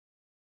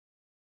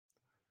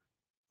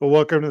Well,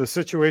 welcome to the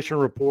Situation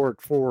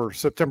Report for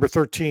September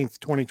 13th,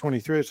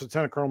 2023. It's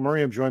Lieutenant Colonel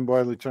Murray. I'm joined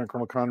by Lieutenant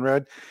Colonel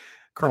Conrad.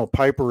 Colonel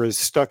Piper is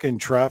stuck in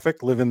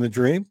traffic, living the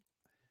dream.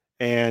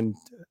 And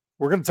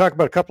we're going to talk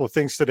about a couple of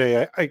things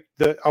today. I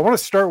want to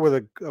start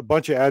with a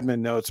bunch of admin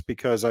notes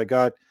because I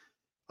got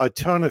a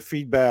ton of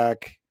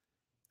feedback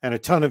and a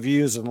ton of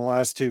views in the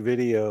last two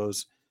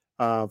videos.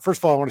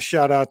 First of all, I want to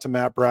shout out to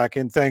Matt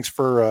Bracken. Thanks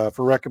for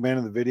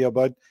recommending the video,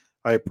 bud.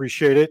 I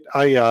appreciate it.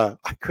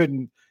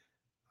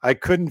 I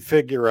couldn't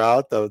figure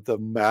out the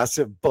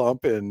massive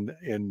bump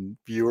in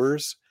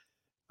viewers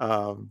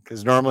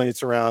because normally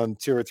it's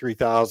around 2,000 or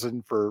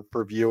 3,000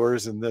 for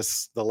viewers, and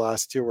the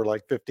last two were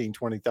like 15,000,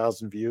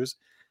 20,000 views.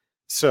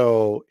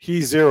 So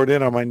he zeroed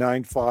in on my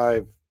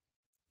 9.5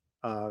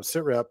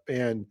 sit rep,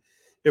 and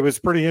it was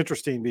pretty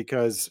interesting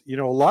because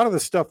a lot of the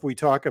stuff we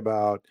talk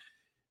about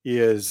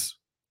is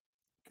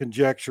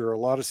conjecture. A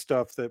lot of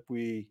stuff that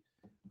we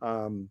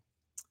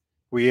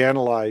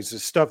analyze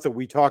is stuff that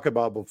we talk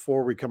about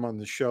before we come on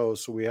the show,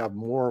 so we have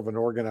more of an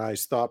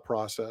organized thought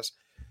process.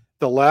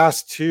 The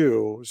last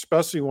two,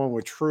 especially one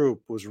with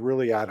Troop, was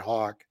really ad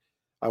hoc.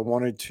 I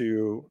wanted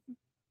to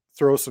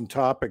throw some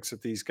topics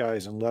at these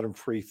guys and let them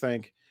free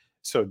think,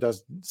 so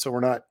we're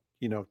not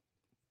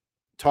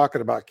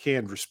talking about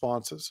canned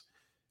responses.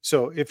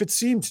 So if it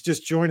seems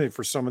disjointed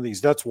for some of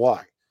these, that's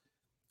why.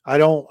 I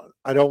don't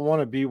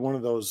want to be one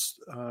of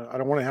those. I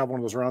don't want to have one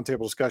of those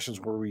roundtable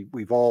discussions where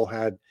we've all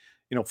had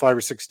 5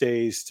 or 6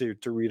 days to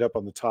read up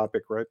on the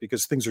topic, right?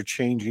 Because things are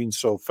changing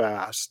so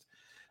fast,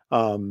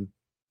 and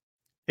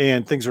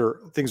things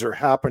are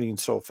happening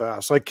so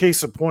fast. Like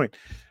case in point,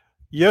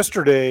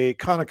 yesterday,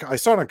 I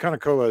saw it on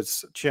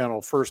Kanakoa's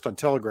channel first on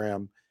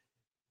Telegram.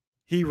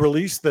 He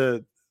released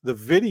the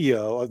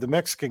video of the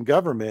Mexican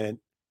government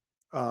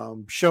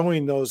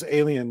showing those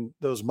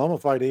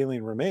mummified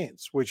alien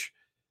remains. Which,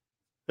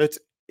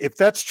 if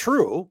that's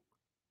true,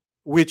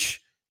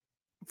 which,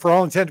 for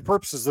all intended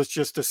purposes, let's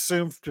just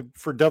assume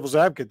for devil's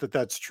advocate that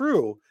that's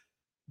true.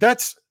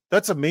 That's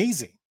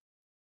amazing.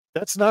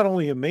 That's not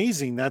only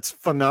amazing, that's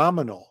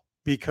phenomenal,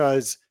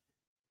 because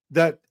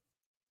that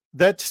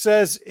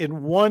says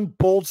in one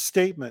bold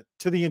statement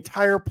to the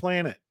entire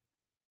planet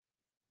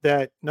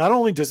that not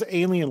only does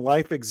alien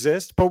life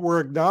exist, but we're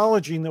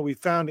acknowledging that we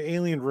found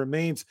alien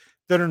remains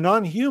that are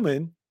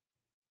non-human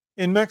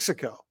in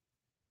Mexico,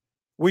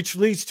 which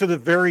leads to the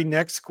very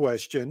next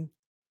question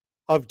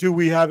of, do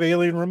we have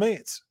alien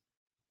remains?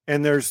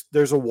 And there's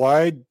a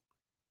wide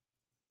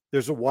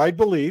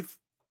belief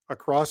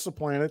across the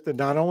planet that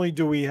not only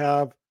do we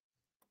have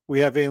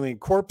alien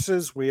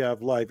corpses, we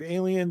have live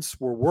aliens,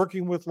 we're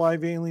working with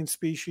live alien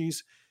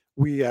species,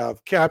 we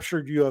have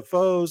captured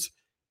UFOs,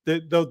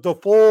 the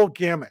full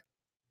gamut,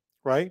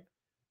 right?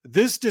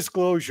 This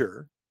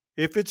disclosure,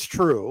 if it's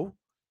true,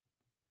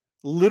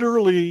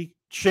 literally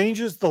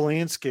changes the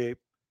landscape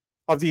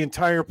of the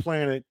entire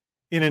planet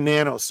in a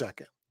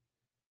nanosecond,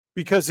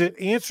 because it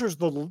answers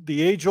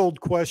the age-old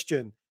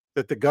question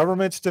that the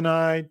government's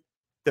denied,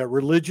 that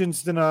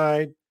religion's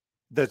denied,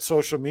 that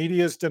social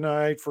media's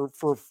denied for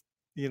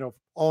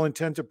all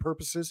intents and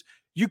purposes.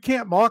 You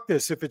can't mock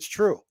this if it's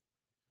true.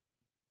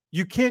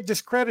 You can't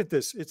discredit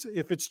this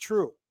if it's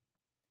true.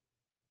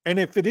 And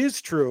if it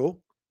is true,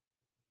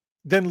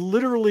 then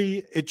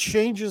literally it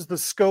changes the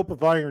scope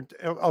of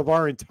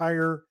our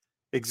entire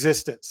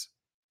existence,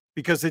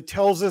 because it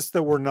tells us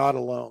that we're not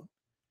alone.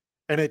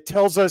 And it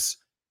tells us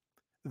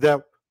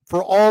that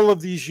for all of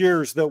these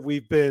years that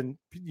we've been,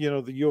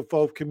 the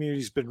UFO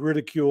community's been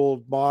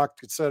ridiculed,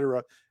 mocked,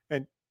 etc.,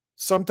 and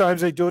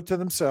sometimes they do it to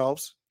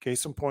themselves.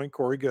 Case in point,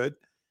 Corey Good.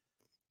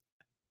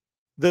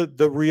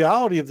 The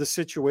reality of the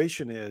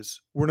situation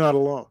is we're not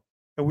alone,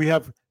 and we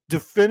have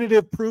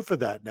definitive proof of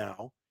that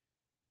now.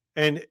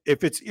 And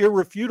if it's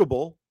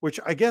irrefutable, which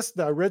I guess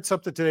I read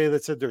something today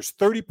that said there's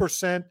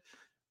 30%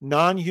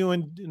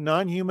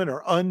 non-human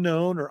or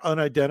unknown or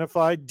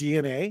unidentified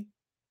DNA.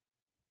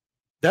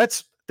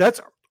 That's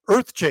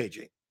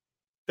earth-changing.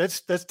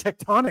 That's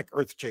tectonic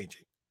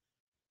earth-changing.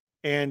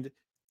 And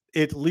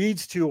it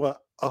leads to a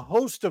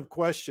host of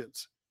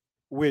questions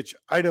which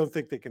I don't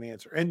think they can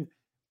answer. And,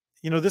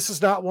 this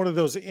is not one of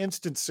those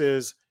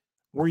instances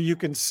where you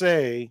can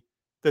say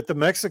that the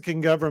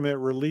Mexican government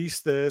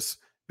released this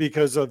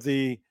because of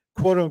the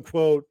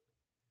quote-unquote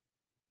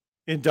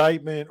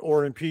indictment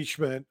or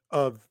impeachment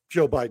of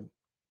Joe Biden,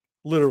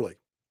 literally.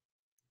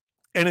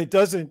 And it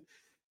doesn't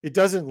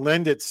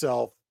lend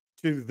itself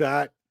to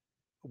that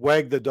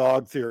wag the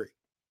dog theory.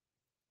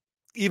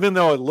 Even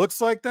though it looks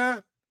like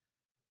that,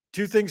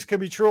 two things can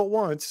be true at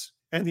once,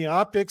 and the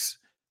optics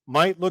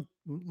might look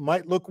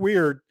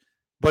weird,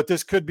 but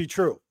this could be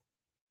true.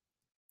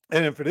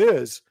 And if it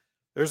is,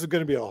 there's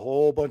going to be a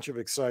whole bunch of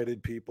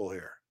excited people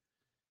here.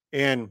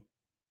 And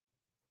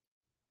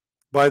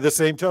by the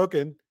same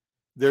token,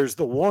 there's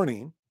the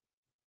warning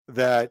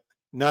that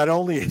not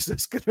only is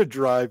this going to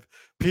drive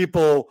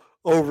people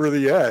over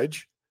the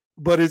edge,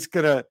 but it's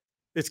going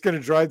to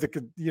drive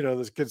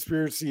the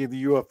conspiracy in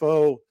the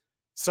UFO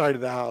side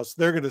of the house.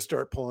 They're going to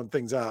start pulling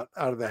things out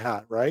of the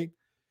hat, right?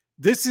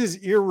 this is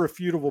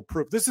irrefutable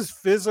proof. This is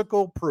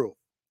physical proof.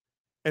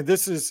 And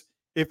this is,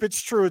 if it's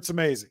true, it's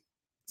amazing.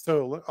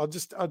 So I'll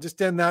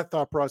just end that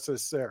thought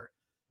process there.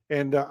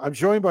 And I'm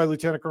joined by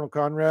Lieutenant Colonel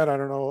Conrad. I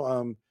don't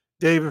know,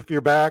 Dave, if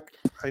you're back.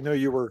 I know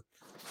you were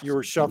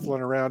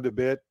shuffling around a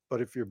bit,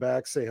 but if you're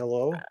back, say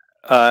hello.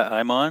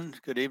 I'm on.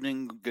 Good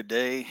evening, good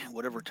day,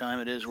 whatever time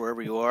it is,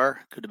 wherever you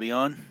are. Good to be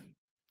on.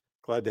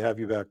 Glad to have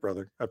you back,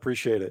 brother. I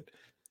appreciate it.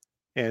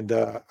 And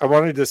I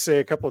wanted to say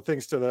a couple of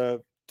things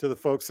to the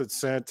folks that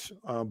sent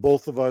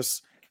both of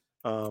us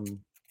a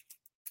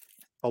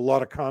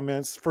lot of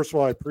comments. First of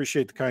all, I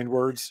appreciate the kind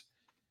words.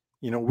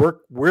 You know,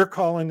 we're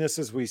calling this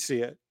as we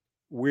see it.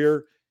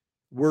 We're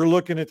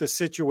looking at the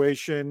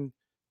situation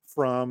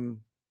from,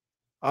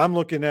 I'm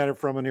looking at it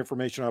from an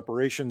information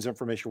operations,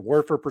 information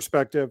warfare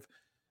perspective.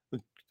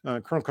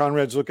 Colonel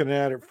Conrad's looking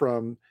at it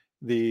from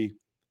the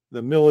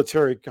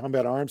military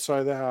combat arms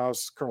side of the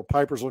house. Colonel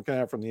Piper's looking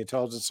at it from the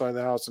intelligence side of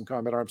the house and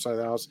combat arms side of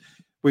the house.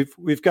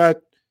 We've got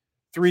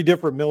three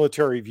different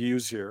military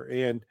views here,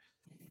 and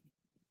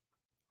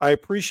I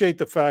appreciate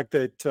the fact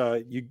that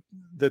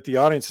that the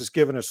audience has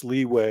given us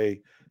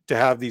leeway to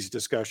have these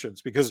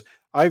discussions, because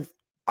I've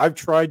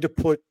tried to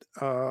put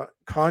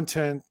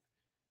content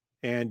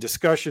and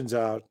discussions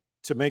out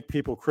to make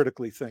people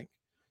critically think.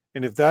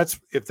 And if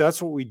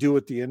that's what we do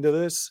at the end of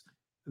this,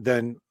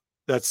 then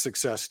that's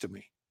success to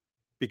me.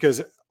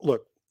 Because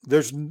look,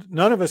 there's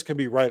none of us can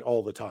be right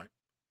all the time.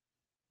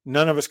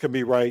 None of us can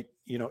be right,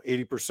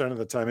 80% of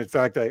the time. In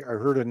fact, I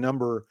heard a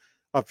number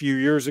a few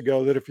years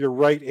ago that if you're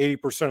right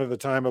 80% of the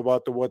time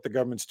about what the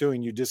government's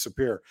doing, you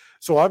disappear.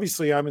 So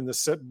obviously I'm in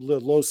the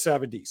low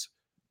 70s,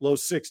 low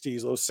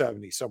 60s, low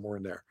 70s, somewhere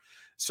in there.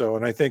 So,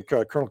 and I think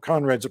Colonel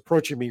Conrad's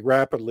approaching me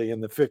rapidly in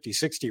the 50,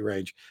 60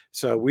 range.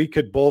 So we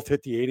could both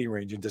hit the 80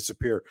 range and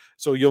disappear.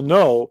 So you'll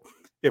know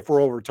if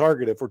we're over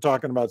target. If we're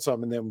talking about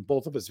something and then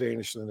both of us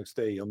vanish the next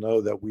day, you'll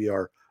know that we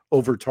are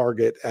over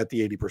target at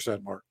the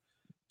 80% mark.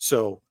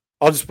 So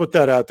I'll just put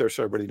that out there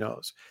so everybody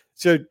knows.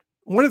 So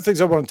one of the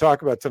things I want to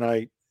talk about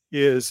tonight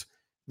is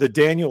the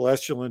Daniel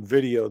Estulin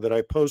video that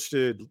I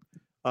posted.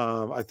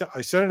 I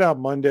sent it out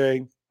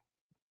Monday.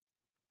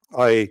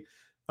 I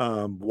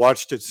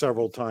watched it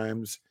several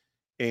times,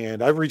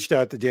 and I've reached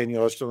out to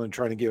Daniel Estulin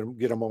trying to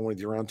get him on one of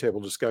the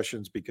roundtable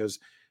discussions, because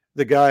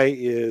the guy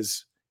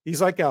he's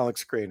like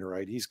Alex Craner,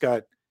 right? He's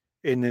got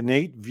an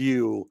innate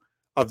view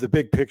of the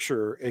big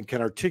picture and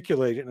can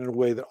articulate it in a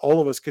way that all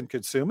of us can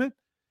consume it.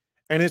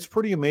 And it's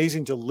pretty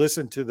amazing to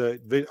listen to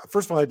the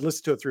first of all, I'd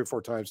listened to it 3 or 4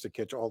 times to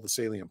catch all the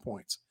salient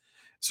points.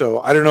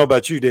 So I don't know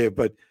about you, Dave,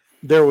 but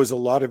there was a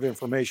lot of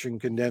information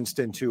condensed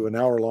into an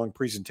hour-long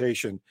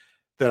presentation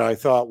that I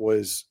thought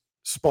was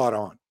spot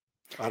on.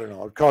 I don't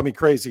know, call me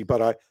crazy,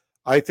 but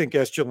I think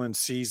Estulin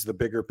sees the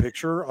bigger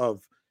picture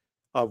of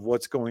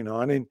what's going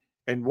on.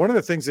 And one of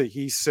the things that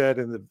he said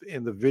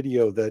in the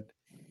video that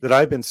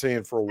I've been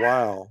saying for a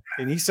while,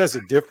 and he says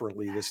it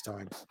differently this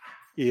time,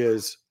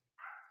 is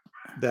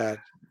that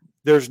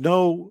there's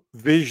no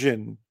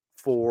vision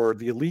for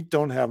the elite.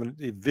 Don't have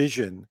a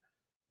vision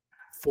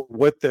for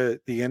what the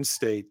end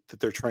state that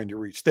they're trying to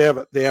reach. They have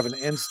an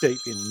end state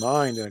in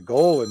mind and a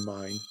goal in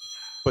mind,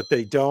 but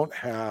they don't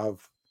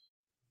have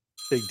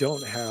a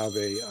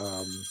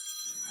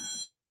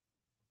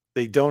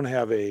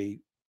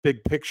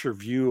big picture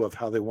view of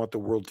how they want the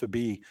world to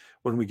be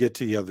when we get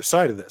to the other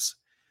side of this.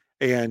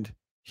 And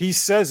he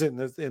says it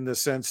in the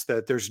sense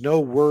that there's no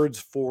words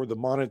for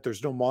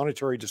there's no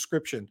monetary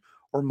description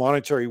or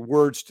monetary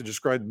words to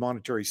describe the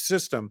monetary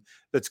system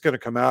that's going to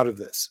come out of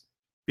this,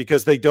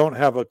 because they don't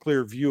have a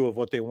clear view of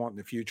what they want in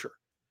the future,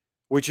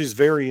 which is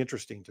very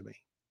interesting to me,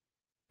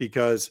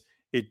 because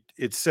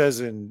it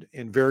says in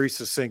very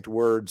succinct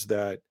words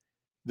that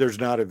there's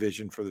not a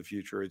vision for the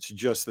future. It's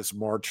just this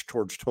march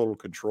towards total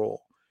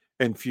control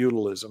and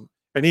feudalism,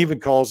 and even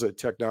calls it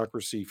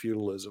technocracy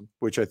feudalism,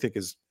 which I think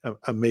is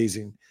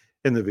amazing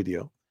in the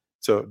video.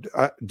 So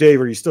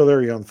Dave, are you still there?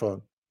 Are you on the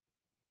phone?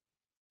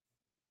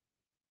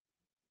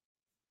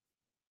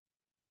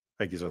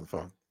 I think he's on the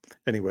phone.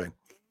 Anyway,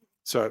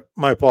 so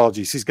my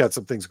apologies. He's got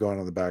some things going on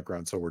in the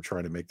background, so we're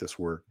trying to make this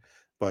work.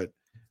 But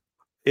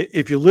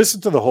if you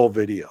listen to the whole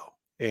video,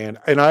 and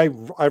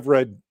I've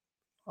read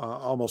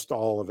almost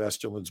all of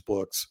Estulin's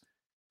books.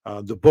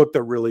 The book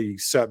that really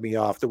set me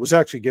off, that was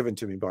actually given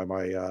to me by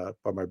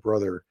my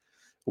brother,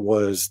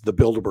 was the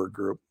Bilderberg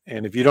Group.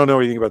 And if you don't know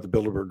anything about the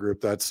Bilderberg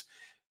Group,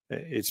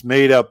 it's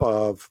made up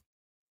of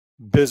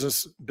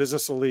business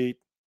elite.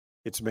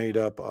 It's made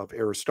up of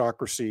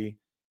aristocracy.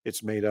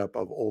 It's made up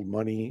of old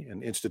money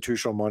and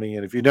institutional money.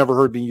 And if you've never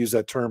heard me use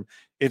that term,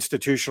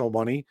 institutional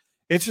money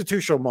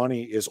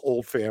is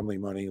old family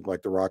money,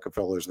 like the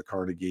Rockefellers, the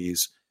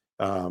Carnegies,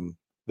 the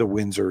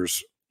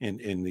Windsors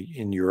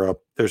in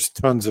Europe. There's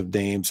tons of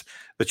names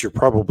that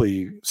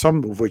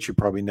some of which you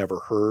probably never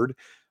heard,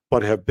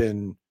 but have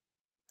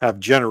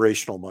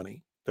generational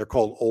money. They're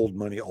called old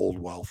money, old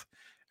wealth.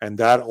 And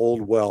that old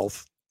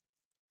wealth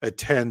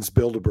attends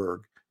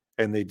Bilderberg,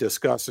 and they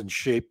discuss and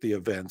shape the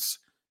events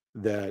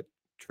that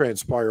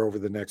transpire over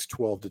the next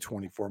 12 to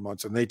 24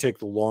 months. And they take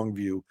the long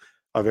view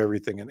of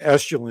everything. And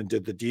Estulen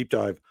did the deep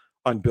dive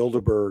on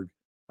Bilderberg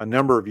a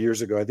number of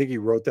years ago. I think he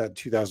wrote that in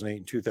 2008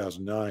 and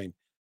 2009.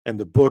 And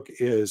the book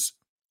is,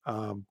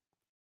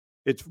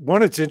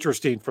 it's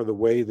interesting for the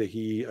way that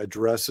he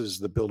addresses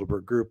the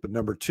Bilderberg group. But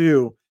number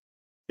two,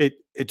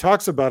 it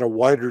talks about a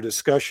wider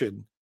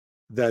discussion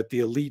that the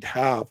elite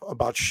have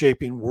about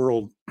shaping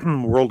world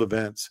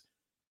events.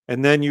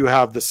 And then you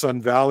have the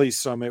Sun Valley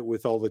Summit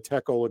with all the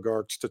tech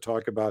oligarchs to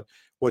talk about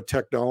what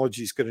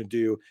technology is going to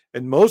do.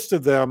 And most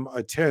of them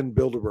attend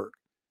Bilderberg,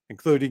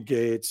 including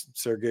Gates,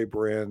 Sergey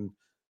Brin,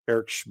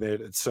 Eric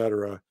Schmidt, et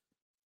cetera.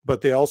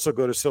 But they also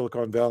go to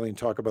Silicon Valley and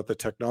talk about the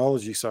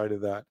technology side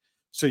of that.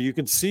 So you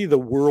can see the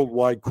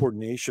worldwide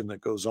coordination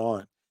that goes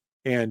on.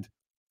 And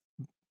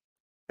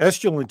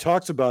Estulen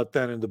talks about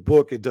that in the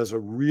book. It does a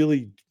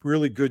really,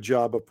 really good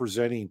job of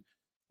presenting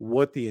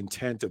what the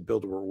intent of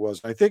Bilderberg was.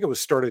 I think it was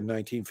started in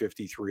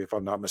 1953, if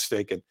I'm not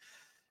mistaken.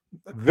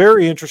 A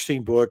very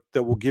interesting book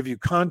that will give you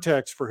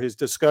context for his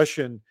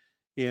discussion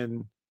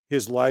in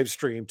his live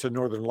stream to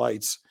Northern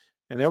Lights.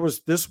 And that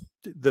was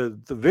the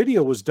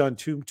video was done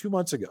two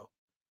months ago,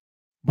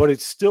 but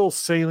it's still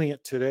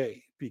salient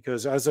today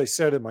because, as I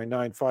said in my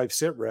 9-5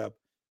 sit rep,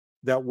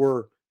 that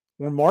we're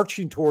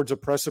marching towards a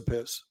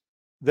precipice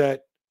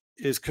that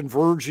is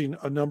converging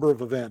a number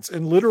of events.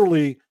 And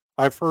literally,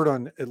 I've heard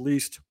on at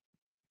least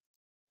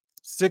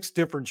 6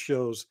 different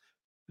shows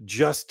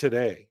just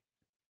today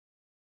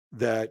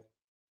that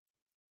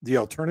the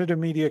alternative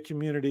media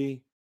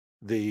community,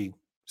 the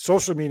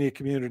social media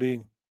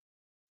community,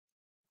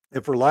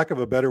 and for lack of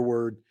a better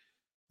word,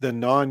 the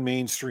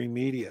non-mainstream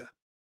media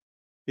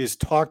is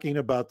talking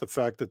about the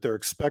fact that they're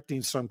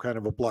expecting some kind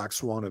of a black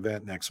swan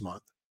event next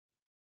month.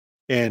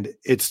 And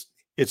it's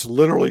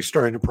literally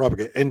starting to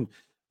propagate. And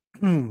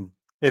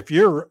if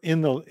you're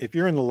in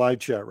the live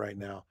chat right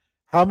now,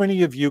 how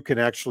many of you can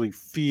actually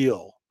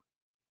feel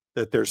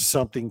that there's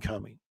something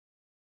coming?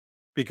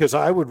 Because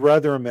I would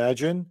rather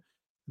imagine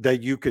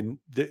that you can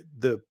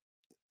the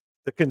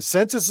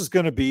consensus is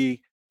going to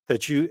be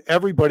that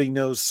everybody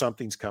knows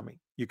something's coming.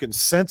 You can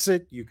sense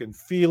it, you can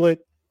feel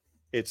it.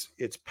 It's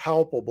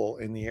palpable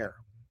in the air.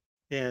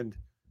 And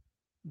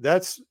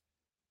that's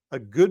a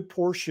good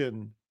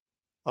portion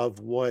of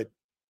what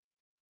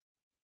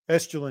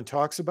Estulen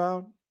talks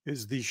about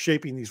is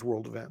shaping these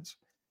world events.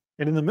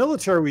 And in the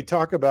military, we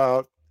talk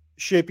about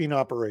shaping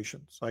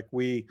operations. Like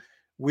we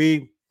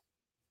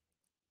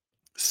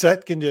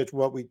set conditions.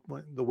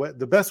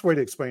 The best way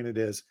to explain it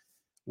is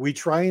we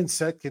try and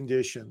set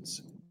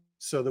conditions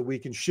so that we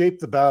can shape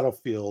the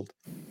battlefield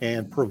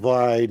and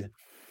provide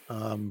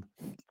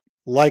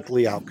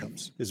likely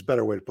outcomes is a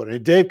better way to put it.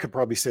 And Dave could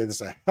probably say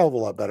this a hell of a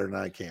lot better than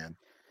I can.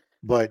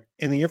 But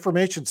in the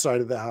information side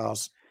of the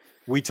house,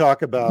 we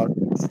talk about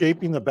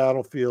shaping the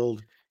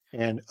battlefield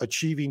and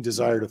achieving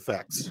desired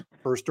effects,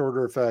 first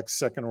order effects,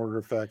 second order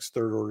effects,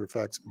 third order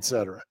effects, et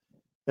cetera.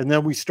 And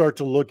then we start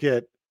to look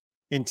at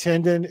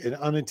intended and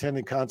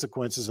unintended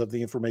consequences of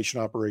the information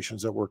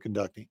operations that we're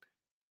conducting.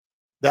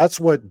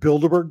 That's what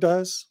Bilderberg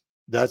does.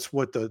 That's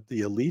what the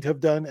elite have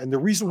done. And the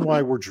reason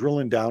why we're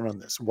drilling down on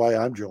this, why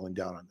I'm drilling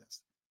down on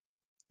this,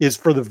 is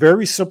for the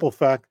very simple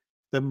fact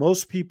that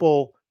most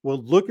people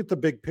will look at the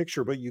big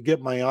picture, but you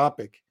get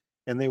myopic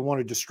and they want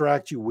to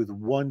distract you with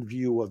one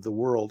view of the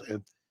world.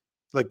 And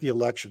like the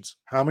elections,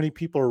 how many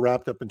people are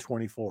wrapped up in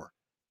 24?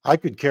 I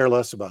could care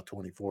less about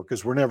 24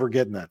 because we're never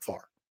getting that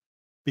far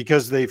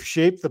because they've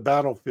shaped the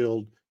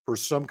battlefield for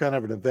some kind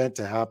of an event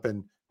to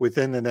happen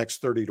within the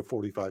next 30 to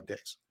 45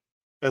 days.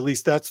 At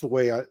least that's the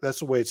way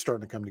it's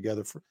starting to come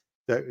together for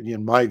that,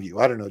 in my view.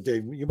 I don't know,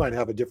 Dave, you might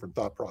have a different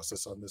thought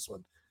process on this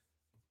one.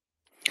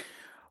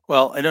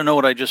 Well, I don't know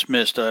what I just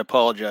missed. I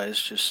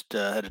apologize. Just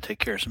had to take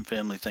care of some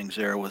family things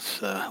there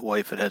with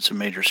wife that had some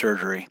major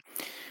surgery.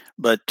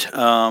 But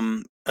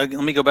let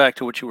me go back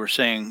to what you were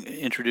saying,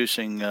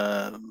 introducing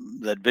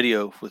that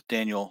video with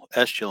Daniel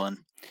Estulen.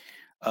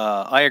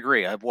 I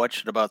agree. I've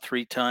watched it about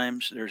 3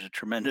 times. There's a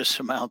tremendous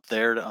amount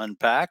there to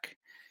unpack.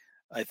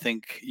 I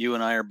think you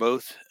and I are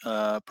both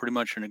pretty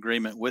much in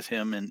agreement with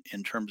him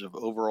in terms of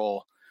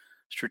overall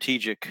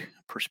strategic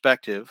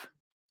perspective.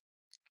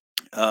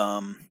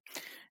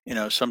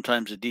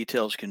 Sometimes the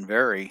details can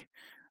vary,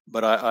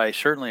 but I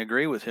certainly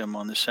agree with him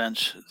on the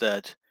sense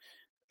that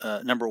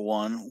number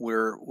one,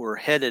 we're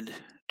headed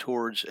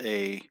towards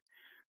a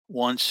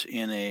once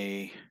in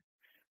a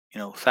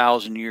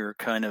 1,000-year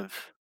kind of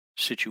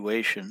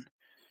situation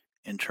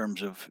in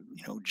terms of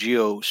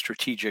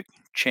geostrategic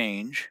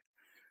change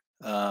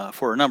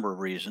for a number of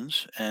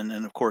reasons, and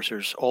of course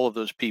there's all of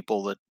those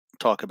people that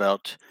talk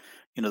about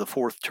the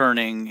fourth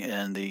turning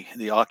and the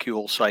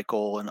ocul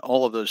cycle and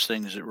all of those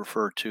things that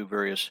refer to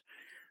various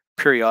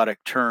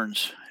periodic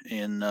turns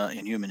in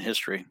human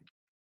history.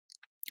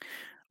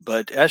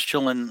 But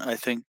Estulen, I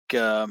think,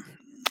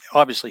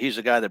 obviously he's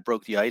the guy that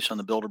broke the ice on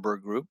the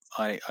Bilderberg group.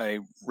 I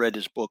read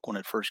his book when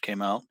it first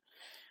came out,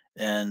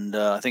 and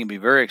I think it'd be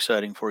very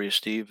exciting for you,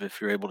 Steve,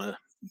 if you're able to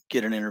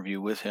get an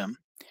interview with him.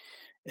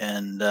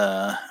 And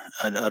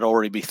I'd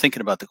already be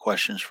thinking about the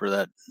questions for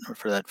that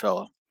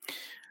fellow.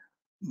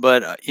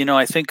 But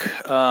I think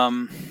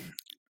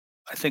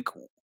I think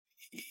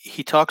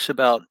he talks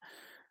about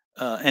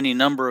any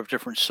number of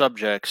different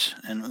subjects,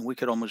 and we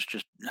could almost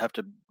just have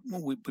to,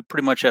 we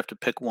pretty much have to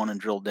pick one and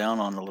drill down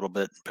on it a little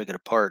bit, and pick it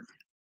apart.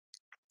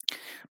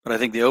 But I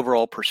think the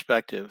overall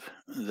perspective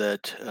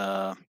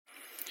that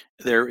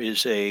there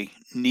is a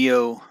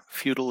neo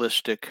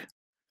feudalistic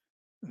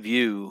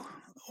view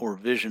or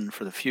vision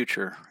for the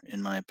future,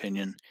 in my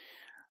opinion,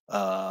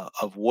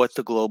 of what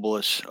the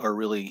globalists are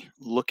really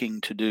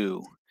looking to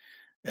do.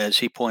 As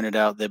he pointed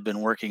out, they've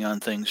been working on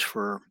things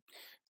for,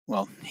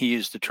 well, he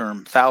used the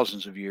term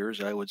thousands of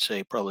years. I would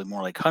say probably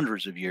more like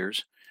hundreds of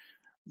years.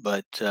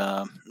 But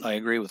I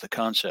agree with the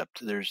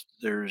concept.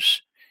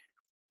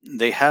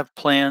 They have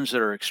plans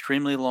that are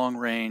extremely long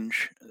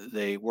range.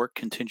 They work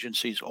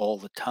contingencies all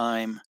the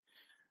time.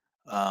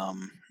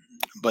 Um,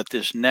 but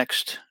this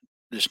next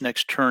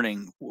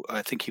turning,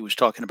 I think he was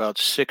talking about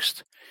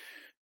sixth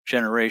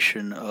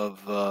generation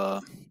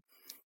of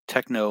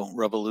techno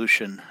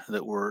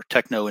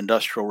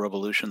industrial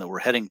revolution that we're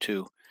heading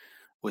to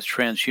with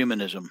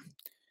transhumanism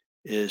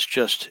is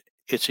just,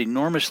 it's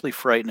enormously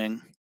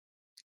frightening.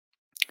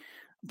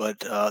 But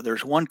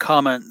there's one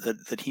comment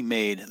that he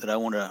made that I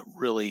want to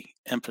really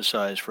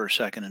emphasize for a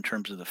second in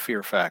terms of the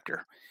fear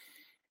factor.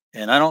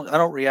 And I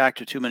don't react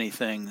to too many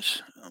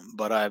things,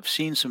 but I've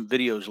seen some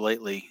videos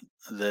lately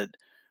that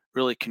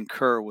really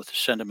concur with the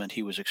sentiment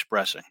he was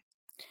expressing.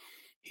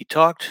 He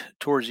talked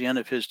towards the end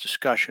of his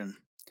discussion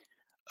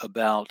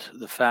about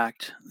the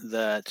fact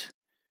that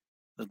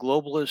the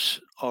globalists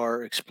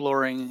are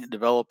exploring,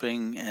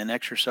 developing, and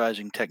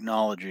exercising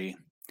technology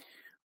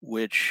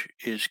which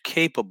is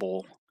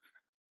capable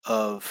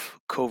of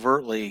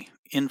covertly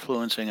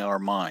influencing our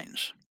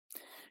minds.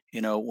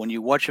 When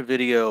you watch a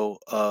video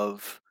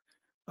of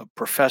a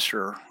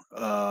professor,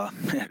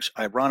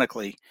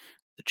 ironically,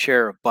 the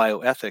chair of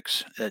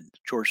bioethics at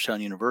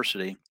Georgetown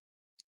University,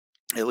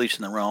 at least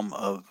in the realm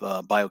of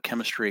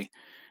biochemistry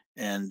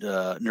and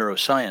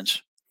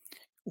neuroscience,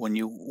 when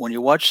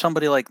you watch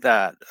somebody like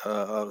that,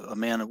 a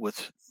man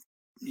with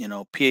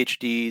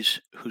PhDs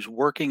who's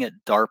working at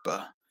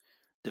DARPA,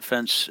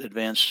 Defense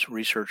Advanced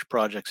Research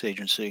Projects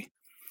Agency,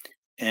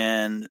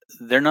 and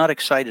they're not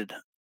excited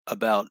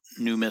about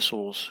new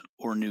missiles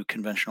or new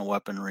conventional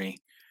weaponry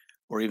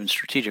or even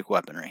strategic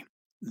weaponry.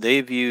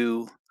 They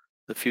view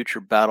the future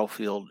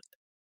battlefield,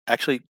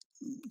 actually,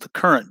 the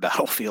current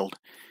battlefield,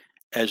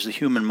 as the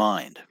human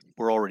mind.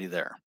 We're already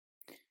there.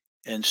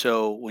 And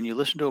so when you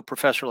listen to a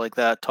professor like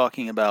that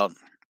talking about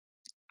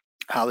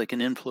how they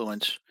can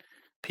influence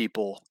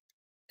people,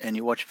 and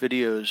you watch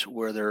videos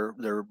where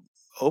they're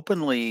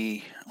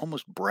openly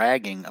almost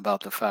bragging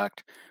about the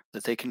fact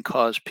that they can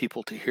cause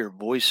people to hear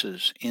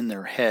voices in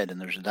their head,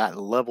 and there's that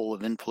level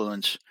of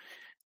influence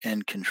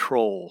and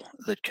control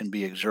that can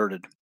be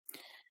exerted.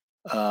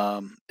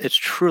 It's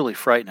truly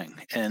frightening.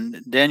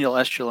 And Daniel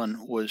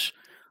Estulin was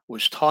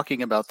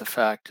talking about the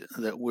fact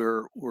that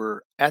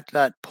we're at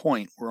that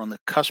point, we're on the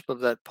cusp of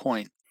that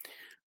point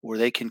where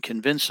they can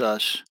convince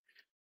us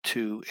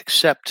to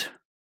accept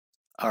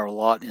our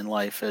lot in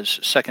life as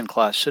second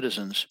class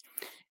citizens,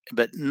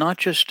 but not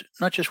just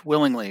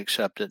willingly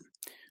accept it,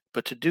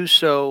 but to do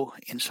so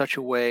in such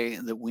a way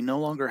that we no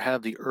longer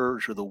have the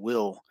urge or the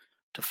will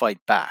to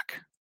fight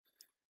back.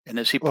 And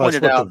as he Well,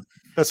 pointed out,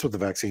 that's what the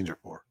vaccines are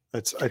for.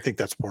 I think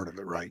that's part of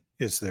it, right?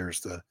 Is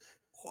there's the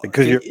well,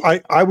 because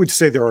I would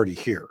say they're already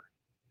here.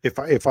 If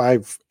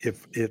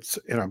it's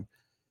and I'm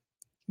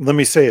let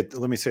me say it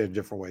a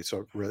different way so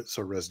it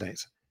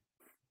resonates.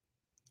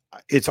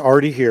 It's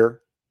already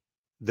here.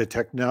 The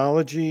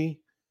technology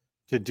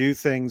to do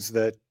things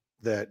that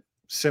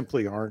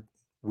simply aren't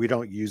we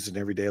don't use in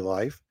everyday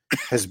life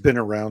has been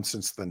around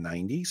since the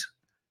 90s.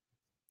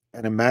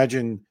 And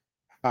imagine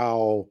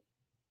how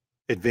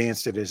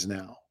advanced it is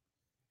now.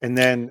 And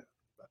then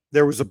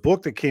there was a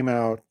book that came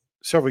out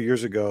several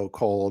years ago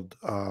called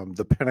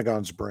The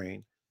Pentagon's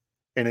Brain,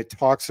 and it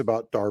talks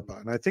about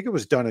DARPA. And I think it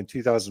was done in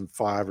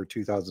 2005 or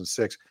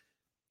 2006.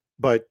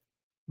 But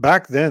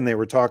back then, they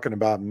were talking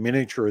about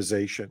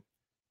miniaturization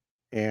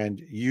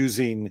and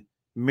using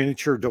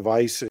miniature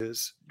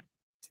devices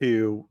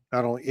to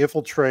not only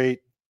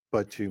infiltrate,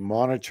 but to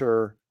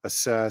monitor,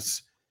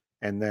 assess,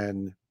 and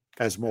then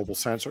as mobile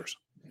sensors.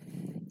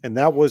 And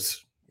that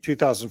was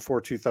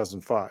 2004,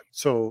 2005.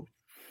 So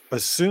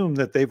assume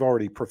that they've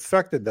already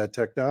perfected that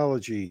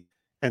technology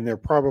and they're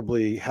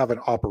probably haven't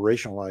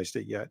operationalized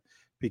it yet.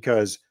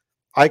 Because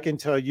I can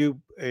tell you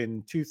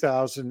in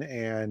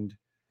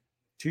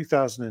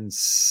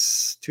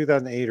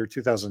 2008 or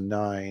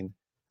 2009,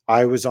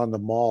 I was on the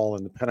mall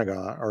in the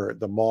Pentagon or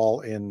the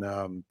mall in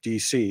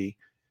DC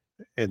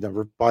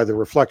by the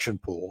reflection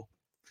pool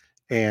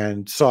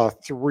and saw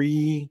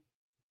three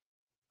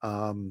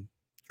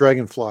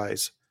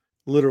dragonflies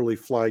literally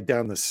fly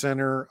down the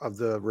center of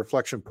the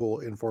reflection pool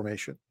in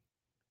formation.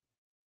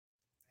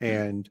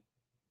 And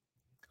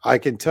I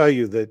can tell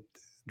you that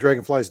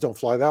dragonflies don't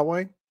fly that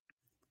way.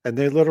 And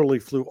they literally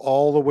flew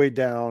all the way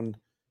down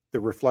the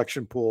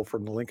reflection pool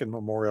from the Lincoln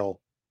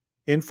Memorial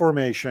in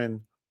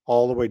formation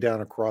all the way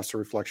down across the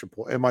reflection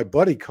pool. And my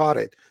buddy caught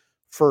it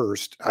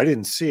first. I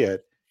didn't see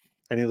it.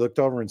 And he looked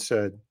over and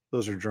said,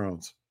 "Those are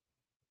drones."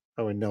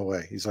 I went, "No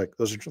way." He's like,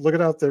 "Those are, look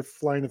it out, they're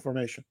flying in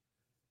formation."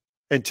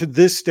 And to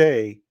this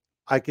day,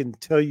 I can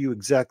tell you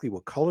exactly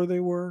what color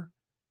they were.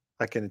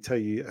 I can tell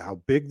you how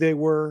big they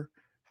were,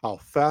 how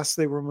fast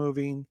they were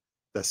moving,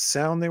 the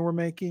sound they were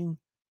making.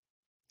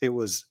 It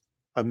was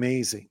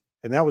amazing.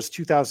 And that was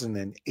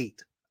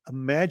 2008.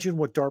 Imagine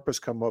what DARPA's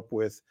come up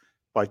with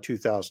by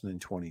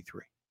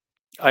 2023.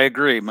 I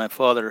agree. My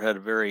father had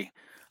a very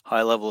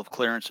high level of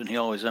clearance, and he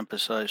always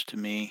emphasized to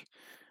me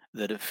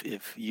that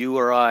if you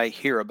or I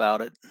hear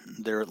about it,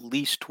 they're at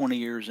least 20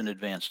 years in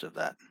advance of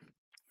that.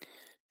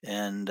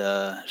 And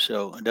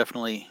so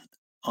definitely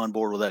on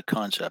board with that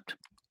concept.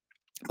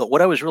 But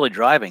what I was really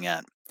driving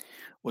at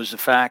was the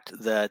fact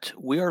that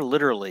we are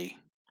literally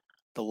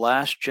the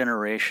last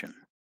generation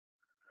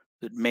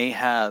that may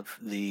have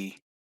the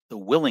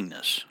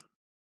willingness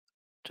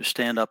to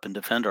stand up and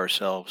defend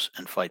ourselves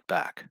and fight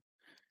back.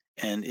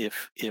 And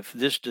if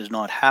this does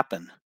not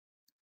happen,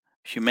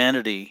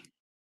 humanity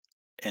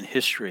and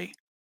history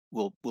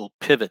will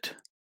pivot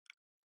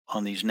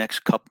on these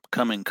next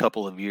coming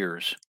couple of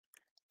years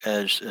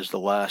as the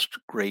last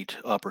great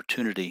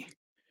opportunity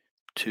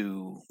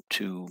to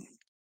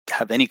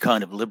have any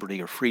kind of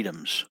liberty or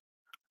freedoms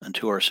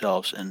unto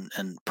ourselves,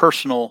 and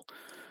personal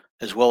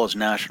as well as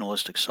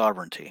nationalistic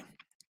sovereignty.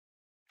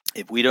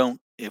 If we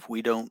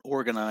don't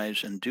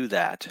organize and do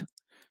that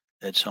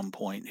at some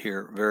point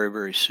here very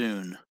very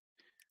soon,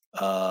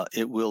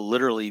 it will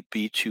literally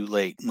be too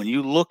late. When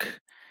you look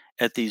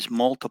at these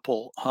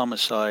multiple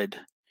homicide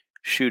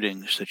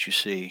shootings that you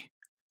see,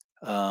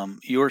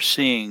 you're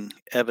seeing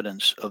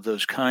evidence of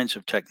those kinds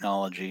of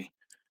technology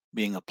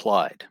being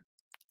applied.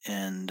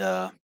 And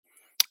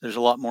there's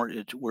a lot more.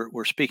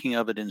 We're speaking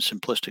of it in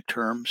simplistic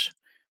terms.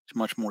 It's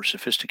much more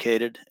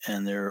sophisticated,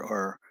 and there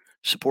are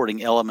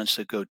supporting elements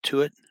that go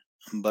to it.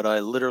 But I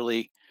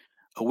literally,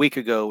 a week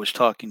ago, was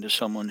talking to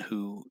someone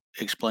who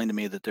explained to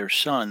me that their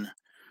son,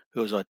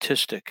 who is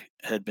autistic,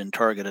 had been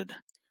targeted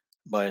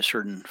by a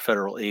certain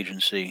federal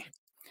agency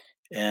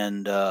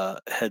and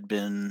had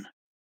been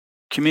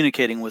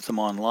communicating with them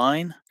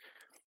online.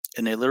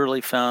 And they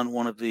literally found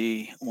one of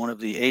the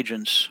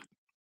agents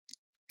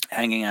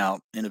hanging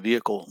out in a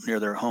vehicle near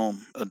their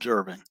home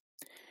observing.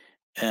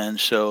 And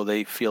so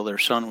they feel their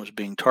son was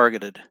being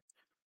targeted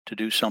to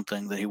do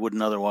something that he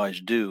wouldn't otherwise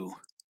do.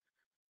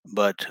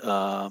 But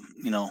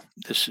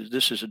this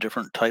is a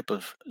different type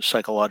of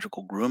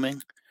psychological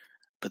grooming.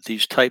 But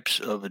these types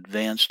of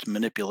advanced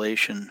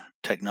manipulation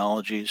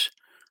technologies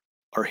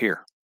are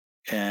here,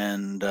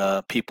 and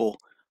people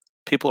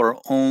are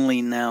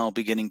only now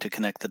beginning to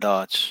connect the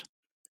dots,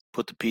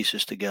 put the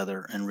pieces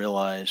together, and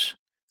realize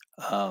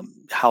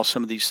how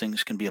some of these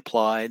things can be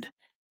applied,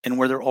 and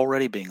where they're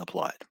already being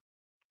applied.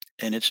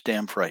 And it's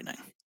damn frightening.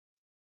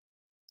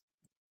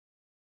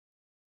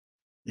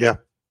 Yeah.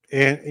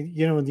 And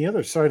the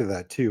other side of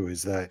that too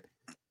is that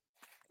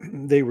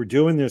they were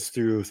doing this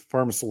through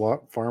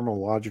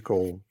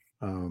pharmacological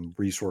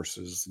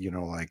resources,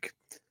 like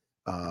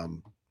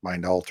um,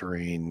 mind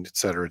altering, et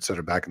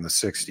cetera, back in the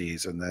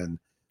 60s. And then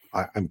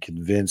I'm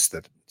convinced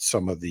that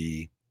some of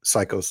the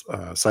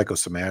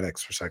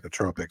psychosomatics or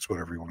psychotropics,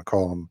 whatever you want to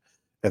call them,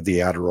 of the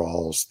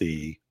Adderalls,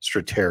 the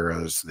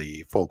Strateras,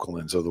 the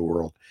Focalins of the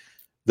world,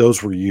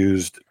 those were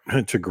used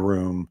to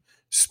groom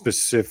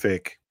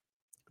specific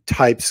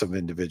types of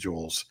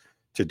individuals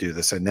to do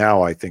this. And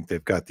now I think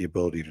they've got the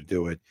ability to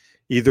do it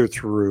either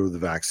through the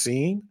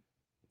vaccine,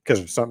 because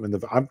there's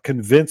something I'm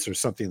convinced there's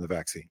something in the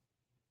vaccine.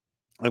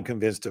 I'm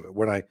convinced of it.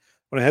 When I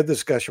had this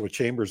discussion with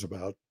Chambers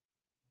about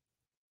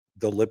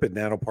the lipid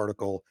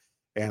nanoparticle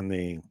and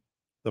the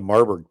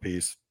Marburg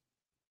piece,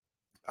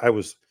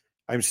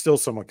 I'm still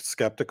somewhat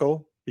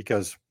skeptical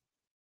because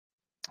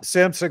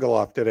Sam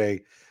Sigaloff did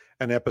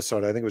an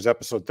episode, I think it was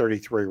episode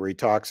 33, where he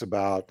talks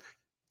about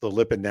the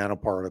lipid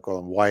nanoparticle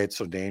and why it's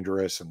so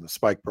dangerous and the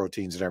spike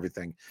proteins and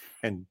everything.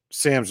 And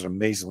Sam's an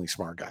amazingly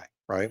smart guy,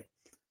 right?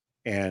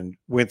 And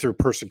went through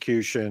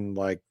persecution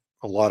like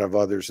a lot of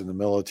others in the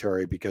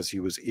military because he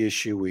was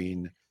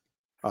issuing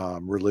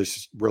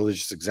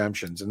religious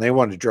exemptions, and they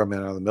wanted to drum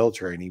him out of the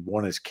military, and he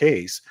won his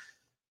case.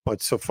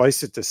 But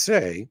suffice it to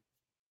say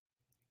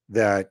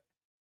that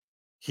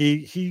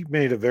he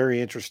made a very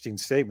interesting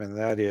statement, and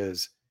that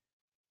is,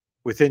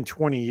 within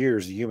 20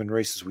 years, the human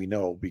race as we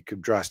know will become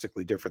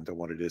drastically different than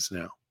what it is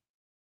now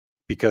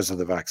because of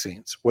the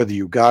vaccines. Whether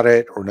you got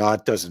it or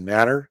not doesn't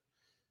matter.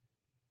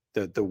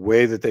 The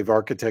way that they've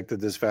architected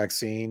this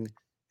vaccine,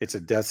 it's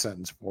a death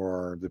sentence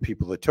for the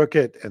people that took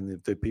it,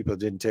 and the people that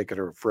didn't take it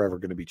are forever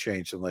going to be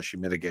changed unless you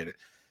mitigate it.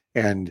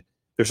 And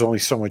there's only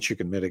so much you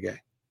can mitigate.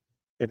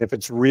 And if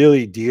it's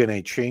really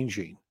DNA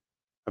changing,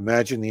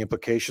 imagine the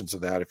implications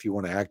of that if you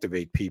want to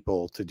activate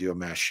people to do a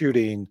mass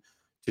shooting,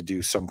 to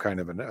do some kind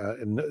of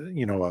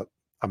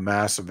a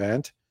mass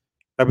event.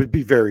 That would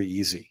be very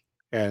easy,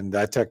 and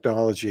that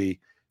technology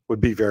would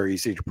be very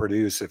easy to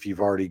produce if you've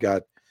already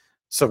got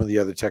some of the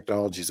other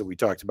technologies that we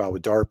talked about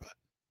with DARPA.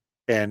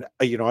 And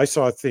I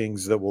saw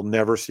things that will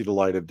never see the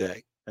light of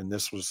day, and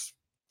this was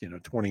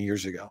 20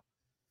 years ago.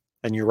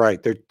 And you're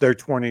right, they're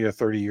 20 to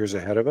 30 years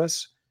ahead of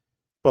us.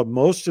 But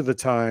most of the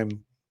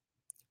time,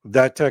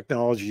 that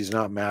technology is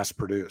not mass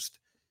produced.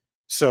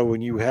 So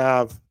when you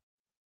have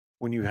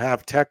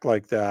tech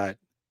like that,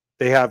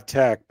 they have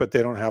tech, but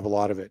they don't have a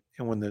lot of it.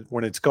 And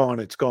when it's gone,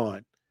 it's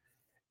gone,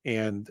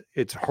 and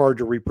it's hard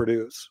to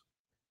reproduce.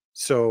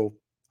 So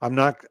I'm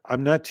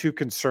not too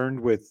concerned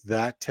with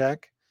that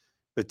tech.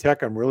 The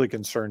tech I'm really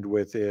concerned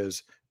with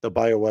is the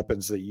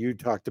bioweapons that you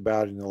talked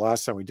about in the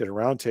last time we did a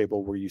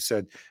roundtable, where you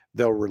said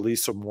they'll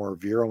release a more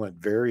virulent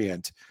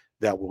variant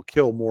that will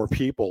kill more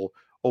people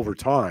over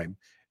time,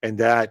 and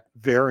that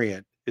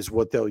variant is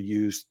what they'll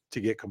use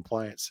to get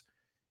compliance.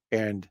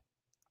 And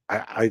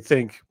I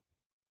think,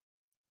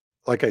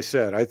 like I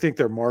said, I think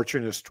they're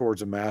marching us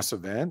towards a mass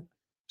event.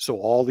 So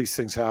all these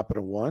things happen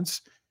at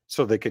once.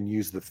 So they can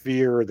use the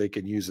fear, they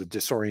can use the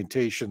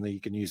disorientation, they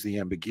can use the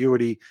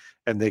ambiguity,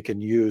 and they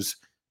can use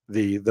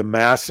the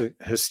mass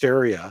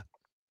hysteria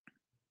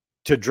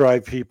to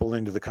drive people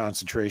into the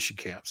concentration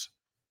camps.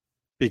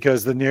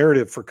 Because the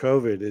narrative for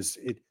COVID is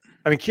it.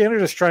 I mean,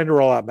 Canada's trying to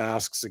roll out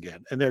masks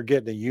again, and they're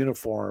getting a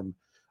uniform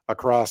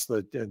across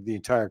the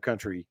entire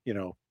country. You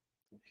know,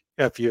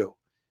 fu.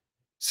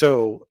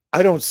 So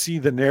I don't see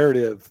the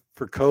narrative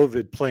for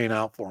COVID playing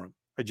out for him.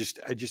 I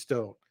just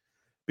don't,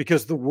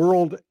 because the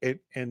world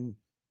and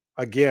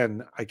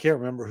again, I can't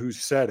remember who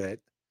said it.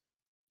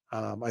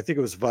 I think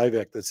it was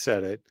Vivek that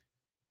said it.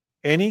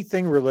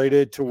 Anything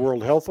related to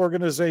World Health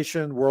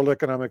Organization, World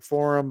Economic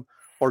Forum,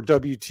 or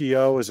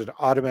WTO is an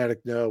automatic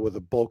no with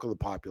the bulk of the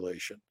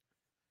population.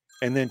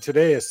 And then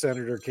today, a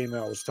senator came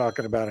out was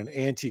talking about an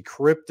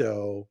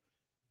anti-crypto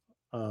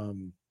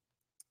um,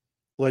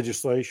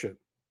 legislation,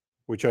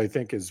 which I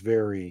think is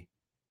very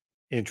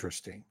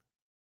interesting,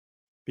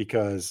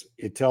 because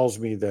it tells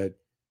me that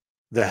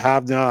the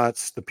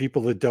have-nots, the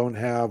people that don't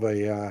have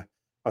a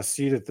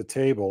seat at the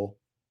table,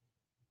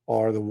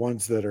 are the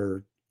ones that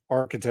are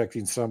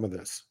architecting some of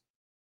this.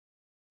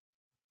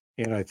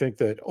 And I think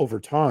that over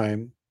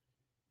time,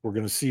 we're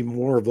going to see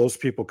more of those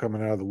people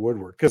coming out of the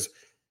woodwork. Because,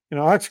 you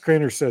know, Alex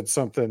Craner said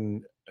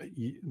something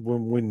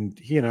when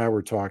he and I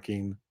were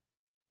talking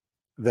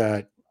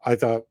that I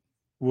thought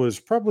was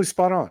probably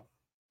spot on.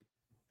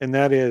 And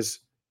that is,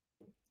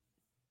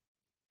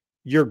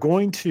 you're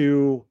going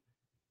to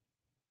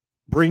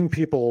bring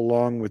people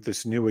along with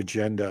this new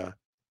agenda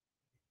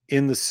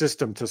in the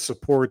system to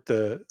support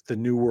the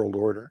new world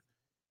order.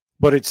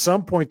 But at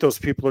some point, those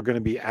people are going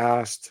to be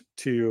asked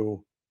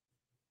to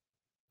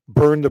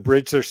burn the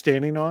bridge they're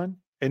standing on.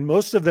 And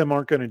most of them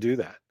aren't going to do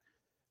that.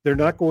 They're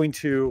not going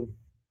to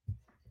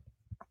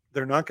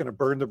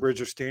burn the bridge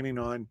they're standing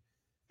on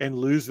and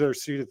lose their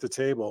seat at the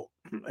table.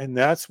 And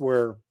that's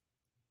part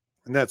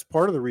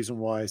of the reason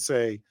why I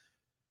say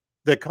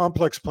that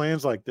complex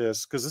plans like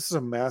this, because this is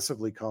a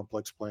massively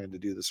complex plan to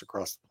do this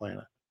across the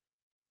planet.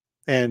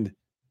 And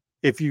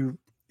if you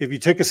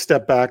take a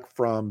step back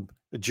from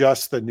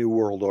just the New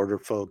World Order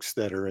folks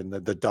that are in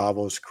the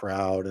Davos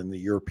crowd and the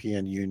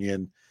European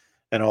Union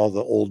and all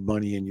the old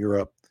money in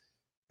Europe,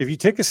 if you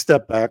take a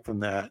step back from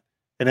that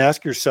and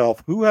ask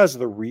yourself, who has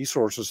the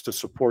resources to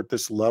support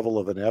this level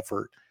of an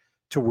effort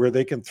to where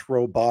they can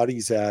throw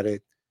bodies at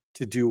it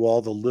to do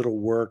all the little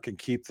work and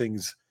keep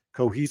things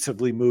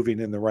cohesively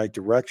moving in the right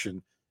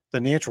direction? The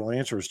natural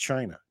answer is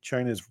China.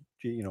 China's,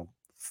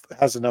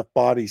 has enough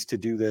bodies to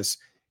do this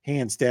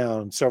hands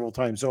down several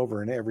times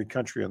over in every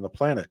country on the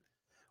planet.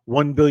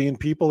 1 billion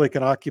people, they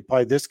can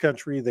occupy this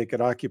country, they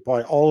could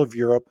occupy all of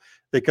Europe,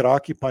 they could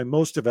occupy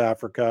most of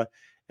Africa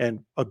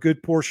and a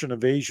good portion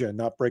of Asia and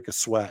not break a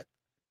sweat.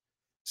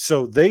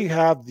 So they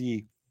have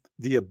the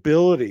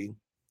ability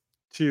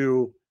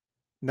to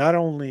not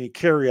only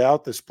carry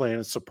out this plan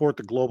and support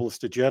the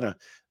globalist agenda,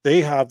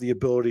 they have the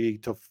ability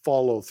to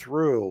follow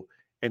through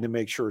and to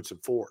make sure it's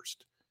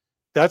enforced.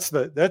 That's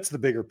the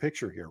bigger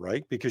picture here,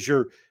 right? Because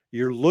you're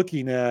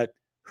looking at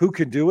who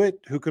can do it,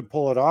 who could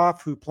pull it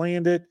off, who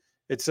planned it,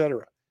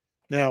 etc.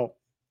 Now,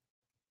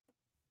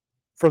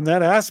 from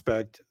that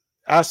aspect,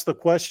 ask the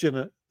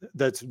question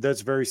that's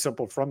very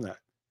simple from that.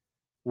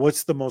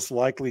 What's the most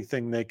likely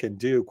thing they can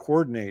do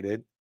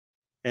coordinated?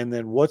 And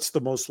then what's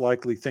the most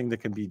likely thing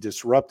that can be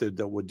disrupted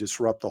that would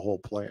disrupt the whole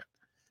plan?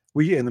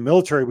 We in the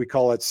military, we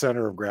call it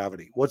center of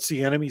gravity. What's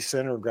the enemy's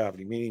center of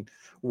gravity? Meaning,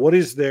 what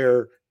is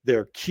their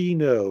key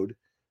node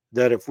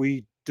that if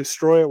we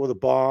destroy it with a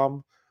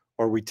bomb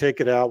or we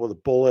take it out with a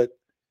bullet,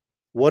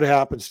 what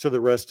happens to the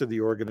rest of the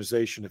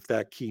organization if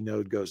that key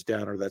node goes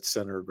down, or that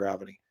center of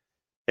gravity?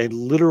 And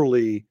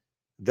literally,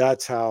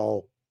 that's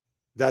how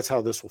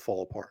this will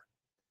fall apart.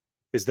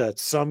 Is that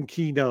some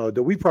key node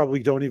that we probably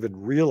don't even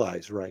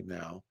realize right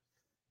now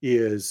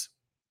is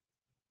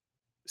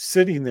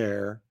sitting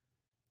there.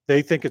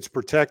 They think it's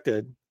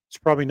protected. It's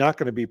probably not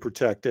going to be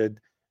protected.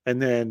 And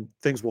then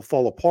things will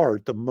fall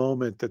apart the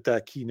moment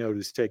that key node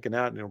is taken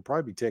out. And it'll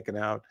probably be taken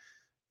out,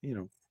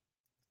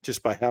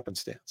 just by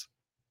happenstance.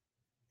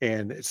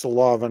 And it's the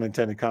law of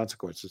unintended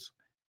consequences.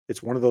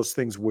 It's one of those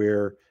things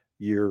where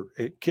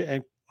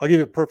and I'll give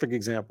you a perfect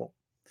example.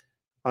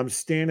 I'm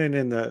standing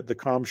in the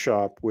comm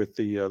shop with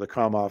the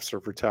comm officer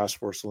for Task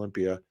Force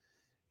Olympia,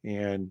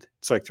 and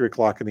it's like 3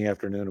 o'clock in the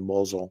afternoon in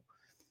Mosul.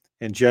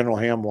 And General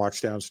Ham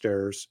walks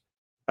downstairs,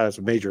 as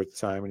a major at the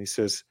time, and he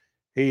says,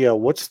 "Hey,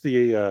 what's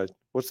the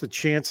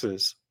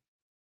chances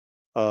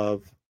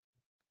of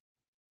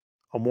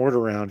a mortar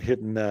round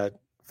hitting that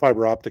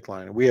fiber optic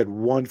line?" And we had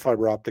one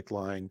fiber optic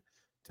line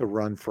to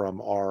run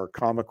from our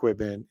comm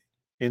equipment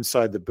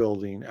inside the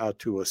building out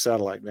to a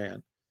satellite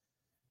van.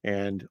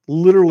 And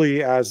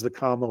literally, as the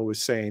commo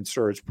was saying,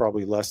 "Sir, it's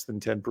probably less than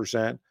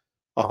 10%,"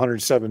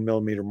 107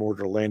 millimeter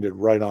mortar landed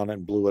right on it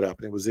and blew it up.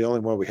 And it was the only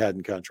one we had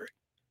in country.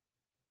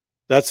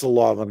 That's the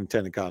law of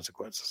unintended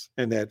consequences.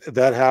 And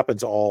that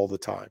happens all the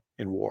time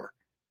in war.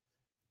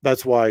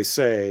 That's why I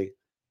say,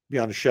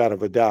 beyond a shadow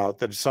of a doubt,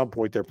 that at some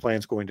point their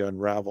plan's going to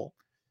unravel,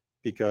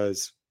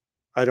 because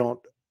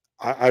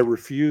I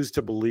refuse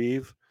to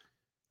believe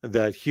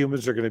that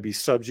humans are going to be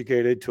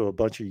subjugated to a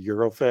bunch of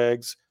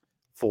Eurofags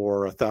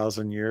for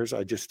 1,000 years.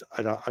 I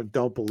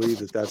don't believe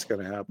that that's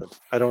going to happen.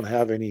 I don't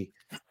have any.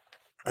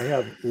 I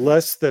have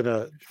less than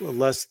a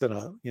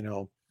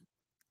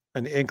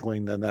an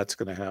inkling that that's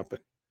going to happen.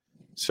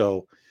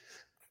 So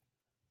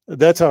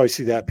that's how I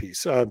see that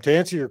piece. To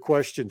answer your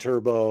question,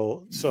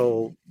 Turbo,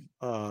 so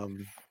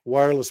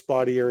wireless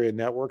body area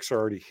networks are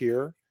already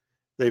here.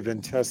 They've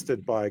been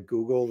tested by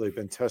Google. They've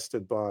been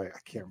tested by, I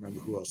can't remember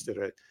who else did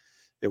it.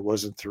 It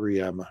wasn't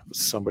 3M, it was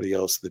somebody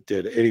else that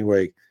did it.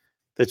 Anyway,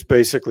 it's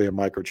basically a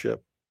microchip.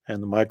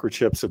 And the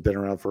microchips have been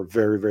around for a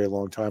very, very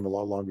long time, a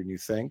lot longer than you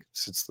think,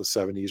 since the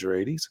 70s or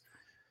 80s.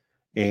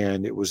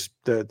 And it was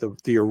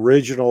the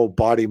original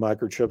body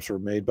microchips were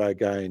made by a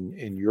guy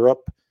in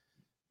Europe.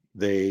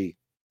 They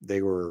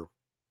were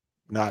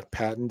not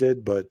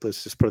patented, but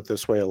let's just put it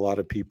this way: a lot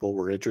of people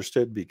were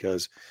interested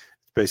because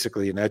it's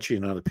basically an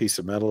etching on a piece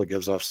of metal. It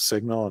gives off a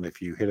signal, and if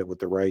you hit it with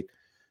the right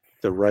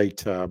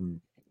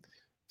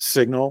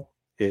signal,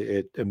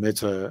 it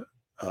emits a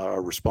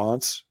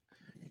response.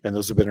 And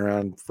those have been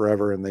around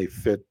forever, and they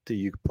fit.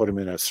 You put them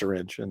in a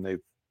syringe, and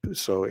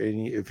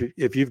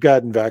if you've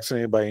gotten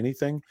vaccinated by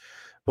anything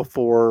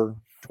before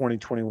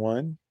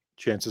 2021,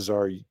 chances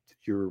are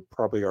you're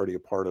probably already a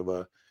part of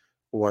a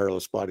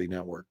wireless body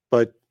network.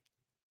 But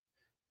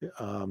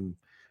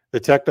the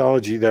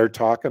technology they're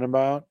talking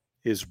about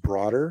is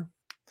broader.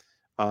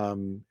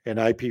 And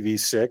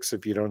IPv6,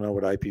 if you don't know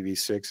what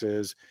IPv6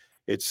 is,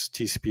 it's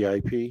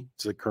TCP/IP.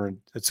 It's the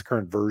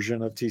current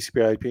version of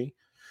TCP/IP.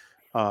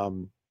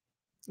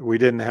 We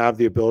didn't have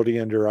the ability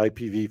under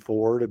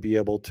IPv4 to be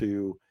able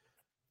to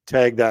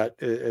tag that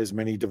as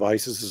many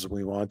devices as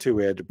we want to.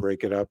 We had to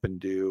break it up and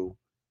do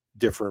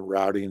different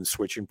routing and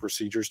switching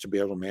procedures to be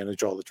able to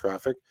manage all the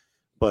traffic.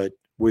 But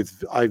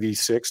with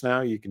IV6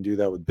 now, you can do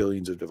that with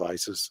billions of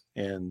devices.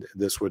 And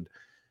this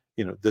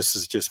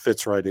just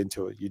fits right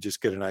into it. You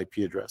just get an IP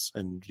address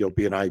and you'll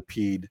be an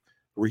IP'd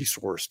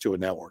resource to a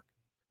network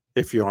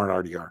if you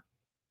already are.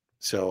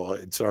 So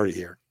it's already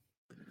here.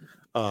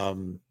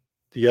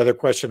 The other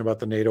question about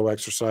the NATO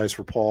exercise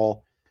for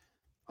Paul,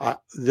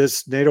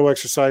 this NATO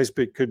exercise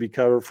could be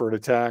covered for an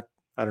attack.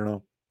 I don't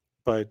know,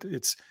 but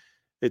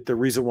the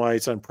reason why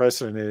it's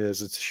unprecedented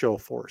is it's a show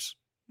of force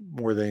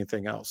more than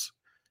anything else.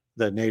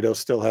 That NATO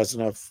still has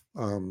enough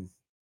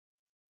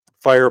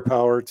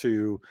firepower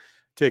to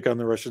take on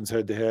the Russians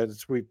head to head.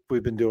 We've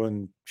been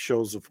doing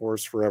shows of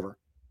force forever.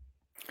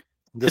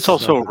 It's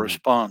also a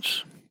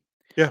response.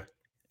 Yeah.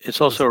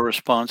 It's also a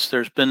response.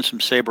 There's been some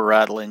saber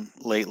rattling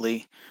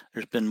lately.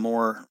 There's been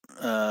more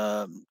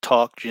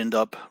talk ginned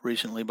up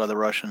recently by the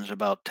Russians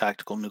about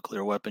tactical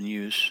nuclear weapon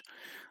use.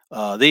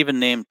 They even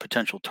named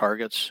potential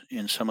targets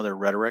in some of their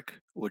rhetoric,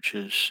 which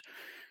is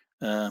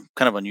kind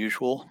of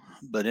unusual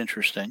but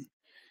interesting.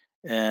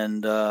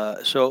 And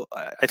so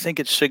I think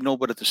it's signal,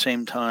 but at the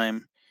same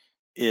time,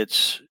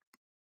 it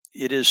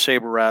is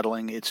saber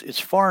rattling.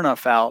 It's far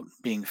enough out,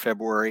 being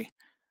February,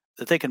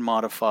 that they can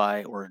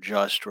modify or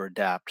adjust or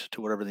adapt to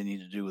whatever they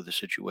need to do with the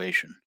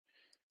situation.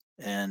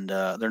 And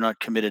they're not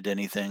committed to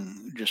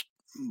anything just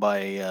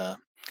by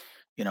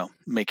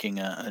making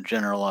a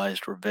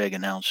generalized or vague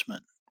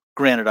announcement.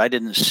 Granted, I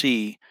didn't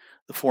see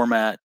the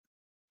format,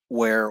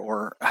 where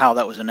or how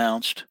that was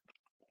announced,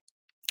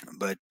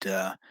 but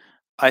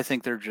I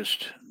think they're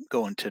just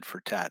going tit for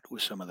tat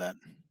with some of that.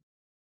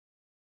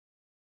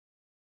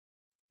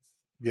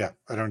 Yeah,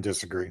 I don't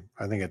disagree.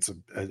 I think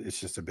it's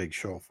just a big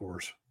show of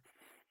force.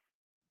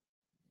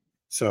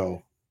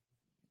 So,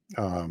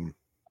 I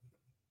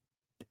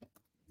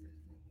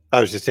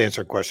was just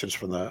answering questions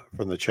from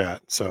the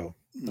chat. So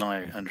no,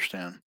 I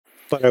understand.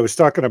 But I was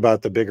talking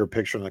about the bigger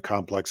picture and the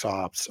complex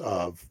ops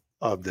of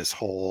this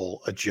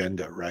whole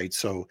agenda, right?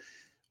 So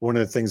one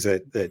of the things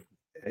that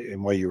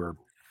and why you were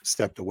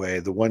stepped away,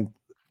 the one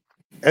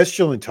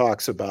Eschelin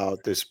talks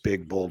about this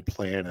big bold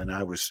plan, and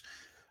I was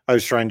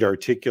trying to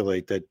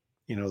articulate that,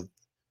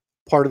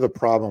 part of the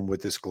problem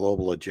with this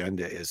global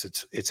agenda is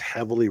it's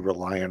heavily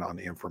reliant on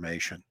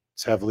information.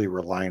 It's heavily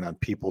reliant on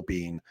people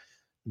being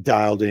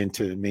dialed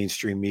into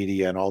mainstream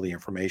media and all the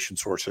information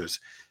sources,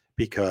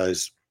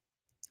 because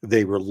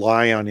they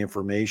rely on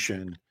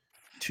information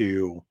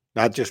to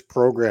not just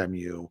program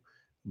you,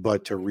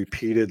 but to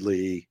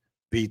repeatedly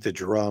beat the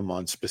drum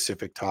on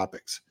specific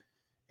topics.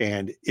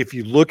 And if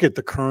you look at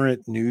the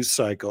current news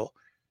cycle,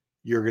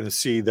 you're going to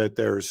see that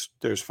there's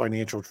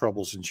financial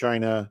troubles in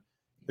China,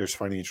 there's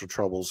financial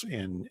troubles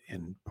in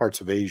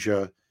parts of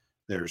Asia,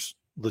 there's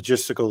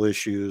logistical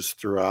issues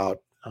throughout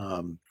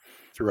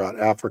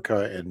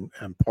Africa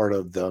and part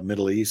of the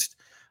Middle East,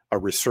 a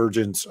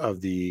resurgence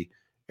of the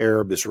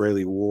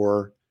Arab-Israeli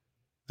war.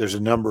 There's a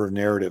number of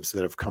narratives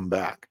that have come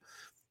back.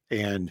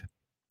 And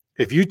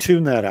if you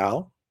tune that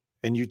out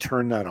and you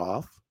turn that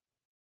off,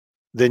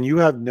 then you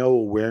have no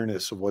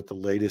awareness of what the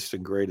latest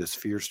and greatest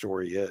fear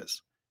story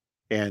is.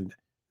 And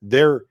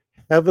they're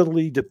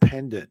heavily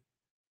dependent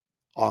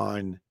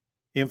on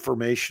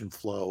information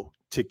flow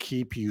to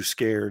keep you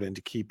scared and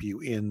to keep you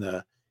in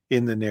the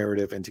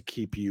narrative and to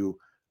keep you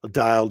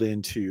dialed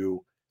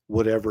into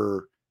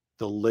whatever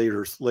the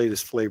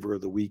latest flavor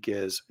of the week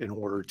is in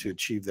order to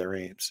achieve their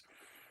aims.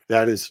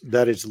 That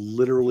is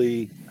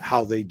literally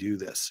how they do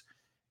this.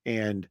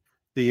 And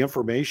the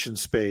information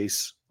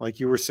space, like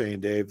you were saying,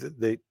 Dave,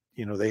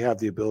 they have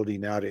the ability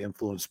now to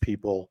influence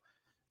people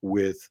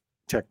with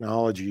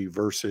technology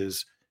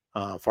versus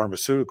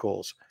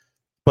pharmaceuticals.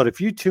 But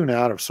if you tune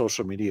out of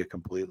social media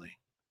completely,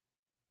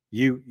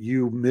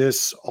 you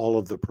miss all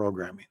of the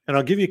programming. And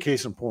I'll give you a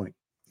case in point.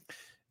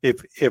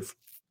 If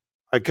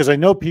because I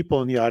know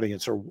people in the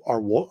audience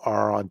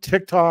are on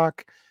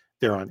TikTok,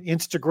 they're on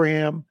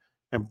Instagram,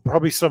 and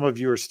probably some of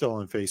you are still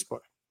on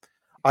Facebook.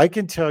 I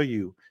can tell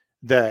you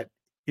that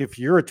if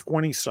you're a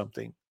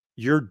 20-something,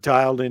 you're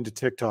dialed into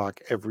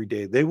TikTok every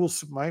day. They will.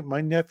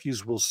 My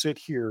nephews will sit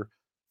here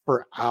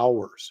for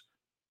hours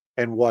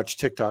and watch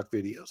TikTok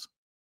videos,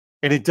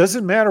 and it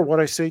doesn't matter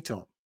what I say to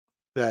them.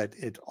 That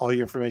all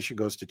your information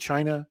goes to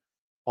China,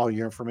 all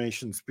your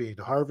information's being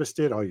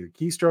harvested, all your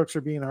keystrokes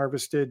are being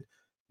harvested,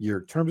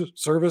 your terms of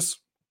service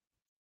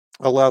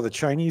allow the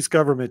Chinese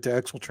government to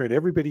exfiltrate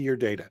every bit of your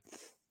data.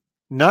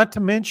 Not to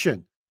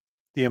mention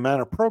the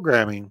amount of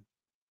programming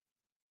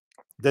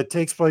that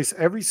takes place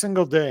every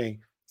single day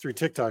through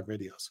TikTok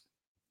videos.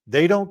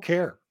 They don't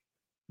care.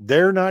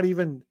 They're not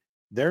even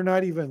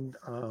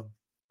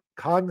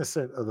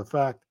cognizant of the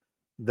fact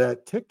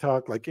that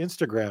TikTok, like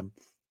Instagram,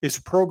 is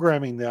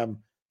programming them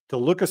to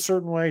look a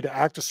certain way, to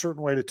act a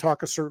certain way, to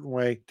talk a certain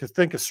way, to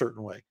think a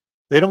certain way.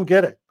 They don't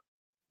get it.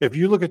 If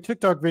you look at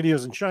TikTok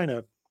videos in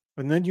China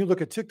and then you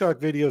look at TikTok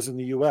videos in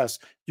the US,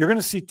 you're going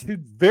to see two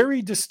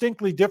very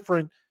distinctly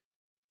different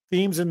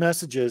themes and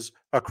messages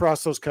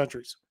across those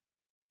countries.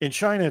 In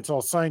China, it's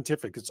all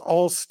scientific. It's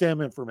all STEM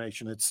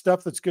information. It's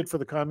stuff that's good for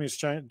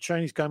the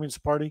Chinese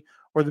Communist Party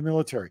or the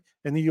military.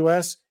 In the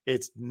US,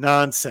 it's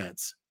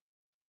nonsense.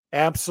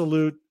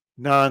 Absolute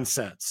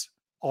nonsense.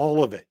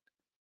 All of it.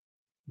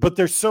 But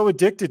they're so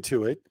addicted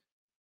to it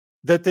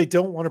that they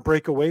don't want to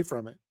break away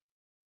from it.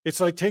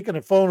 It's like taking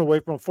a phone away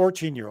from a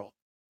 14-year-old.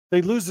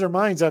 They lose their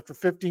minds after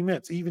 15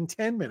 minutes, even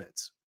 10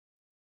 minutes.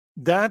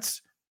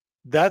 That's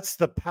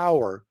the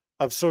power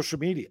of social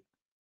media.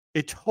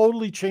 It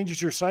totally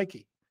changes your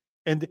psyche.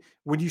 And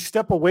when you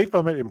step away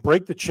from it and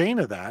break the chain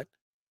of that,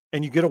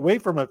 and you get away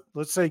from it,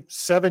 let's say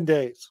 7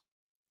 days,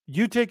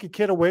 you take a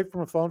kid away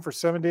from a phone for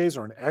 7 days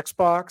or an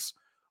Xbox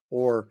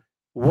or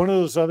one of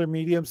those other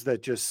mediums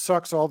that just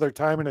sucks all their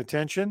time and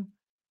attention,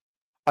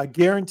 I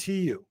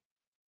guarantee you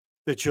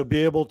that you'll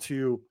be able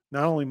to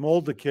not only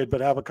mold the kid,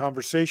 but have a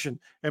conversation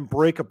and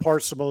break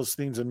apart some of those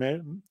themes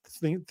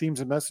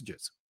and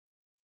messages.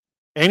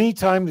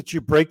 Anytime that you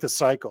break the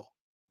cycle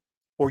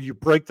or you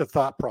break the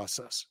thought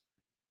process,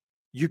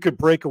 you could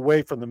break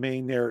away from the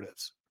main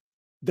narratives.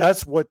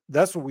 That's what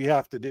we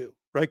have to do,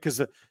 right?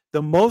 Because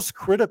the most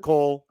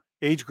critical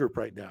age group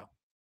right now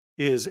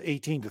is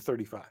 18 to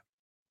 35.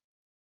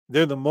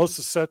 They're the most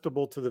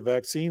susceptible to the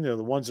vaccine. They're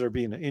the ones that are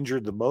being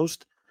injured the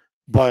most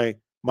by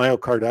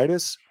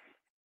myocarditis.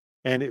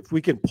 And if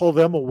we can pull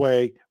them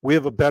away, we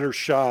have a better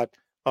shot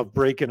of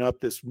breaking up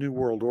this new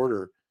world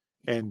order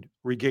and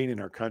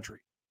regaining our country.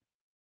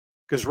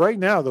 Because right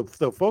now,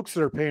 the folks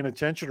that are paying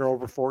attention are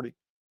over 40.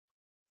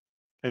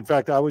 In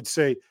fact, I would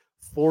say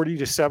 40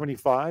 to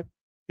 75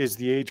 is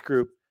the age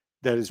group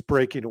that is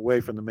breaking away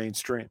from the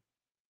mainstream.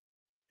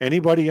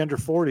 Anybody under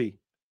 40,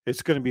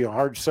 it's going to be a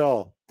hard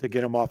sell to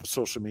get them off of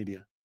social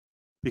media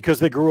because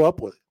they grew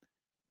up with it.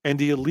 And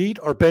the elite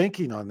are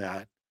banking on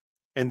that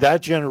and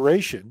that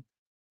generation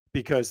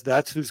because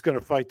that's who's going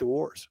to fight the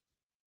wars.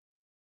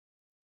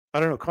 I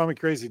don't know, call me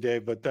crazy,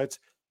 Dave, but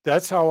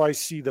that's how I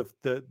see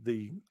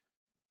the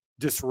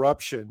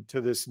disruption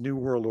to this new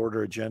world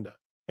order agenda.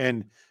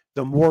 And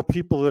the more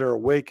people that are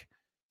awake,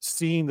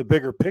 seeing the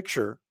bigger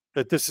picture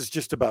that this is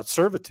just about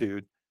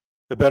servitude,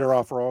 the better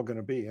off we're all going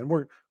to be. And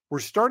we're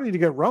starting to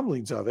get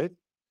rumblings of it.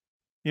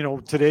 You know,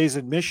 today's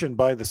admission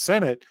by the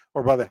Senate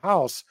or by the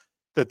House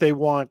that they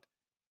want,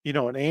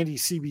 an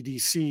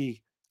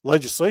anti-CBDC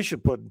legislation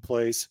put in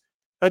place.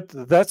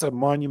 That's a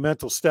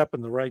monumental step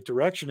in the right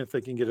direction if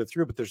they can get it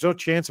through. But there's no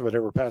chance of it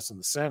ever passing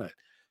the Senate.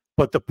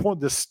 But the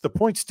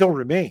point still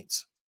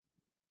remains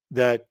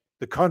that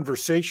the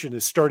conversation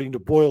is starting to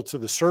boil to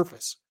the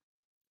surface.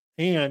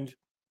 And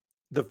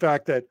the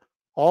fact that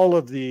all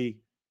of the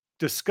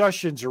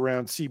discussions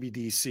around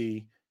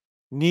CBDC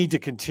need to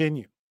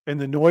continue,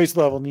 and the noise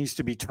level needs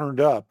to be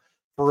turned up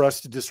for us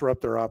to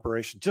disrupt their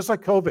operation. Just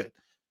like COVID,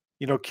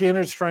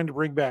 Canada's trying to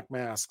bring back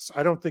masks.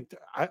 I don't think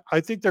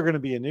I think they're going to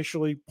be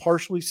initially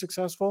partially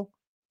successful,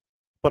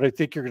 but I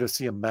think you're going to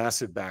see a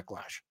massive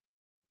backlash.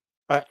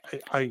 I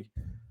I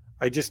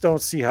I just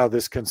don't see how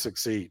this can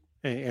succeed.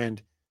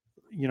 And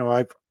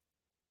I've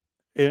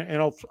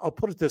and I'll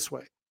put it this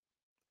way: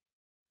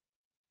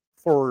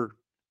 for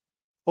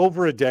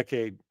over a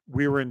decade,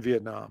 we were in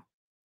Vietnam,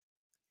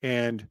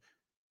 and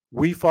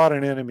we fought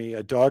an enemy,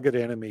 a dogged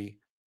enemy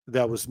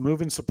that was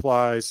moving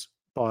supplies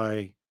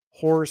by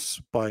horse,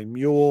 by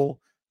mule,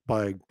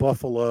 by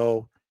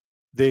buffalo.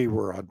 They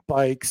were on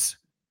bikes,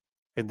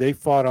 and they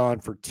fought on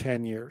for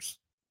 10 years.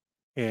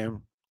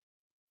 And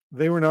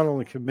they were not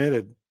only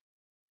committed,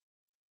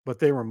 but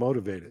they were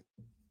motivated.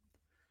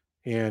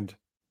 And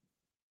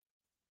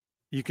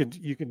you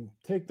can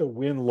take the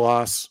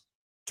win-loss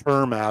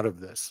term out of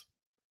this.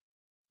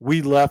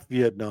 We left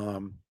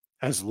Vietnam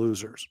as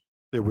losers.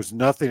 There was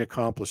nothing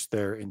accomplished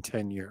there in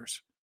 10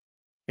 years.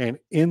 And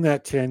in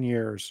that 10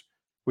 years,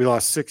 we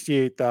lost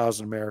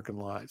 68,000 American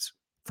lives.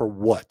 For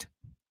what?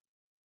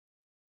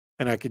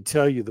 And I can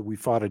tell you that we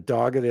fought a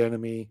dogged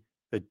enemy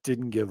that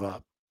didn't give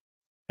up.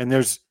 And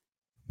there's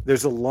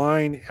a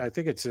line, I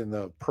think it's in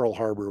the Pearl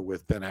Harbor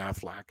with Ben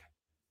Affleck.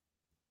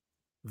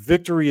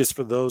 Victory is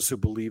for those who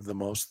believe the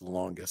most, the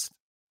longest.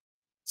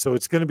 So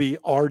it's going to be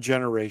our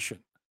generation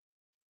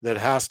that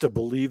has to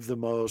believe the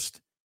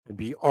most and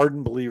be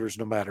ardent believers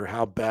no matter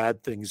how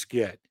bad things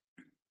get,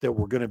 that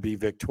we're going to be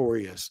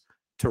victorious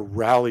to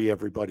rally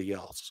everybody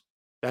else.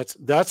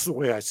 That's the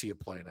way I see it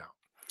playing out.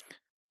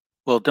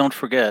 Well, don't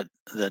forget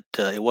that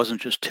it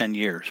wasn't just 10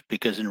 years,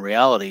 because in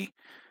reality,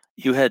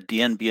 you had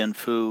Dien Bien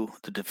Phu,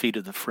 the defeat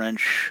of the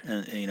French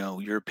and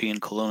European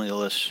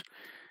colonialists,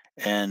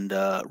 and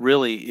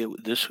really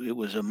it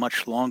was a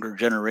much longer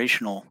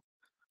generational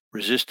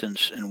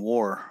resistance and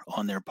war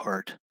on their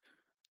part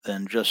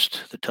than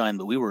just the time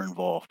that we were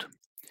involved.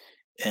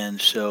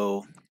 And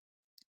so,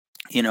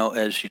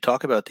 as you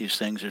talk about these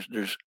things,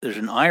 there's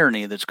an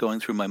irony that's going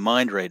through my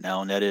mind right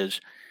now, and that is,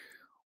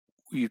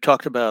 you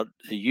talked about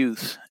the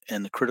youth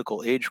and the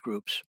critical age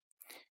groups.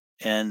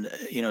 And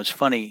it's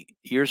funny,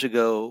 years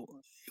ago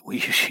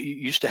we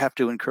used to have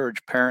to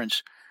encourage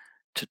parents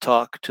to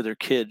talk to their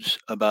kids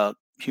about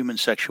human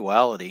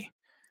sexuality,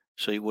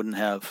 so you wouldn't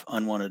have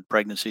unwanted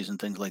pregnancies and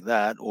things like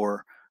that,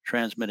 or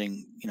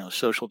transmitting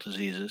social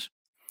diseases.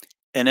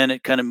 And then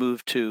it kind of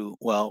moved to,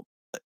 well,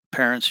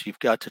 parents, you've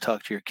got to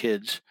talk to your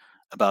kids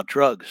about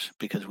drugs,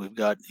 because we've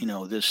got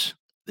this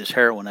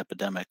heroin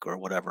epidemic or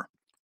whatever.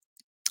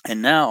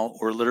 And now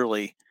we're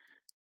literally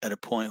at a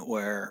point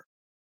where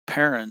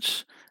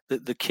parents,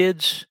 the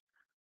kids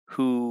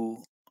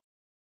who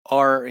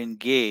are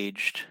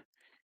engaged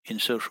in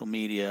social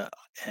media,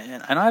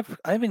 and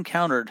I've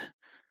encountered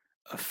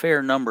a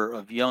fair number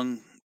of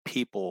young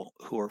people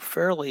who are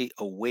fairly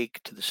awake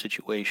to the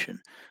situation,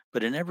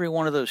 but in every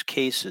one of those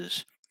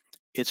cases,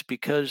 it's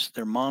because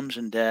their moms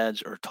and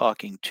dads are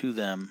talking to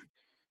them,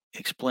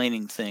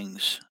 explaining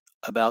things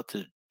about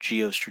the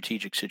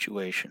geostrategic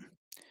situation.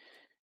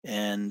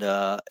 And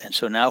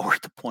so now we're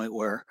at the point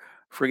where,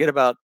 forget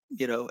about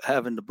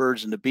having the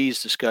birds and the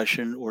bees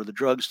discussion or the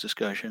drugs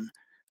discussion.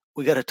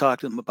 We got to talk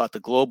to them about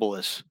the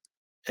globalists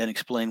and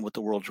explain what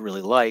the world's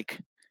really like,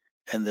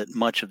 and that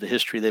much of the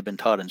history they've been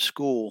taught in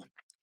school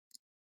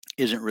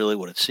isn't really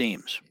what it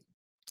seems.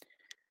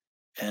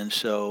 And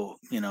so,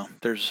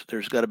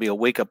 there's got to be a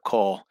wake up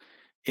call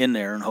in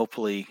there, and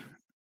hopefully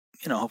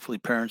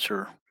parents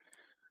are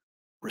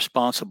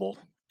responsible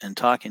and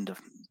talking to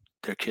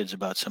their kids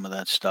about some of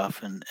that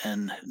stuff,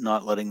 and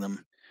not letting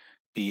them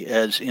be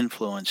as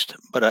influenced.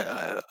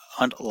 But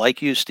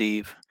like you,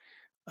 Steve,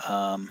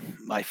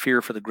 I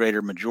fear for the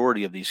greater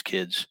majority of these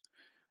kids.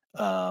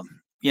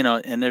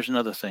 And there's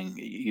another thing.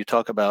 You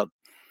talk about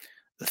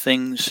the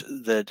things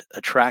that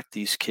attract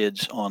these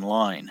kids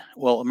online.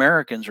 Well,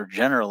 Americans are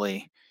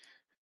generally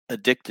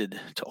addicted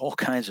to all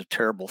kinds of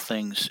terrible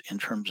things in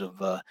terms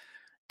of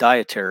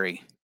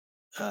dietary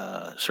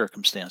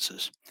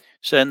circumstances.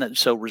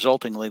 So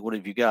resultingly, what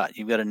have you got?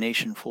 You've got a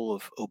nation full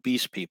of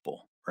obese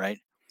people, right?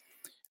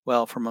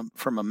 Well,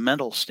 from a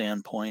mental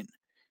standpoint,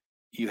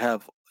 you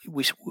have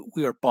we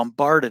we are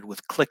bombarded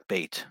with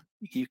clickbait.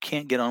 You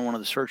can't get on one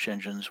of the search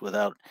engines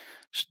without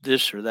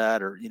this or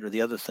that, or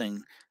the other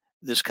thing,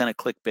 this kind of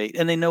clickbait,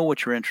 and they know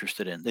what you're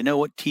interested in. They know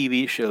what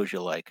TV shows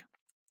you like.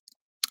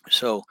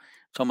 So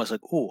it's almost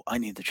like, oh, I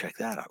need to check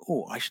that out.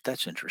 Oh,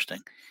 that's interesting.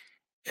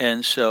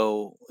 And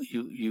so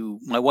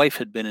my wife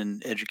had been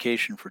in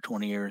education for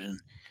 20 years,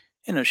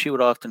 and she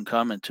would often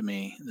comment to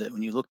me that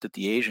when you looked at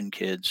the Asian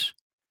kids,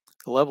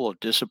 the level of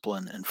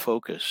discipline and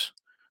focus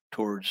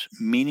towards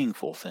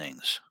meaningful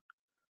things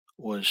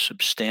was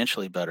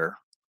substantially better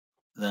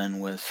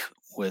than with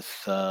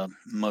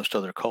most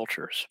other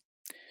cultures.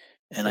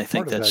 And Well, I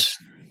think that's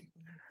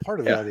part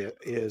of yeah. that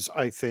is,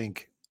 I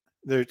think,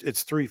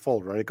 it's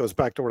threefold, right? It goes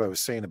back to what I was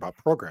saying about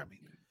programming,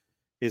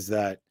 is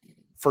that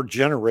for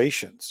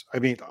generations, I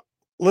mean,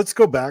 let's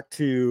go back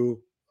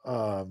to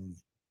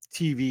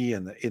TV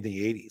in the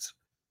 80s.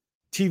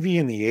 TV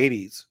in the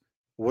 80s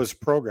was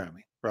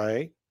programming,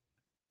 right?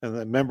 And then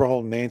remember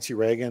whole Nancy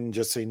Reagan,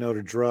 just say no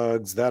to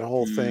drugs, that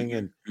whole thing.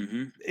 And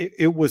Mm-hmm.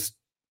 it was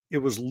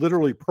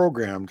literally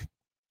programmed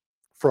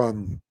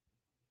from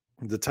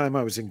the time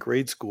I was in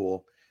grade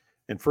school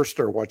and first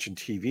started watching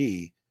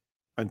TV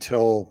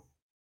until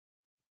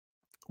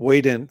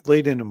late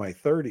into my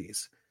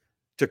 30s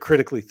to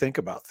critically think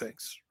about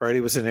things, right?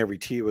 It was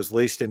it was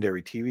laced into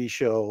every TV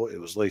show, it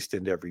was laced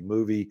into every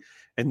movie.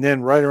 And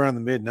then right around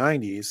the mid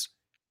 90s,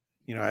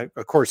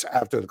 of course,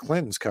 after the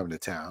Clintons come to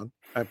town,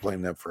 I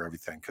blame them for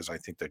everything because I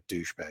think they're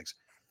douchebags.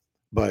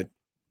 But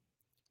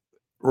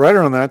right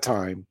around that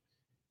time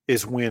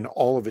is when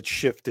all of it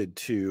shifted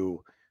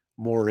to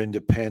more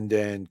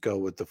independent, go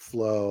with the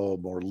flow,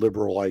 more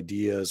liberal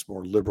ideas,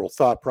 more liberal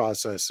thought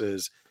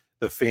processes.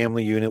 The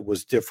family unit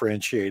was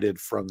differentiated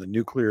from the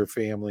nuclear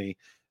family,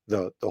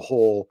 the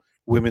whole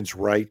women's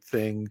right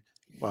thing,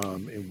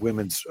 and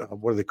women's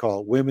what do they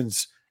call it?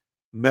 Women's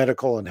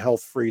medical and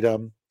health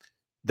freedom.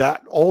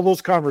 That all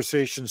those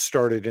conversations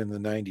started in the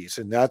 90s,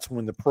 and that's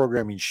when the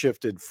programming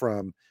shifted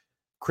from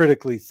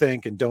critically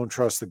think and don't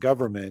trust the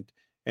government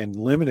and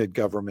limited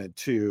government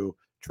to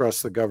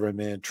trust the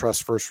government,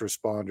 trust first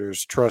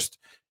responders,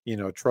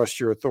 trust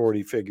your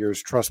authority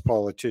figures, trust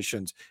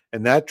politicians.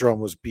 And that drum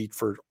was beat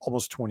for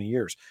almost 20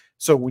 years.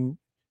 So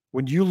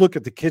when you look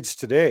at the kids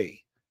today,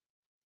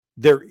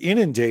 they're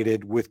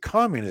inundated with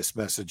communist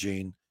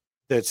messaging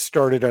that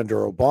started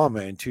under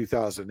Obama in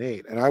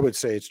 2008. And I would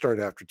say it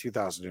started after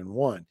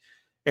 2001.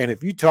 And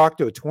if you talk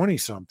to a 20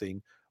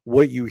 something,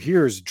 what you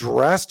hear is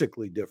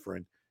drastically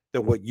different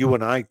than what you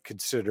and I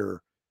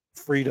consider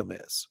freedom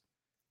is.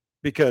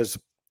 Because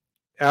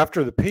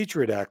after the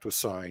Patriot Act was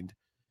signed,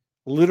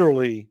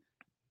 literally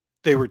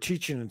they were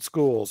teaching in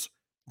schools,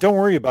 don't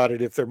worry about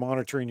it if they're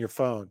monitoring your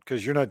phone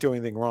because you're not doing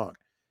anything wrong.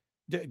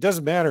 It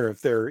doesn't matter if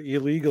they're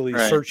illegally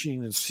Right.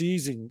 searching and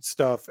seizing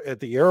stuff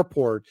at the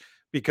airport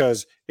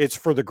because it's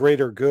for the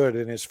greater good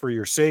and it's for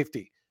your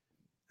safety.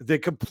 They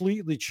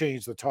completely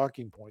changed the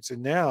talking points.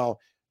 And now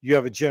you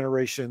have a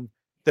generation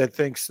that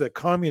thinks that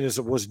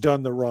communism was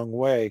done the wrong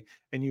way.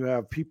 And you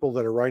have people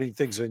that are writing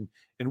things in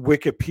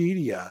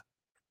Wikipedia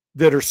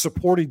that are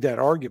supporting that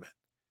argument.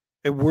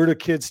 And where do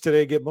kids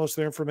today get most of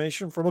their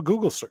information? From a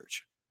Google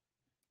search.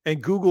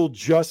 And Google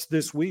just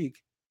this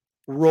week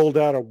rolled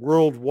out a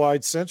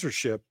worldwide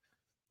censorship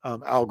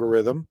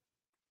algorithm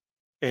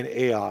and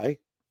AI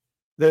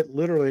that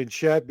literally in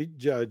chat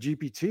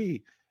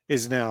GPT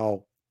is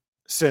now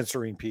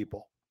censoring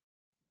people.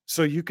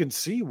 So you can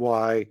see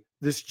why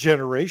this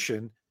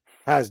generation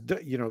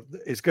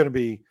is going to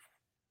be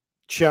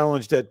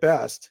challenged at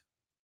best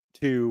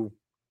to,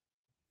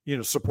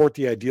 support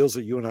the ideals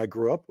that you and I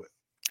grew up with.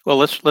 Well,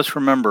 let's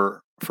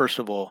remember first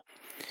of all,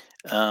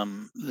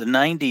 the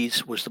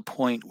 '90s was the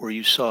point where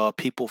you saw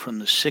people from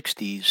the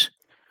 '60s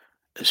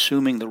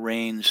assuming the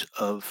reins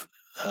of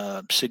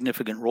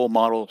significant role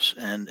models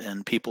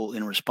and people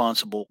in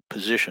responsible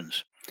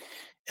positions.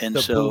 And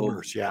The so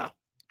boomers, yeah.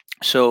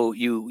 so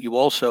you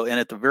also, and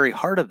at the very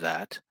heart of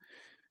that,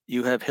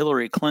 you have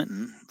Hillary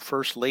Clinton,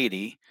 First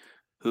Lady,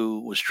 who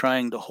was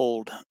trying to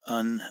hold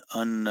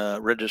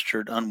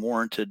unregistered,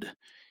 unwarranted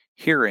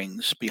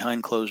hearings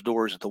behind closed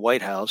doors at the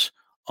White House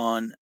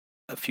on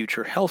a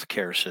future health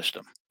care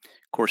system.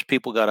 Of course,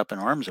 people got up in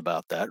arms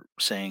about that,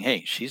 saying,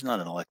 hey, she's not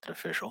an elected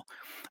official.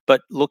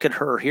 But look at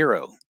her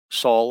hero,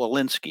 Saul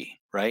Alinsky,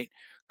 right?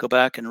 Go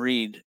back and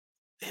read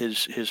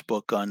his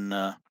book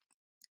on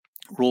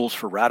rules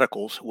for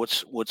radicals.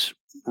 What's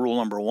rule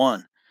number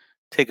one?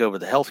 Take over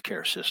the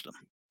healthcare system.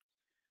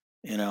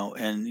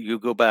 And you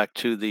go back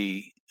to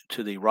the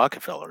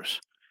Rockefellers,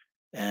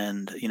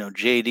 and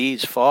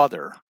JD's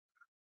father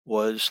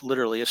was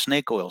literally a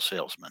snake oil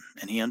salesman,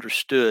 and he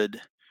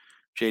understood.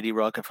 JD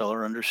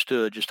Rockefeller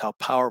understood just how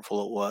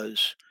powerful it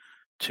was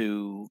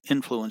to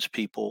influence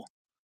people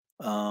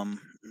um,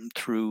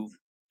 through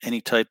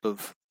any type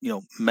of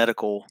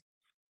medical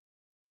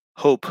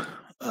hope,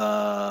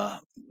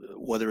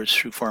 whether it's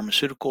through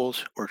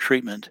pharmaceuticals or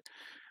treatment.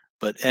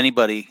 But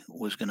anybody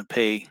was going to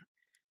pay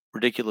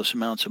ridiculous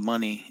amounts of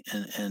money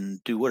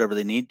and do whatever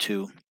they need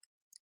to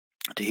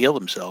heal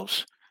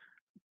themselves,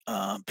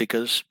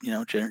 because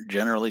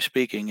generally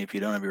speaking, if you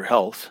don't have your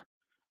health,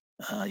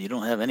 you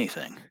don't have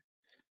anything.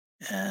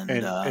 And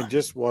And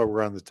just while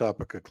we're on the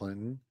topic of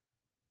Clinton,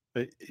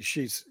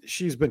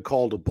 she's been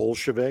called a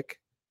Bolshevik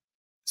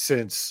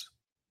since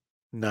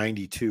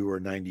 92 or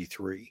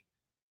 93.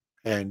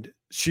 And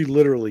she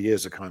literally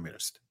is a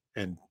communist.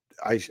 And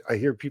I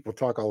hear people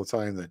talk all the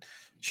time that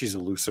she's a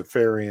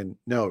Luciferian.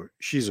 No,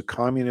 she's a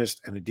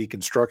communist and a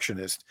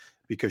deconstructionist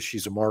because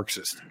she's a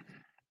Marxist.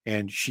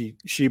 And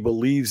she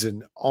believes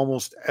in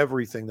almost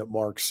everything that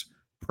Marx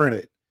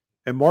printed.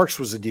 And Marx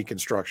was a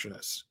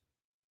deconstructionist.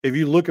 If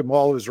you look at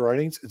all of his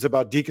writings, it's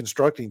about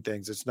deconstructing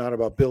things. It's not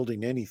about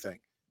building anything.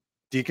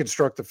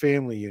 Deconstruct the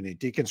family unit,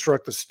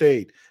 deconstruct the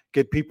state,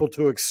 get people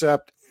to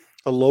accept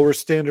a lower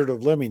standard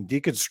of living,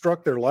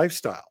 deconstruct their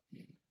lifestyle.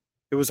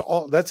 It was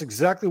all that's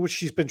exactly what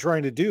she's been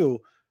trying to do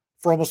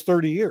for almost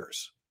 30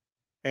 years.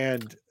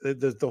 And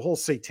the whole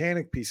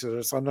satanic piece of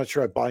this, I'm not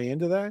sure I buy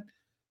into that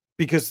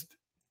because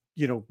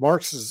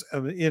Marx's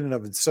in and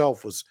of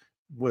itself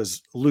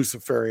was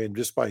Luciferian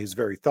just by his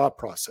very thought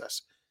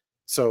process.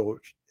 So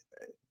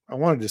I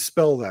wanted to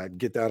dispel that and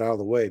get that out of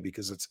the way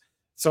because it's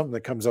something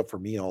that comes up for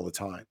me all the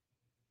time.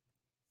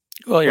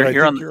 Well, But you're I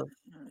you're think on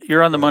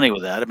you're on the go ahead. money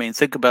with that. I mean,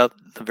 think about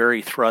the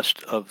very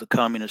thrust of the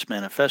Communist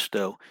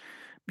Manifesto.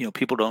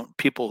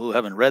 People who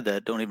haven't read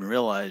that don't even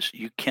realize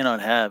you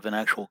cannot have an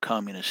actual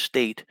communist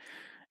state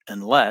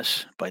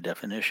unless, by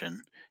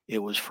definition, it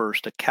was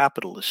first a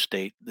capitalist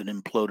state that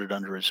imploded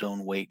under its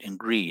own weight and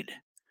greed.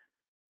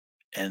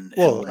 And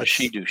Well, what does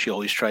she it's do? She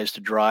always tries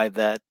to drive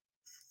that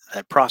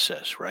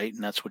process, right?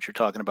 And that's what you're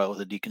talking about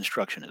with the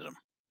deconstructionism.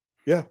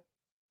 yeah.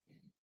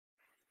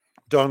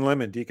 Don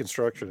Lemon,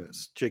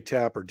 deconstructionist. Jake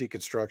Tapper,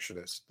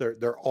 deconstructionist.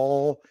 They're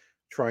all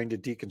trying to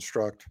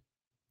deconstruct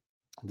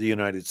the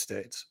United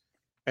States.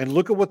 And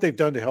look at what they've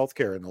done to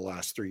healthcare in the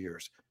last 3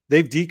 years.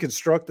 They've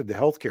deconstructed the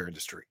healthcare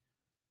industry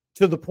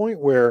to the point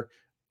where,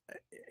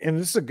 and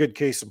this is a good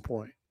case in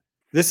point.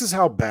 This is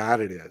how bad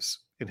it is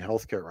in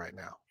healthcare right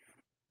now.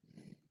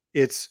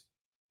 It's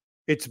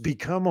it's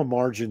become a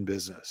margin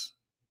business.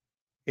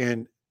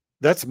 And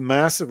that's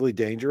massively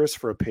dangerous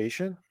for a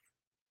patient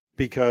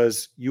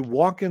because you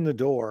walk in the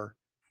door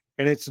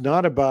and it's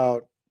not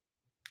about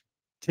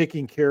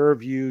taking care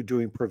of you,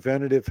 doing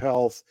preventative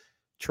health,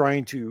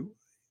 trying to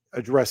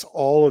address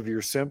all of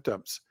your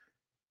symptoms.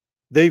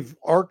 They've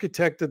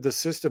architected the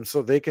system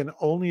so they can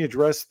only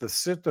address the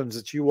symptoms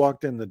that you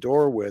walked in the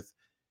door with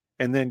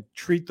and then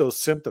treat those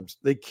symptoms.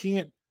 They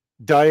can't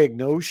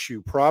diagnose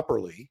you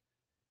properly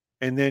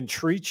and then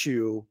treat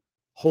you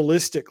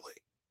holistically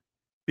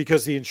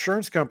because the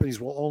insurance companies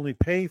will only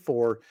pay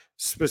for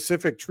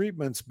specific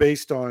treatments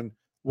based on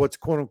what's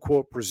quote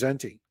unquote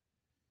presenting.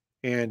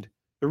 And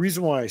the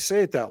reason why I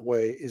say it that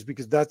way is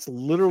because that's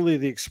literally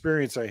the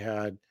experience I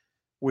had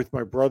with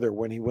my brother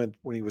when he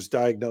was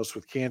diagnosed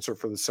with cancer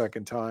for the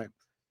second time.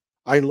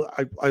 I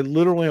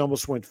literally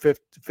almost went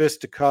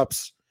fist to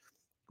cups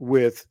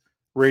with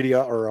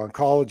radio or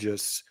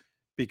oncologists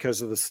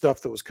because of the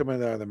stuff that was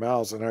coming out of their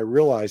mouths, and I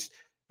realized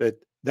that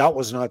that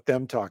was not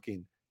them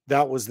talking.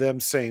 That was them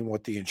saying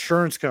what the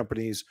insurance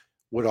companies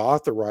would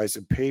authorize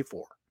and pay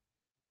for.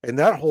 And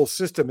that whole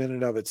system in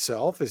and of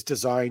itself is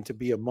designed to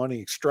be a money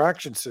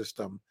extraction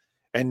system.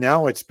 And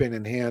now it's been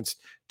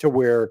enhanced to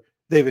where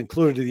they've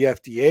included the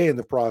FDA in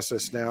the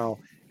process now,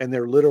 and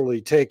they're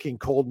literally taking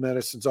cold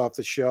medicines off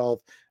the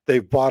shelf.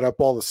 They've bought up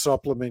all the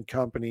supplement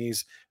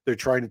companies. They're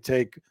trying to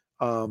take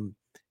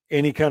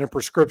any kind of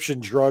prescription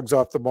drugs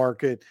off the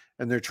market,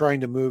 and they're trying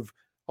to move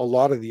a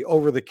lot of the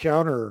over the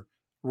counter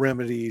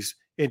remedies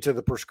into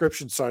the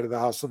prescription side of the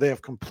house. So they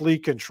have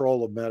complete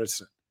control of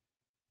medicine.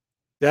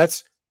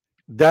 That's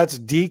that's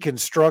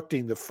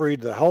deconstructing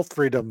the health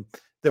freedom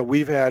that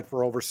we've had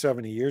for over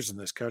 70 years in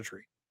this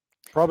country,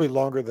 probably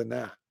longer than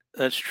that.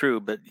 That's true,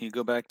 but you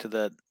go back to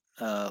that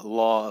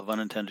law of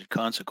unintended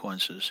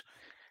consequences.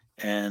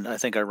 And I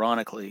think,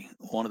 ironically,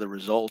 one of the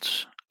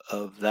results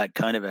of that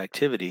kind of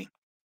activity,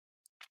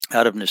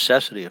 out of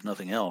necessity, if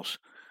nothing else,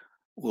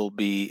 will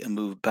be a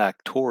move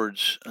back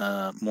towards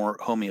more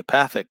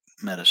homeopathic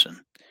medicine,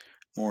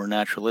 more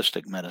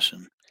naturalistic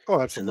medicine, Oh, and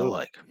the absolutely.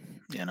 like.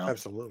 You know,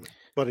 Absolutely.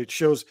 But it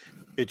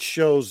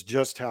shows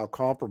just how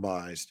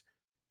compromised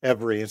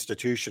every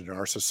institution in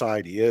our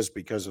society is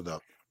because of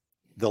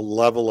the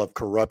level of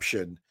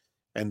corruption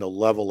and the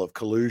level of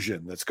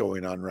collusion that's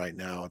going on right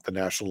now at the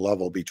national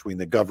level between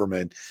the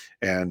government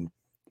and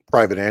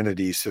private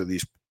entities through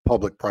these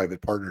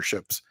public-private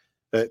partnerships.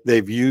 That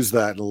they've used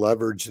that and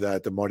leveraged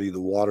that to muddy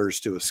the waters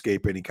to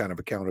escape any kind of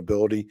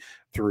accountability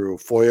through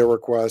FOIA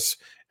requests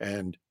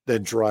and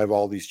then drive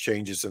all these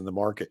changes in the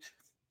market.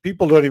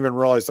 People don't even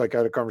realize. Like I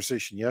had a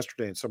conversation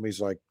yesterday, and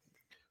somebody's like,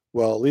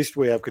 "Well, at least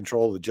we have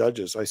control of the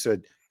judges." I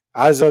said,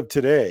 "As of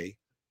today,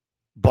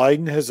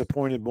 Biden has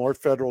appointed more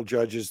federal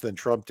judges than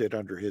Trump did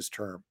under his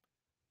term.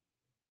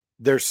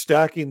 They're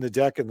stacking the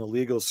deck in the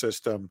legal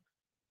system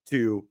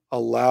to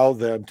allow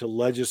them to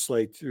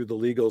legislate through the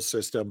legal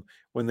system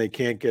when they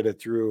can't get it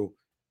through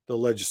the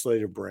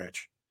legislative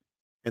branch,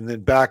 and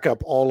then back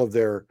up all of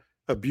their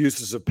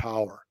abuses of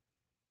power.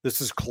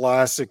 This is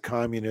classic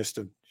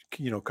communistic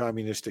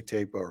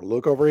takeover.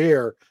 Look over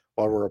here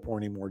while we're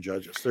appointing more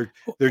judges. They're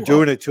well,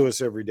 doing it to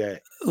us every day,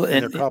 and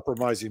they're and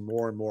compromising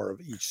more and more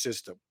of each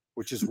system,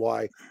 which is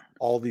why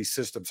all these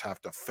systems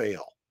have to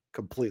fail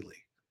completely.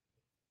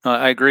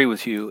 I agree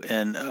with you.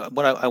 And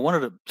what I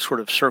wanted to sort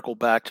of circle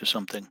back to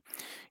something.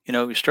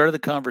 We started the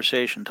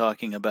conversation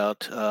talking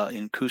about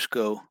in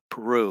Cusco,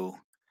 Peru,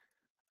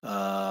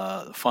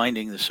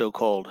 finding the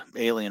so-called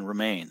alien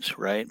remains,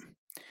 right?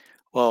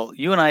 Well,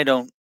 you and I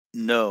don't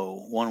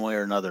know one way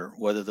or another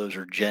whether those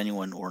are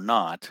genuine or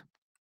not,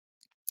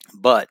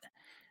 but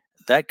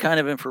that kind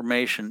of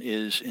information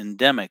is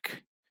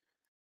endemic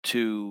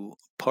to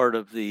part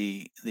of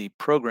the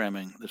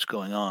programming that's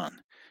going on.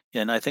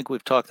 And I think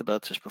we've talked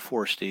about this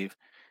before, Steve.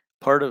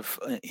 part of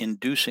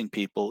inducing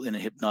people in a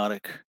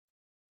hypnotic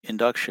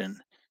induction,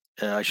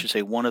 I should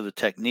say one of the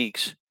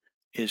techniques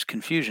is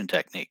confusion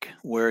technique,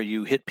 where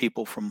you hit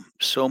people from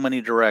so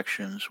many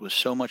directions with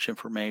so much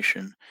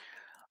information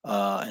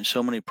and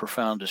so many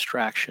profound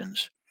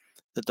distractions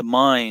that the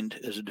mind,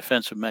 as a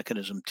defensive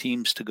mechanism,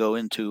 seems to go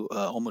into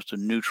almost a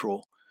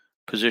neutral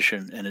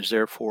position and is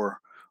therefore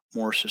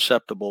more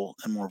susceptible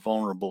and more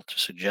vulnerable to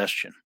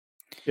suggestion.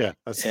 Yeah,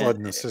 that's And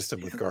flooding the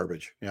system with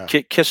garbage. Yeah.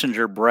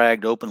 Kissinger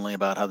bragged openly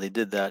about how they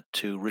did that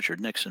to Richard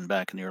Nixon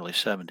back in the early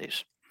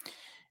 70s.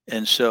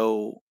 And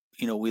so,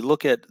 we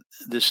look at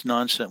this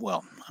nonsense.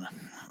 Well,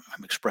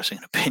 I'm expressing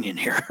an opinion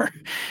here.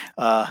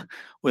 uh,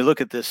 we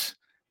look at this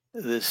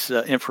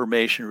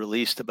information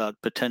released about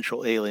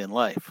potential alien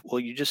life. Well,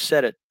 you just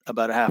said it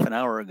about a half an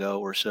hour ago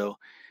or so,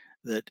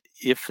 that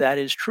if that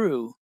is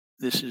true,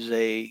 this is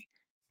a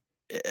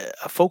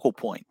focal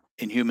point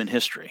in human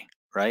history,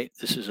 right?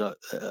 This is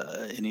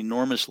an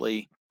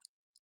enormously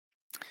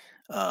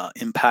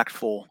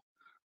impactful,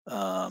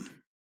 um,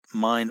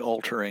 mind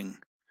altering,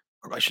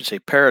 or I should say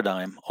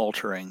paradigm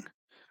altering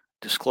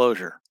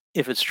disclosure,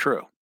 if it's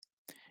true.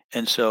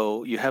 And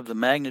so you have the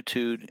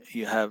magnitude,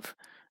 you have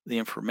the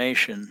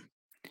information,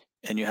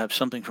 and you have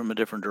something from a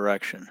different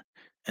direction.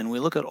 And we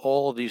look at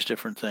all of these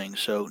different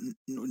things. So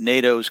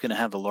NATO is going to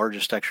have the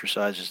largest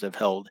exercises they've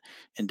held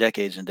in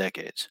decades and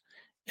decades.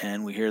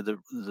 And we hear the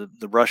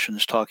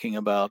Russians talking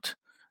about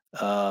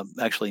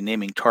actually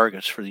naming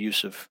targets for the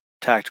use of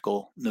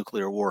tactical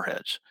nuclear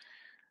warheads.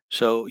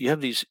 So you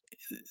have these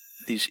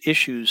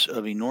issues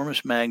of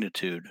enormous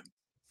magnitude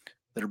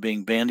that are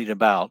being bandied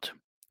about,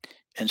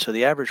 and so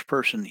the average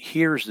person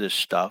hears this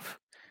stuff,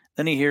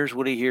 then he hears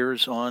what he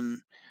hears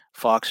on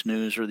Fox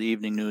News or the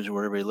evening news or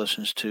whatever he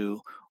listens to,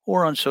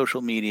 or on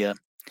social media,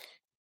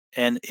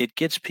 and it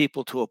gets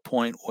people to a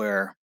point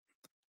where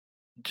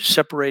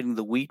separating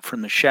the wheat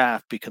from the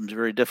chaff becomes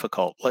very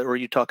difficult. Like, or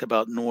you talk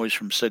about noise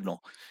from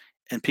signal,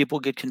 and people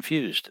get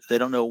confused. They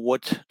don't know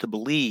what to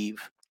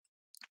believe,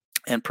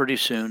 and pretty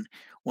soon,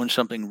 when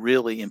something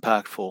really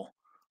impactful,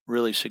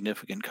 really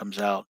significant comes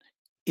out,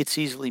 it's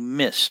easily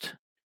missed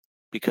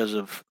because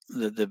of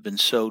they've been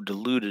so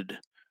diluted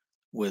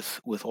with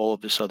all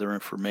of this other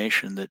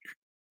information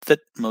that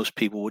most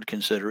people would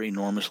consider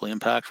enormously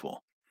impactful.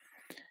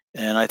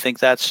 And I think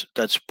that's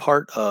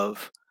part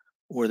of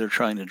where they're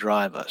trying to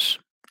drive us.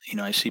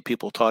 I see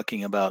people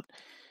talking about,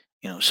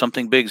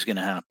 something big's going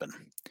to happen.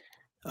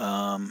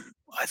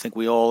 I think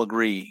we all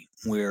agree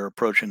we're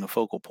approaching a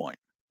focal point.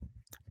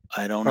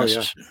 Oh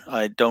yeah.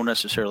 I don't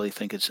necessarily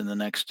think it's in the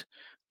next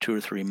 2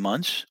 or 3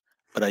 months,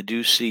 but I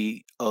do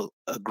see a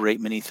great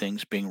many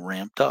things being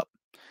ramped up.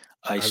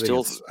 I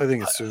still, I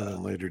think it's sooner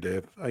than later,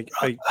 Dave. The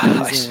I,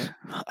 reason s-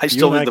 why I you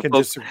still and think I can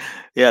disagree,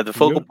 the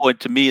focal you point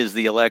to me is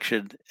the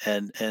election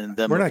and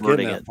them we're not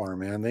getting averting that it. far,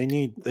 man.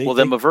 Well,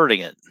 them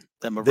averting it,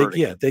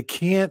 Yeah, they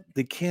can't.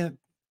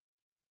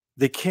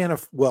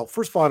 Well,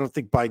 first of all, I don't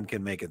think Biden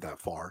can make it that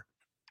far.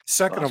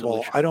 Second of Possibly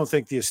all, true. I don't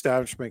think the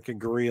establishment can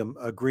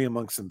agree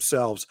amongst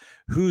themselves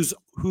who's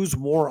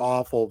more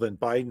awful than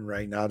Biden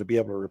right now to be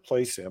able to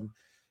replace him.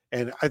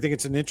 And I think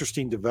it's an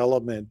interesting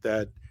development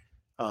that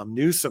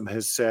Newsom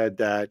has said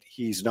that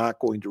he's not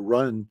going to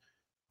run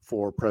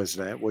for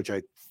president, which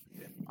I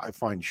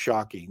find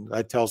shocking.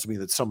 That tells me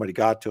that somebody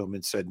got to him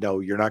and said, "No,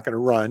 you're not going to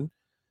run.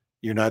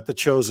 You're not the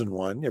chosen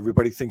one.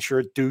 Everybody thinks you're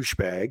a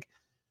douchebag."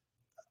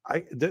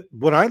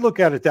 When I look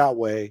at it that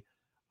way,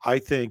 I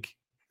think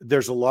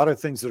there's a lot of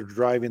things that are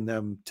driving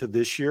them to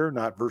this year,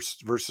 not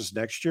versus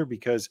next year.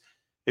 Because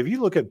if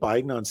you look at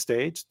Biden on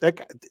stage,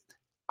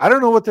 I don't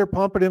know what they're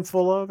pumping him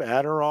full of,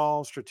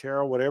 Adderall,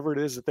 Strattera, whatever it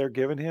is that they're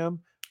giving him,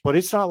 but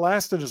it's not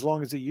lasted as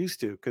long as it used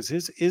to because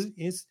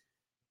his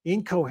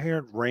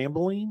incoherent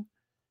rambling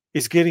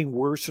is getting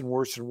worse and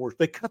worse and worse.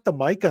 They cut the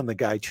mic on the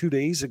guy 2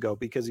 days ago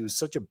because he was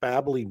such a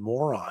babbling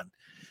moron.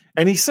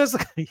 And he says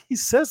he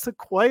says the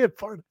quiet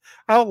part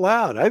out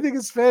loud. I think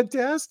it's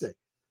fantastic.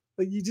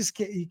 But you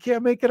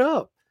can't make it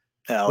up.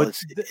 Well,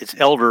 But it's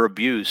elder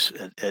abuse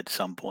at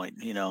some point.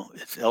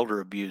 It's elder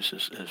abuse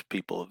as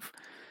people have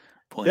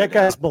that pointed out.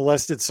 guy's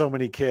molested so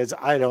many kids.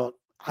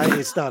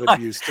 It's not I,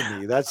 abuse to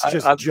me. That's I,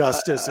 just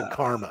justice and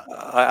karma.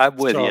 I'm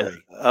with you.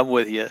 Sorry. I'm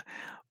with you.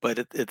 But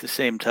at the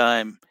same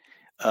time,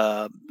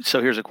 so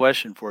here's a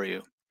question for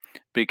you,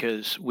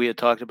 because we had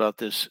talked about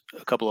this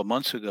a couple of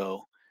months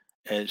ago,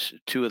 as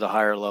two of the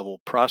higher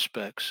level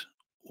prospects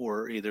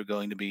were either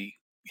going to be,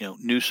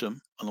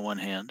 Newsom on the one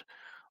hand,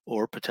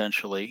 or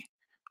potentially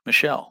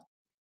Michelle.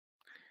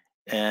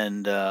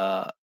 And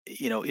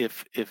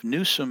if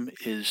Newsom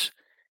is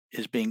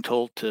being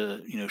told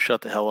to,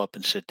 shut the hell up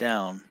and sit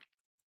down,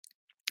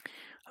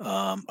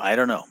 I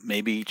don't know.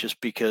 Maybe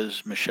just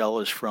because Michelle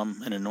is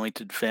from an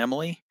anointed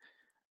family,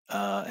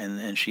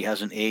 and she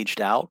hasn't aged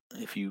out.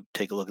 If you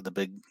take a look at the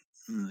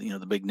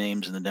big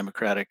names in the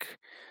Democratic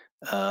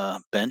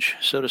bench,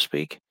 so to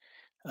speak,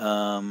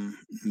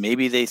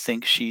 maybe they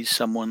think she's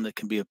someone that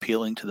can be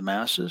appealing to the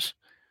masses,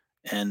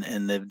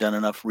 and they've done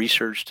enough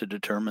research to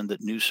determine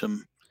that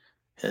Newsom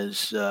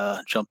has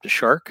jumped the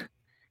shark.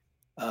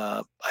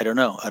 I don't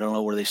know. I don't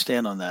know where they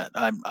stand on that.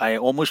 I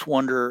almost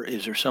wonder,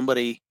 is there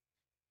somebody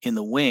in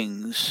the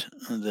wings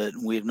that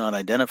we have not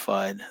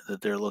identified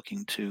that they're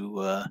looking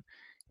to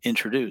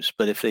introduce?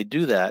 But if they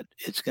do that,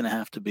 it's going to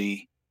have to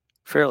be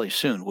fairly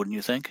soon, wouldn't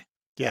you think?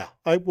 Yeah.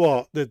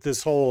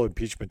 This whole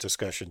impeachment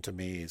discussion to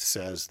me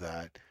says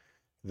that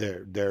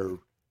they're they're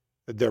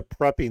they're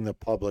prepping the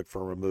public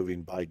for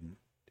removing Biden,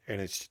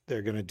 and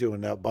they're going to do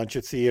a bunch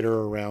of theater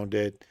around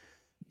it.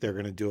 They're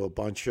going to do a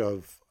bunch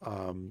of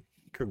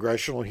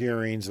congressional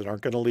hearings that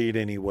aren't going to lead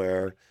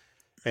anywhere,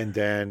 and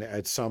then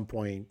at some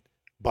point,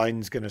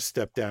 Biden's going to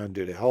step down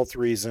due to health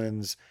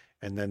reasons,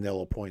 and then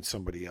they'll appoint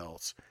somebody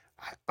else.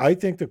 I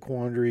think the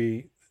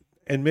quandary,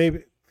 and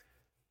maybe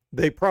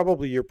you're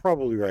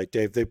probably right,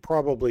 Dave. They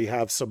probably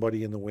have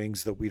somebody in the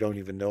wings that we don't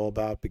even know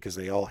about because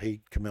they all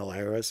hate Kamala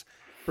Harris.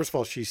 First of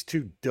all, she's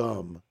too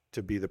dumb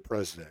to be the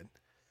president.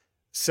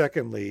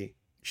 Secondly,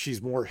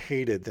 she's more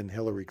hated than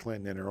Hillary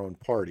Clinton in her own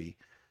party.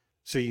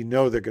 So you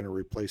know they're going to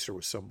replace her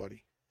with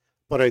somebody.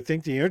 But I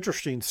think the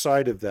interesting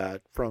side of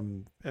that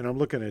and I'm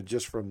looking at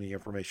just from the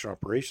information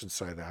operations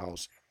side of the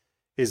house,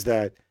 is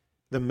that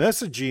the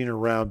messaging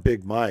around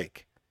Big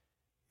Mike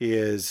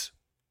is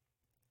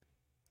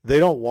they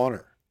don't want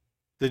her.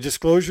 The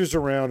disclosures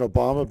around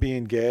Obama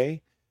being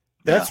gay,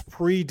 Yeah. that's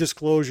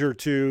pre-disclosure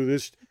to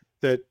this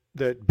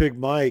that Big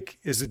Mike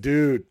is a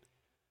dude,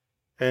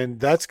 and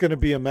that's going to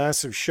be a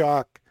massive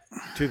shock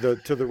to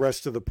the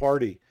rest of the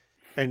party.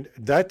 And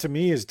that to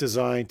me is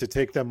designed to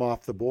take them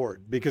off the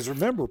board because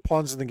remember,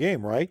 pawns in the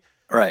game, right?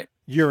 Right.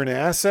 You're an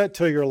asset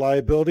till you're a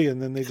liability, and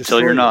then they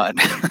Until you're destroy you.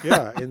 not.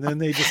 Yeah, and then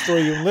they destroy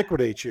you and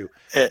liquidate you,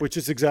 It, which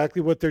is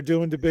exactly what they're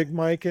doing to Big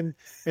Mike and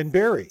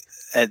Barry.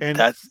 and And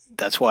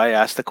that's why I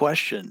asked the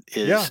question: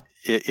 yeah,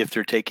 is if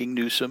they're taking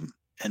Newsom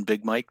and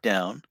Big Mike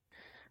down.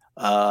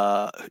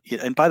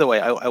 And by the way,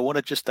 I want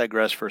to just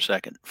digress for a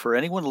second. For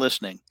anyone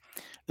listening,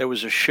 there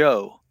was a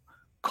show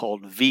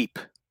called Veep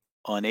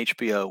on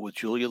HBO with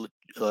Julia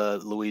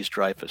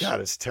Louise-Dreyfus, God,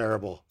 it's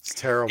terrible. It's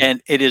terrible.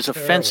 and it is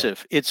Terrible.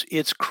 offensive.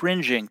 It's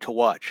cringing to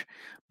watch.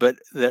 But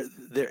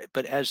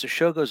as the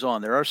show goes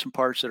on, there are some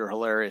parts that are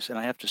hilarious. And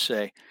I have to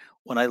say,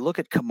 when I look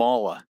at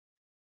Kamala,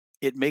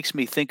 it makes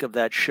me think of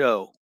that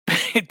show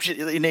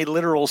in a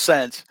literal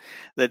sense.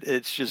 That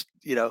it's just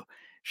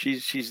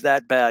she's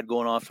that bad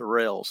going off the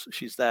rails.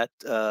 She's that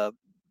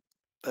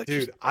just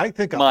Dude, I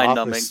think of mind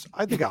numbing. office.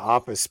 I think of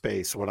Office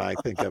Space when I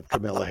think of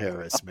Camilla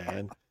Harris,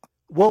 man.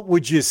 What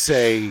would you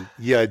say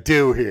you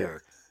do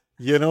here?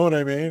 You know what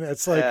I mean?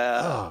 It's like,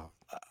 Uh, oh,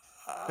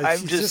 I'm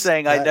she's just just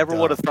saying, that dumb. I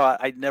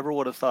never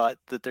would have thought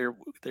that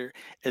they're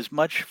as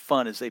much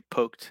fun as they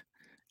poked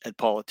at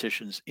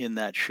politicians in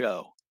that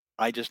show.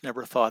 I just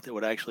never thought there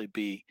would actually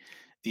be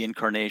the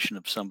incarnation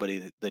of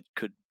somebody that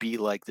could be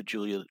like the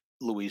Julia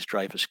Louise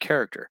Dreyfus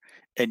character,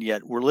 and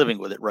yet we're living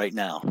with it right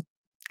now.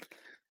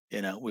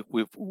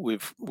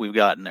 We've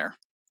gotten there.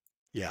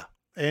 Yeah.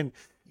 And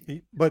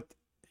but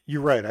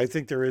you're right. I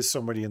think there is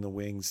somebody in the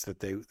wings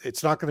that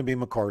it's not going to be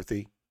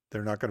McCarthy.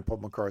 They're not going to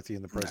put McCarthy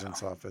in the No.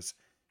 president's office.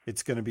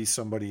 It's going to be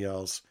somebody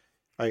else.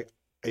 I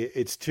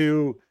it's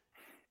too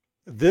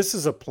this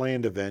is a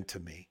planned event to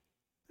me.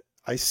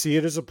 I see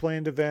it as a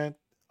planned event.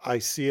 I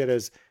see it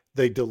as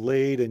they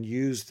delayed and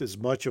used as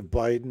much of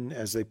Biden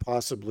as they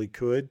possibly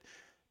could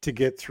to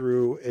get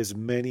through as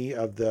many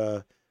of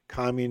the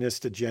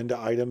communist agenda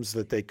items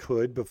that they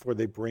could before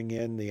they bring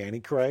in the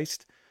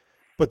Antichrist.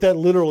 But that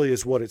literally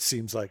is what it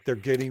seems like. They're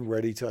getting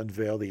ready to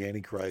unveil the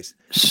Antichrist.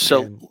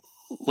 So And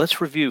let's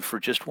review for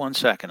just 1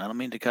 second. I don't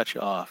mean to cut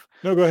you off,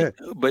 no, go ahead.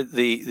 but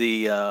the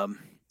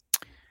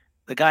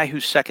guy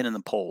who's second in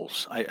the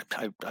polls,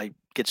 I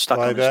get stuck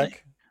on his name,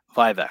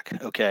 Vivek.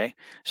 Vivek. Okay,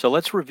 so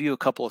let's review a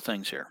couple of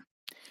things here.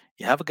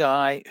 You have a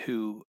guy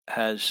who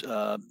has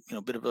a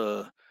bit of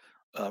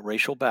a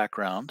racial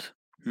background,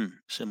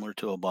 similar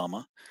to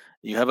Obama.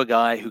 You have a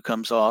guy who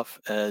comes off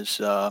as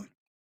a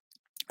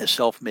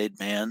self-made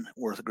man,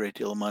 worth a great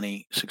deal of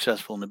money,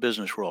 successful in the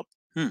business world,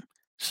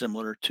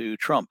 similar to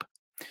Trump.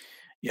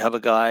 You have a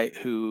guy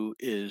who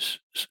is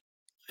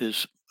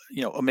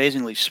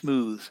amazingly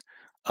smooth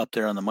up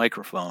there on the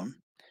microphone,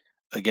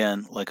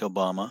 again like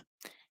Obama.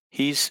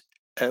 He's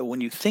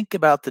When you think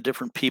about the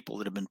different people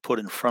that have been put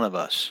in front of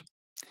us,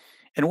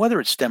 and whether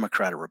it's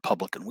Democrat or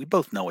Republican, we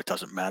both know it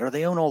doesn't matter.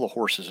 They own all the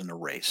horses in the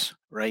race,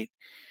 right?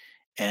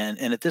 And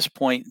at this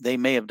point, they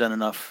may have done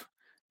enough,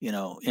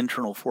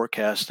 internal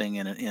forecasting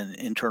and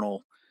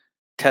internal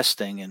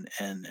testing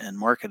and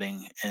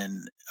marketing,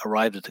 and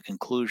arrived at the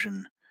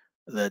conclusion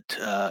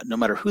that no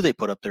matter who they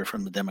put up there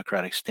from the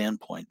Democratic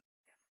standpoint,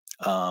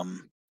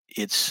 um,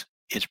 it's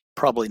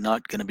probably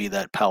not going to be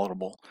that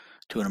palatable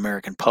to an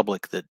American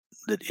public that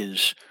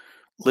is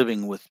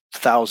living with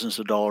thousands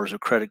of dollars of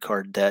credit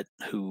card debt,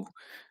 who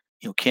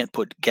can't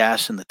put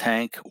gas in the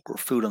tank or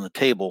food on the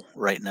table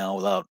right now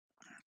without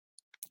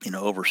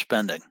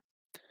overspending.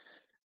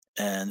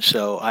 And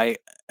so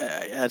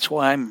that's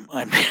why I'm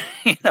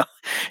you know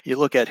you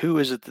look at who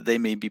is it that they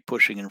may be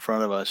pushing in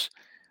front of us.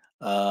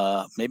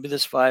 Maybe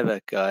this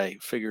Vivek guy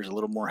figures a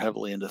little more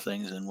heavily into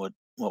things than what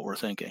we're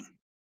thinking.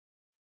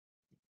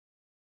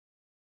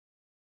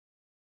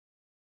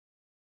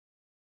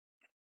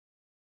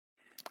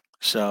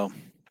 So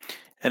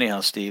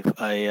anyhow, Steve,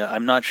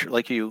 I'm not sure.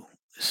 Like you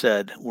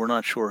said, we're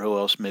not sure who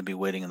else may be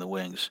waiting in the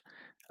wings.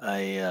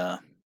 I uh,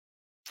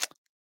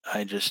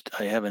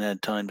 I haven't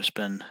had time to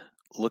spend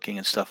looking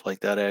at stuff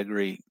like that. I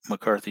agree.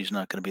 McCarthy's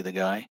not going to be the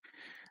guy.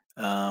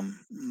 Um,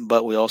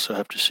 but we also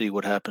have to see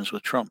what happens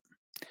with Trump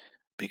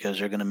because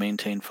they're going to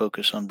maintain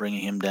focus on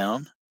bringing him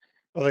down.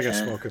 Oh, they're gonna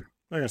And smoke him.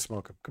 They're gonna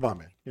smoke him. Come on,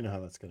 man. You know how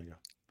that's gonna go.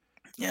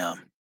 yeah,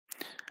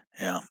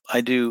 yeah,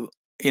 I do.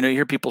 You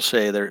hear people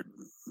say they're,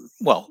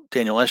 well,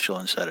 Daniel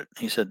Estulin said it.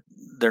 He said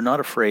they're not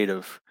afraid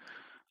of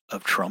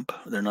Trump.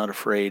 They're not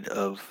afraid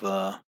of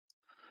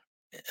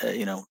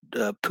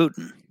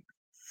Putin.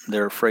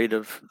 They're afraid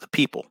of the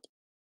people.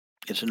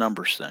 It's a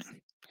numbers thing,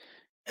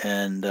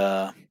 and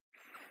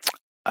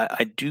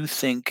I do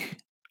think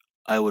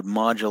I would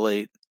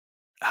modulate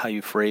how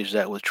you phrase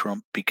that with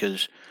Trump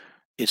because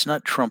it's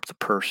not Trump the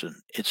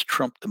person, it's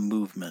Trump the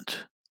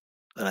movement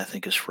that I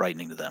think is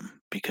frightening to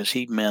them because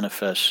he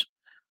manifests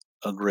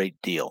a great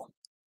deal.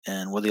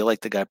 And whether you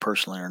like the guy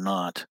personally or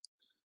not,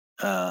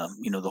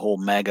 the whole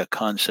MAGA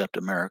concept,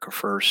 America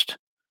First,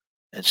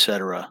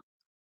 etc.,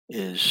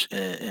 is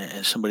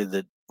somebody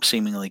that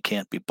seemingly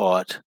can't be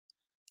bought.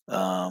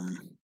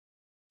 Um,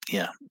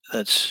 yeah,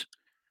 that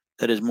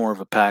is more of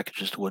a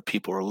package as to what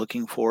people are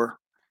looking for.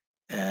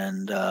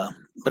 And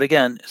but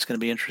again, it's going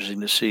to be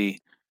interesting to see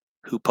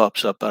who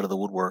pops up out of the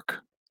woodwork.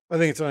 I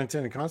think it's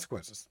unintended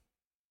consequences.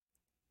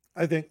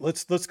 I think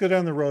let's go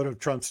down the road of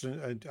Trump's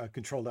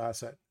controlled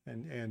asset,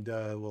 and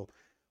we'll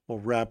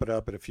wrap it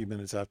up in a few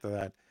minutes after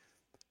that.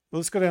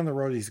 Let's go down the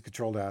road. He's a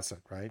controlled asset,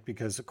 right?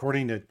 Because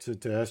according to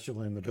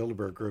Estelin, the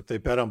Bilderberg Group, they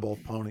bet on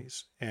both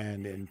ponies,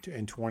 and in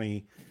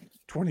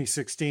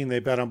 2016 they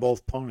bet on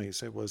both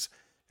ponies. It was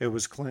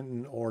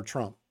Clinton or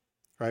Trump,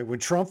 right? When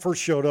Trump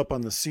first showed up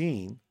on the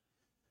scene,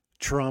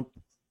 Trump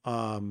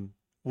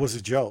was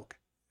a joke,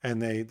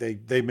 and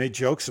they made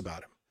jokes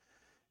about him.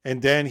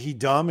 And then he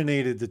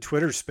dominated the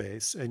Twitter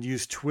space and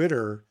used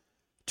Twitter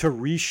to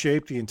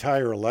reshape the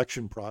entire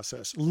election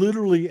process.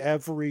 Literally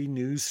every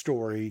news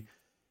story,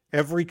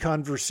 every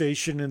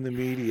conversation in the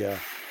media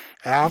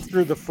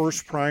after the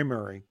first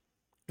primary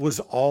was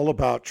all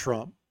about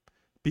Trump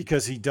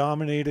because he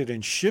dominated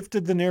and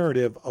shifted the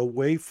narrative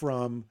away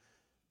from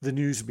the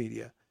news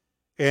media.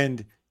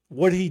 And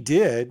what he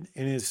did,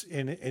 and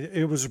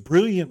it was a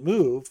brilliant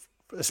move,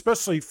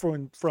 especially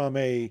from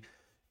a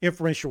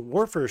information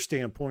warfare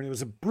standpoint. It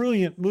was a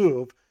brilliant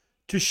move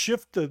to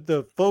shift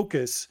the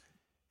focus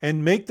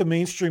and make the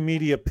mainstream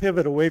media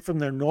pivot away from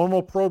their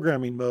normal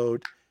programming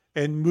mode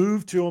and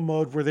move to a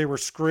mode where they were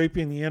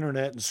scraping the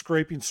internet and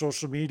scraping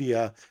social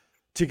media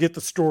to get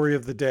the story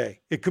of the day.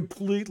 It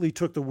completely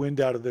took the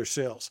wind out of their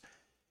sails.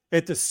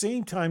 At the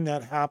same time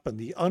that happened,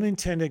 the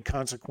unintended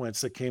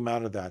consequence that came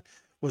out of that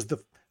was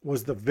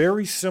the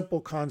very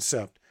simple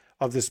concept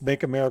of this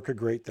Make America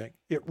Great thing.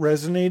 It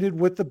resonated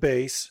with the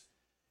base.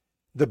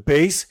 The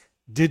base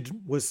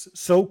was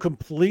so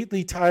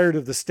completely tired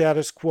of the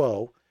status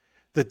quo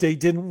that they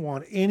didn't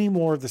want any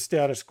more of the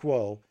status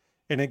quo,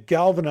 and it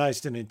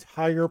galvanized an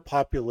entire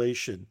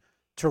population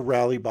to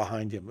rally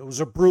behind him. It was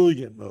a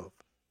brilliant move.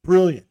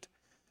 Brilliant.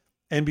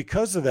 And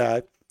because of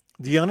that,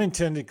 the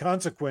unintended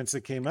consequence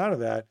that came out of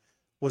that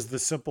was the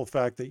simple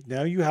fact that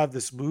now you have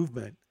this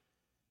movement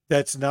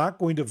that's not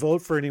going to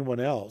vote for anyone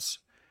else.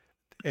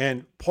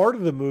 And part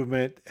of the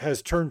movement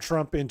has turned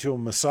Trump into a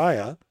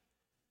messiah.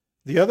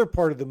 The other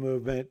part of the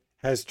movement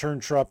has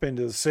turned Trump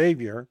into the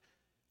savior.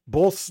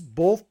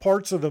 Both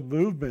parts of the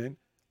movement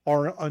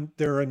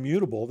they're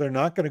immutable. They're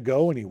not going to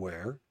go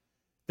anywhere.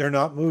 They're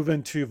not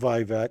moving to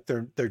Vivek.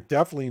 They're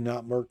definitely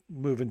not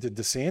moving to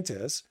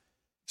DeSantis.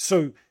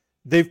 So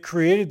they've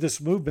created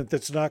this movement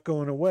that's not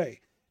going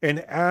away. And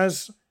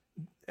as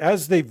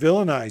they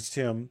villainized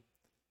him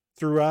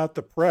throughout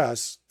the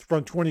press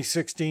from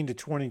 2016 to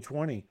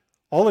 2020,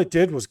 all it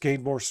did was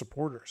gain more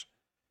supporters.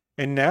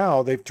 And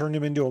now they've turned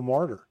him into a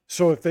martyr.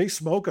 So if they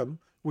smoke him,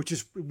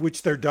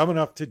 which they're dumb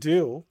enough to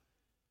do,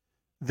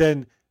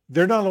 then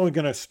they're not only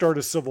going to start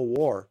a civil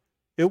war,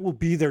 it will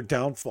be their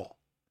downfall.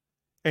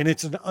 And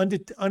it's an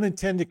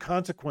unintended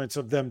consequence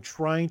of them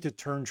trying to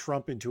turn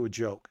Trump into a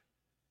joke.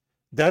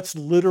 That's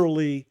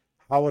literally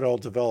how it all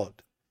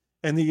developed.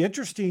 And the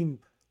interesting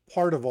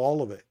part of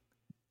all of it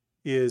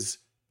is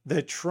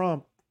that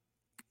Trump,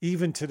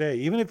 even today,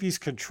 even if he's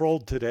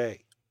controlled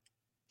today,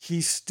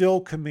 he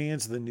still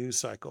commands the news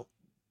cycle.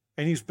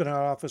 And he's been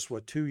out of office,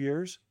 2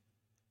 years?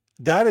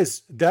 That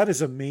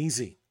is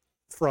amazing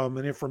from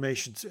an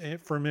information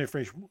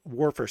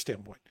warfare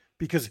standpoint,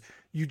 because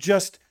you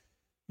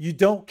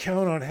don't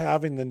count on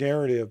having the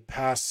narrative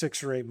past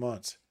 6 or 8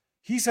 months.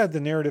 He's had the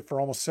narrative for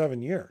almost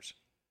 7 years.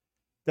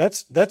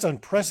 That's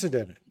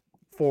unprecedented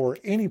for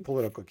any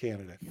political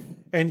candidate.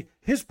 And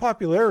his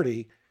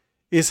popularity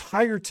is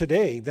higher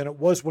today than it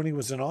was when he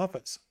was in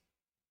office.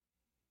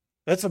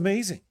 That's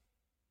amazing,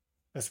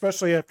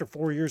 especially after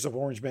 4 years of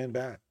Orange Man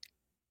bad.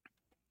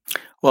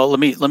 Well, let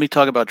me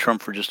talk about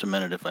Trump for just a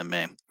minute, if I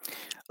may.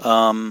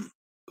 Um,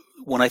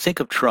 when I think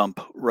of Trump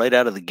right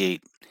out of the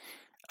gate,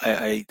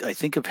 I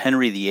think of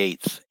Henry VIII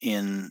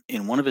in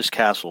one of his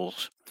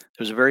castles.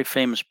 There's a very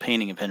famous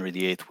painting of Henry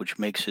VIII, which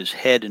makes his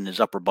head and his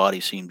upper body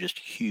seem just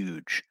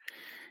huge,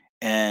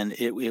 and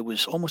it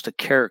was almost a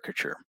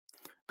caricature.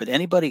 But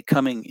anybody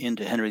coming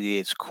into Henry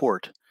VIII's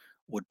court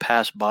would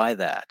pass by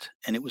that,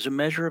 and it was a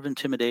measure of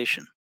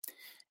intimidation.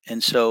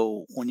 And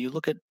so when you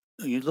look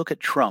at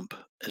Trump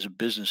as a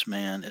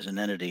businessman, as an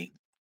entity,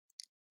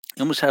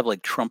 you almost have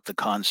like Trump the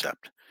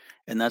concept,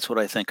 and that's what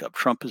I think of.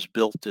 Trump has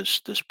built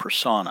this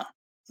persona,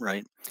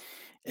 right?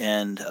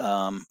 And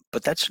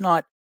but that's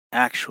not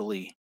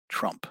actually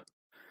Trump.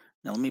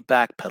 Now let me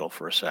backpedal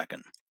for a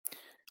second.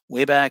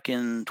 Way back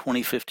in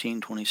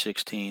 2015,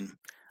 2016,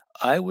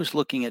 I was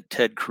looking at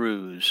Ted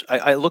Cruz.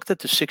 I looked at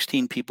the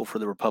 16 people for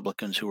the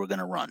Republicans who were going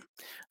to run.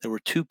 There were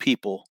two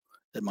people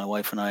that my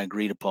wife and I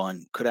agreed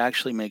upon could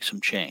actually make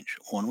some change.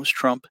 One was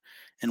Trump,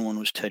 and one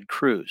was Ted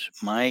Cruz.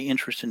 My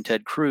interest in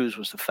Ted Cruz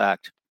was the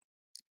fact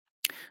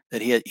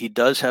that he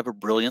does have a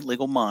brilliant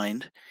legal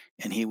mind,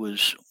 and he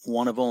was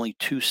one of only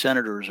two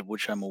senators of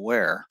which I'm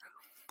aware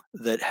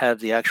that have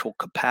the actual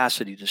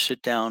capacity to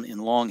sit down in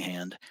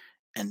longhand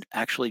and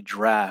actually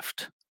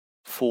draft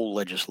full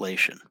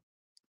legislation.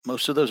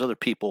 Most of those other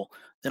people,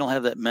 they don't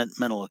have that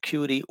mental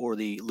acuity or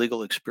the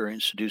legal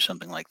experience to do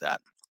something like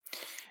that.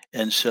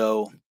 And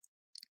so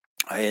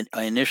I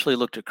initially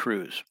looked at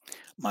Cruz.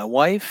 My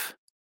wife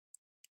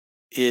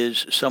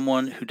is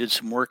someone who did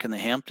some work in the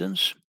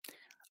Hamptons.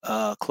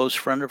 A close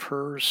friend of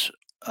hers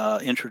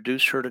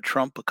introduced her to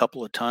Trump a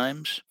couple of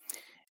times,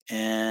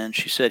 and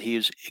she said he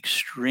is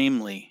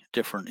extremely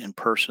different in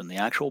person. The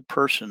actual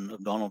person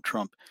of Donald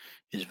Trump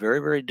is very,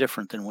 very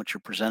different than what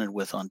you're presented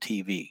with on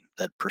TV,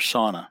 that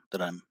persona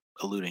that I'm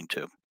alluding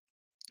to.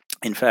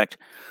 In fact,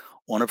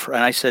 one of her,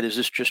 and I said, "Is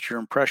this just your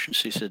impression?"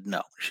 She said,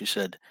 "No." She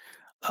said,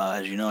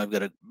 "As you know, I've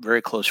got a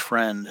very close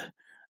friend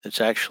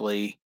that's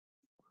actually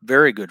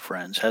very good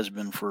friends, has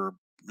been for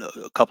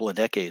a couple of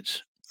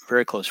decades,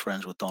 very close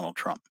friends with Donald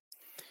Trump."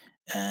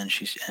 And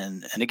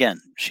and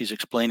again, she's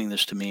explaining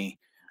this to me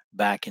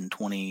back in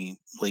 20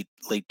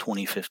 late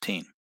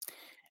 2015.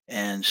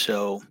 And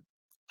so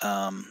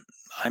um,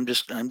 I'm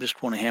just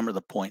want to hammer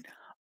the point.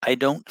 I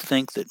don't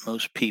think that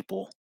most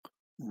people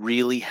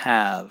really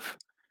have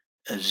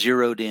a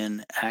zeroed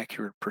in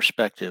accurate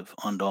perspective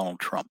on Donald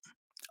Trump.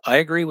 I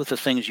agree with the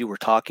things you were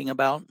talking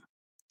about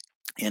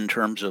in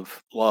terms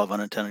of law of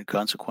unintended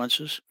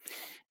consequences,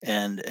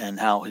 and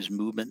how his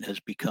movement has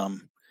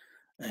become,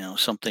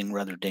 something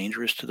rather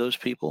dangerous to those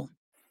people,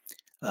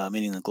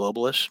 meaning the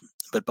globalists.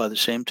 But by the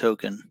same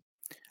token,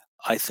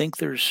 I think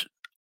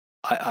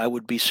I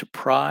would be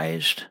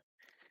surprised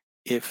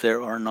if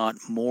there are not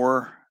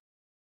more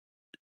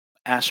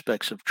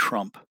aspects of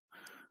Trump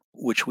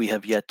which we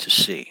have yet to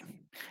see.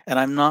 And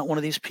I'm not one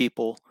of these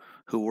people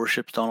who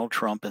worships Donald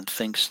Trump and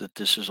thinks that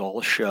this is all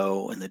a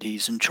show and that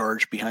he's in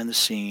charge behind the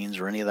scenes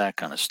or any of that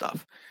kind of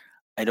stuff.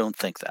 I don't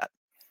think that.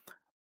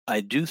 I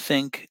do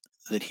think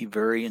that he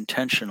very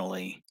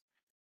intentionally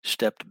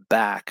stepped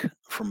back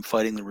from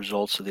fighting the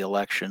results of the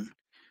election.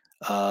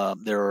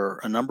 There are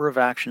a number of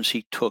actions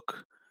he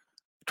took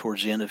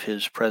towards the end of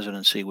his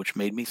presidency, which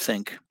made me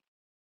think,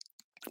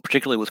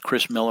 particularly with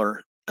Chris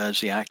Miller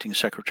as the acting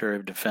Secretary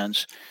of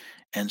Defense,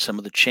 and some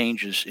of the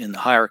changes in the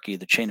hierarchy,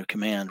 the chain of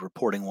command,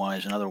 reporting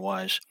wise and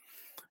otherwise,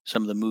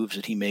 some of the moves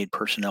that he made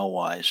personnel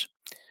wise,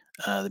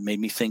 that made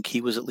me think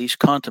he was at least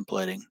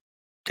contemplating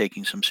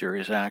taking some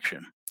serious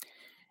action.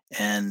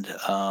 And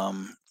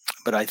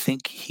but I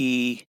think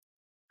he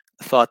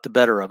thought the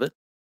better of it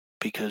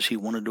because he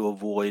wanted to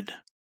avoid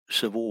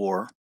civil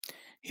war.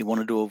 He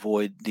wanted to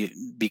avoid the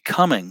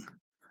becoming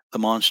the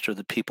monster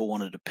that people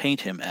wanted to paint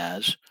him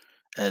as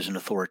an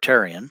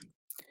authoritarian,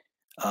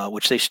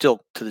 which they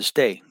still to this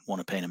day want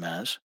to paint him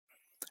as.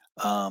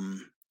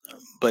 Um,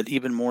 but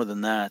even more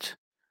than that,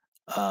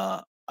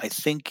 I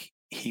think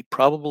he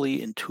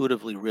probably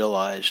intuitively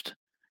realized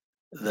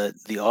that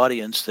the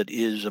audience that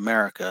is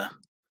America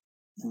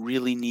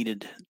really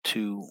needed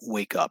to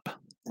wake up,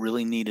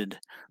 really needed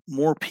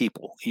more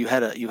people. You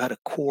had a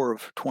core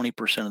of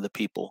 20% of the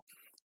people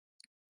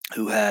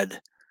who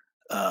had,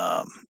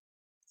 um,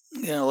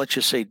 let's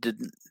just say,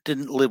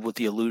 didn't live with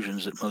the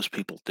illusions that most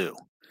people do,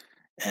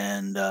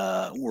 and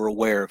were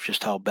aware of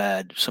just how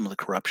bad some of the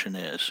corruption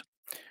is.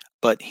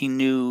 But he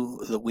knew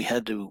that we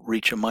had to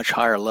reach a much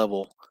higher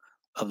level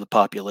of the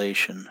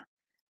population,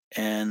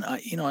 and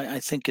I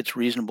think it's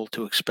reasonable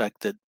to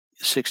expect that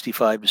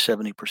 65 to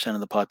 70% of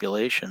the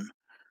population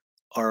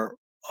are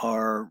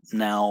are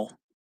now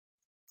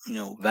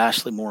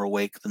vastly more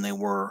awake than they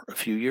were a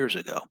few years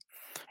ago.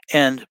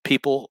 And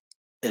people,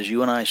 as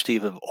you and I,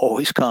 Steve, have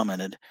always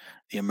commented,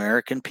 the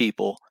American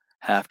people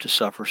have to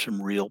suffer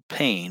some real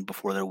pain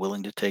before they're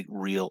willing to take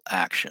real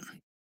action.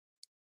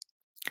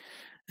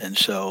 And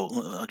so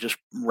I'll just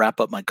wrap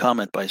up my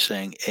comment by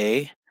saying,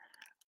 A,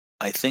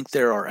 I think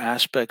there are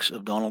aspects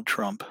of Donald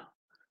Trump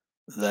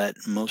that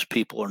most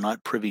people are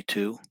not privy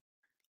to.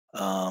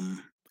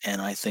 And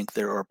I think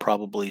there are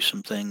probably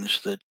some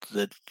things that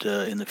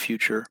in the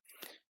future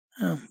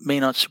may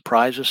not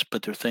surprise us,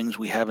 but they're things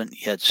we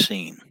haven't yet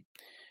seen.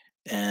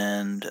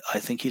 and I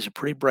think he's a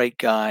pretty bright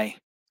guy.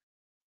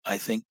 I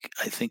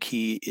think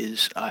he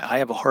is. I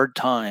have a hard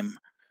time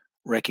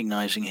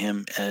recognizing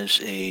him as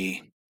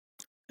a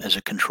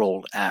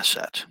controlled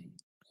asset.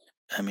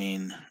 I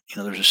mean,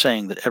 there's a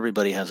saying that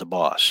everybody has a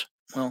boss.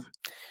 Well,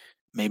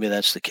 maybe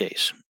that's the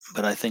case,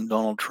 but I think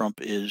Donald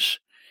Trump is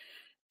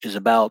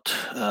about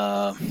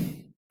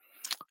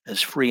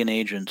as free an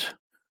agent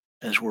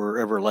as we're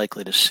ever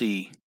likely to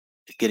see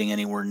getting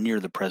anywhere near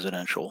the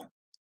presidential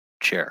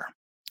chair.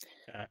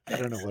 I Eh,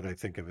 don't know what I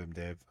think of him,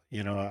 Dave.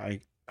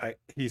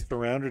 He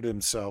surrounded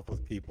himself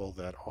with people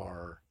that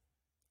are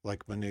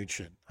like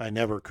Mnuchin. I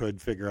never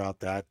could figure out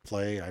that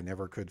play. I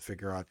never could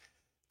figure out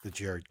the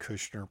Jared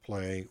Kushner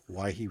play,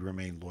 why he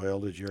remained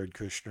loyal to Jared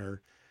Kushner.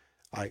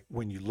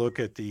 When you look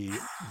at the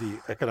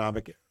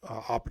economic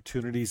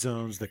opportunity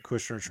zones that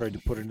Kushner tried to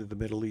put into the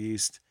Middle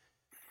East,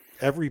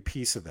 every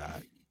piece of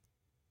that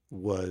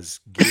was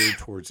geared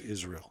towards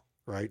Israel,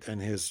 right?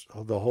 And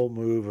the whole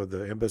move of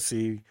the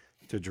embassy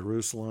to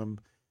Jerusalem,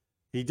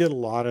 he did a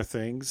lot of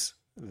things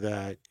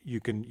that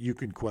you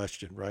can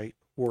question, right?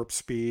 Warp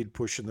speed,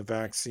 pushing the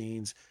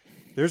vaccines.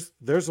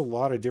 There's a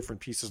lot of different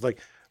pieces. Like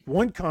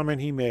one comment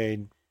he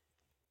made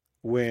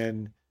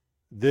when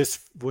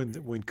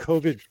when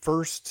COVID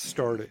first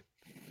started,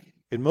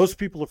 and most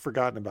people have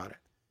forgotten about it.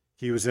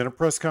 He was in a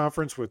press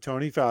conference with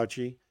Tony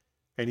Fauci,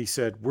 and he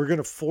said, "We're going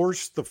to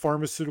force the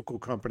pharmaceutical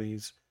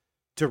companies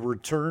to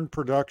return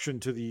production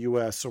to the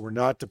U.S. so we're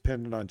not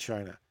dependent on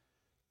China."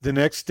 The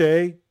next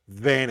day,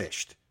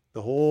 vanished.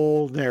 The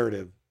whole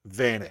narrative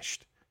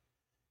vanished.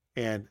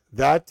 And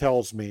that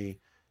tells me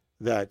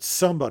that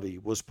somebody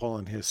was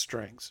pulling his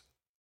strings.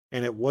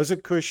 And it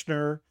wasn't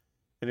Kushner,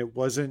 and it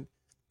wasn't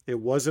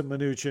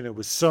Mnuchin. It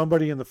was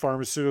somebody in the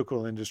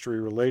pharmaceutical industry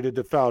related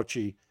to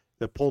Fauci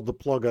that pulled the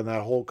plug on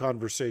that whole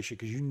conversation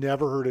because you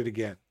never heard it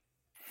again.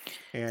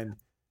 And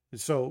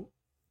so,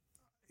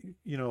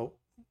 you know,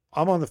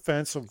 I'm on the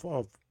fence of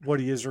what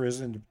he is or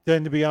isn't. And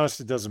then, to be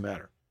honest, it doesn't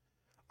matter.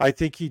 I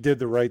think he did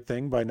the right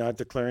thing by not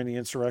declaring the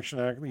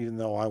insurrection act, even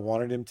though I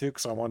wanted him to,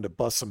 because I wanted to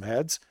bust some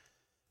heads.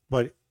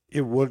 But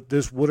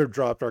this would have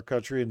dropped our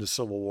country into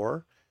civil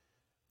war.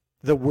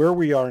 Where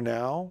we are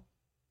now,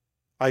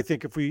 I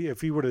think if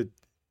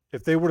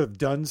they would have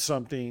done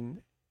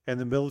something and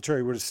the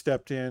military would have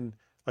stepped in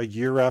a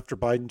year after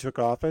Biden took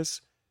office,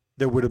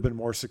 they would have been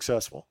more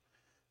successful.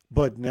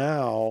 But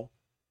now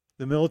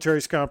the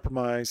military's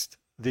compromised.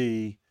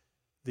 The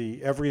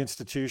every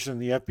institution,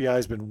 the FBI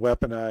has been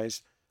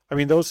weaponized. I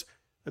mean, those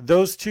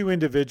two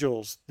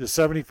individuals, the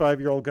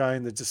 75-year-old guy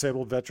and the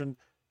disabled veteran,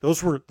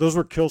 those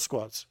were kill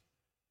squads.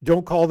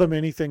 Don't call them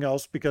anything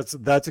else because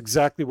that's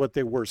exactly what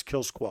they were, is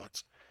kill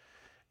squads.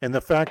 And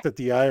the fact that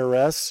the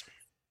IRS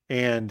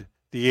and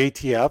the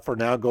ATF are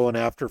now going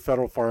after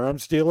federal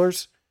firearms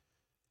dealers,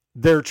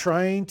 they're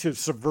trying to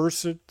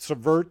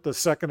subvert the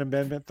Second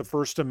Amendment, the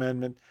First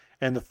Amendment,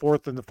 and the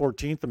Fourth and the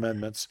 14th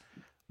Amendments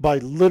by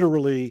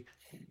literally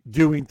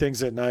doing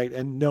things at night,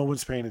 and no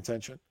one's paying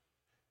attention.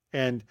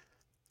 And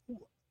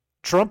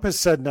Trump has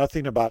said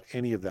nothing about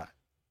any of that.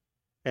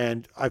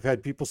 And I've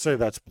had people say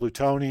that's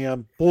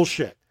plutonium.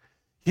 Bullshit.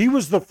 He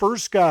was the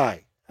first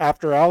guy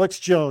after Alex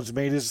Jones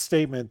made his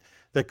statement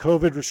that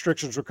COVID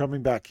restrictions were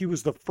coming back. He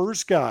was the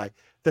first guy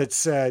that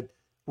said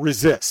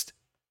resist.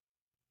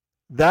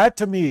 That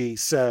to me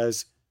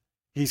says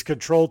he's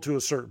controlled to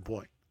a certain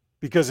point.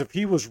 Because if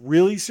he was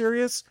really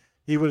serious,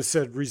 he would have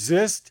said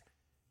resist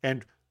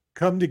and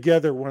come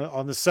together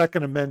on the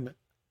Second Amendment.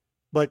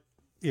 But,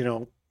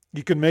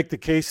 you can make the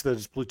case that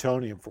it's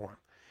plutonium for him.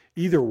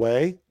 Either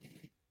way,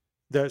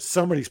 that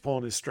somebody's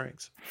pulling his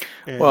strings.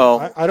 And I,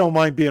 well, I don't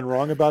mind being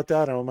wrong about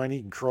that. I don't mind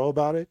eating crow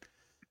about it.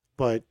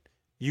 But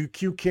you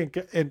can't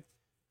get, and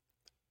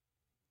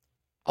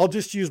I'll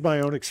just use my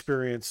own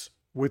experience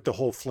with the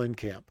whole Flynn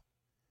camp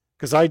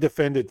because I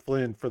defended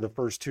Flynn for the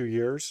first 2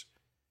 years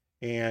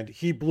and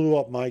he blew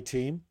up my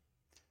team.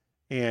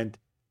 And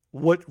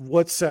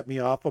what set me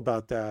off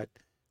about that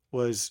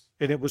was,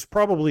 and it was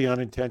probably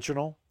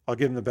unintentional. I'll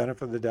give him the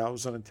benefit of the doubt, it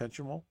was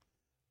unintentional.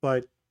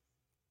 But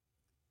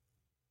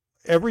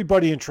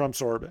everybody in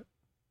Trump's orbit,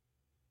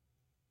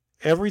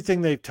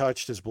 everything they've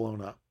touched is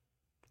blown up.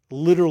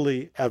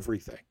 Literally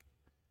everything.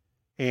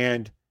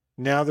 And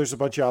now there's a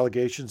bunch of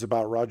allegations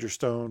about Roger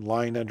Stone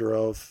lying under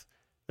oath.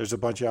 There's a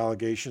bunch of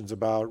allegations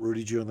about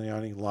Rudy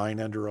Giuliani lying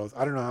under oath.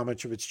 I don't know how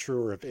much of it's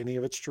true or if any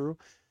of it's true,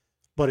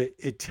 but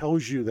it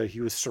tells you that he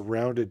was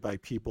surrounded by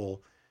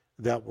people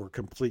that were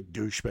complete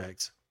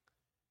douchebags.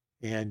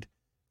 And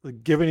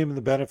giving him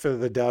the benefit of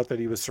the doubt that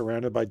he was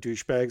surrounded by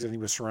douchebags and he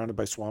was surrounded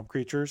by swamp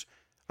creatures,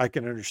 I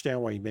can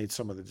understand why he made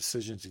some of the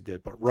decisions he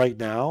did. But right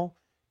now,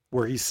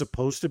 where he's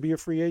supposed to be a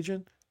free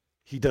agent,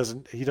 he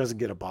doesn't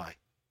get a buy.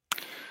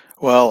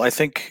 well, I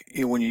think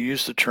when you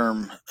use the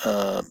term,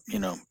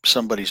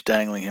 somebody's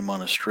dangling him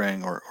on a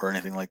string or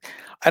anything like,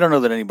 I don't know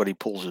that anybody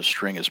pulls his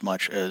string as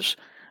much as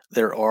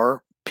there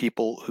are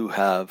people who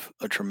have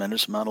a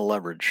tremendous amount of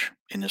leverage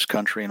in this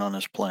country and on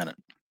this planet.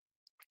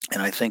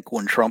 And I think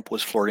when Trump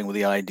was flirting with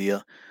the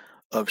idea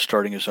of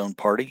starting his own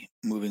party,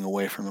 moving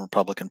away from the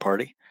Republican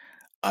Party,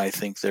 I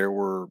think there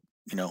were,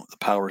 the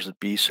powers that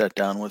be sat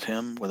down with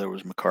him, whether it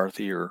was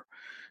McCarthy or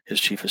his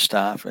chief of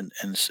staff, and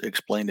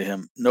explained to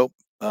him, nope,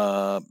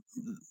 uh,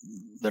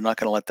 they're not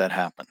going to let that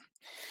happen.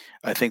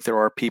 I think there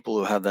are people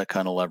who have that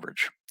kind of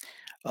leverage.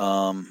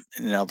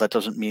 Now, that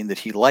doesn't mean that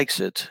he likes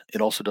it.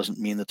 It also doesn't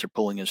mean that they're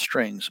pulling his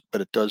strings,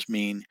 but it does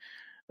mean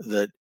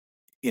that,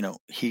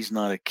 he's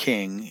not a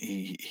king.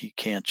 He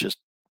can't just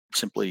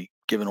simply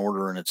give an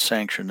order and it's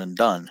sanctioned and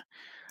done.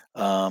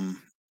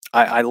 Um,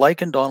 I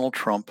liken Donald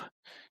Trump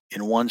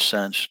in one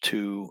sense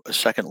to a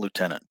second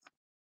lieutenant.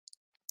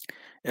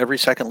 Every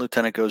second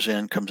lieutenant goes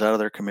in, comes out of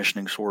their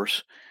commissioning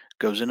source,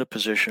 goes into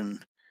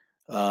position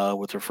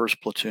with their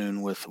first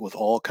platoon with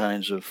all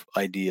kinds of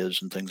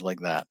ideas and things like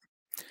that.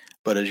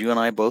 But as you and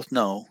I both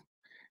know,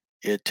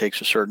 it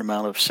takes a certain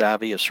amount of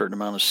savvy, a certain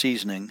amount of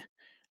seasoning,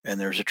 and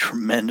there's a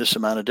tremendous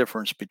amount of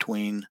difference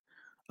between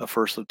a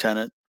first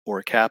lieutenant or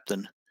a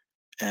captain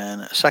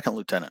and a second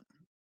lieutenant.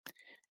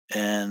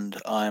 And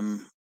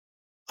I'm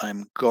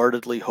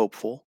guardedly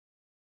hopeful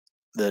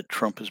that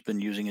Trump has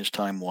been using his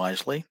time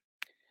wisely,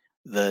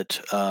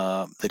 that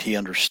he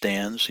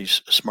understands.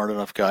 He's a smart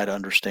enough guy to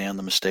understand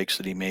the mistakes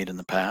that he made in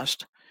the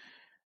past,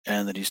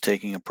 and that he's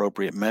taking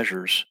appropriate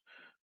measures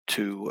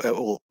to,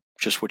 well,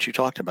 just what you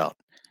talked about,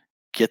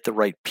 get the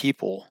right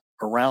people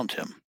around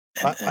him.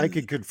 I And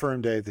could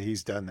confirm, Dave, that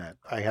he's done that.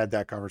 I had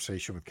that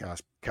conversation with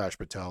Cash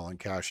Patel, and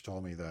Cash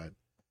told me that,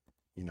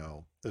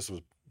 this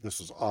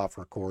was off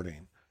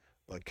recording,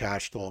 but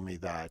Cash told me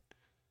that,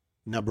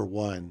 number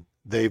one,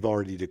 they've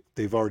already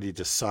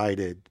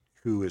decided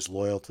who is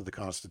loyal to the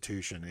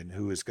Constitution and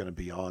who is going to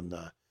be on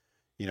the,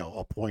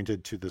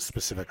 appointed to the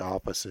specific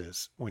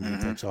offices when he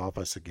Mhm. takes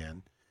office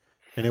again.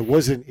 And it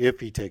wasn't if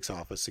he takes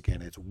office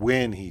again; it's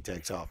when he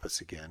takes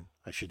office again.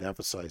 I should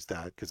emphasize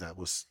that, because that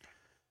was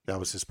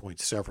his point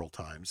several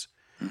times.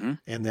 Mhm.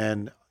 And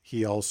then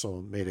he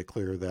also made it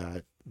clear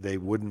that they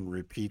wouldn't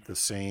repeat the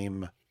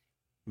same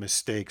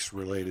mistakes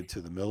related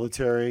to the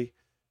military,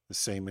 the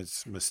same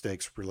as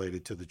mistakes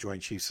related to the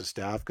Joint Chiefs of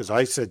Staff. Because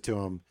I said to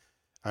him,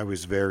 I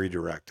was very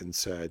direct and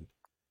said,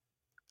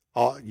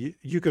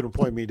 you can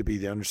appoint me to be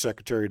the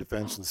Undersecretary of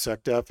Defense and the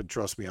SecDef, and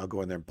trust me, I'll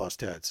go in there and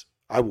bust heads.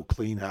 I will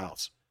clean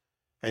house.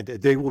 And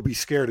they will be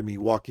scared of me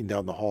walking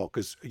down the hall,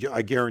 because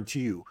I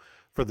guarantee you,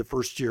 for the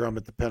first year I'm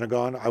at the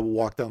Pentagon, I will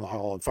walk down the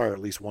hall and fire at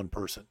least one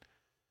person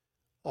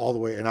all the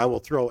way. And I will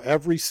throw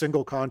every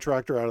single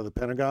contractor out of the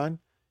Pentagon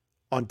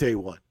on day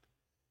one.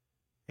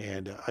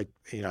 And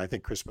I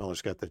think Chris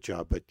Miller's got that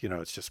job, but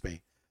it's just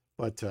me.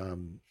 But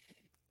and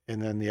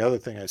then the other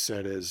thing I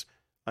said is,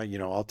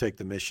 I'll take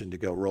the mission to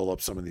go roll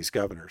up some of these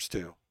governors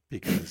too,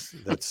 because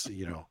that's,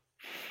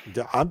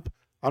 I'm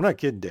I'm not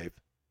kidding, Dave.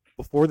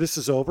 Before this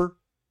is over,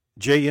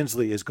 Jay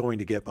Inslee is going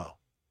to Gitmo.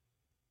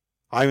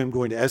 I am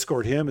going to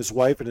escort him, his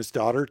wife, and his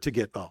daughter to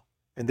Gitmo,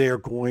 and they are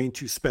going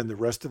to spend the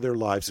rest of their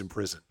lives in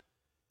prison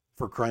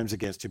for crimes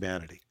against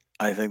humanity.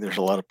 I think there's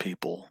a lot of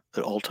people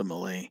that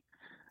ultimately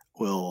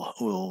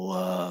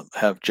will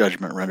have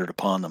judgment rendered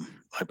upon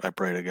them. I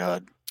pray to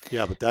God.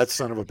 Yeah, but that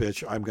son of a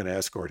bitch, I'm going to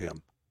escort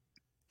him.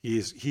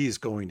 He's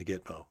going to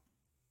Gitmo.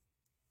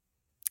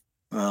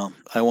 Well,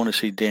 I want to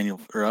see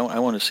I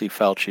want to see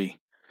Fauci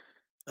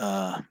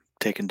uh,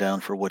 taken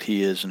down for what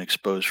he is and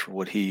exposed for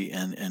what he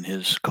and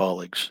his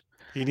colleagues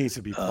He needs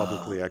to be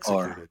publicly are.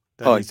 executed.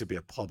 That Oh, needs to be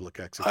a public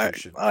I,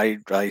 execution.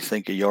 I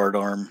think a yard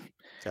arm in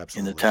the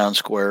Absolutely. town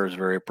square is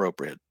very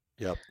appropriate.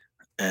 Yep.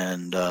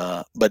 And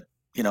but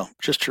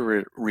just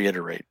to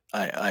reiterate,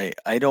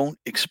 I don't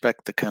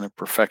expect the kind of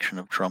perfection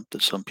of Trump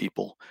that some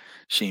people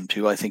seem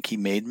to. I think he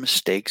made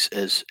mistakes,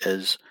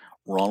 as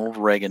Ronald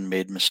Reagan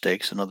made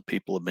mistakes and other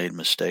people have made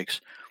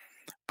mistakes.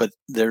 But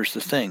there's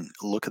the thing: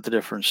 look at the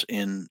difference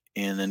in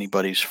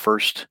anybody's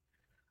first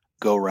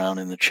go round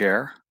in the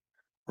chair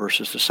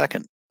versus the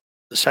second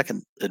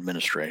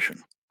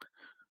administration.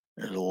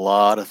 There's a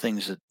lot of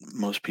things that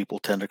most people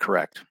tend to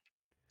correct,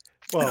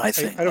 and Well, I I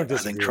think don't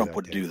I think disagree with Trump that,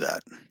 would do Dave.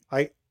 that.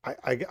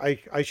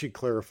 I should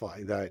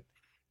clarify that,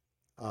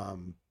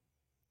 um,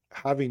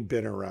 having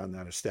been around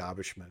that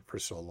establishment for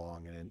so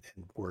long, and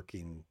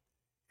working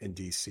in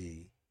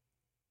DC,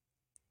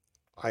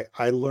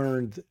 I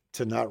learned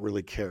to not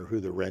really care who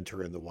the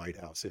renter in the White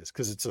House is,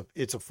 because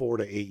it's a 4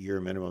 to 8 year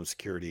minimum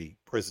security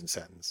prison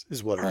sentence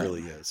is what it Right.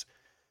 really is.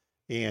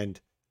 And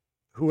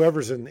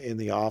whoever's in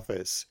the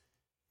office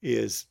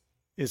is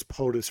is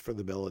POTUS for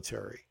the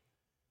military.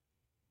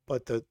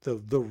 But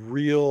the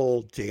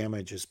real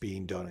damage is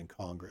being done in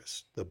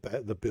Congress.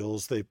 The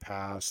bills they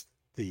passed,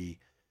 the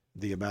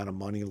amount of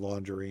money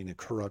laundering and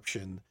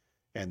corruption,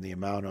 and the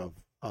amount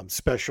of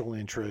special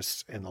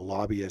interests and the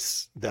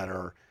lobbyists that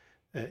are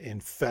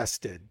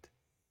infested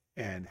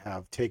and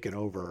have taken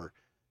over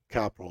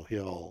Capitol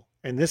Hill.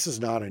 And this is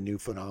not a new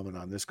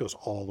phenomenon. This goes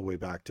all the way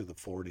back to the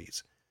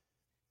 40s.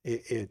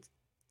 It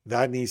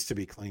that needs to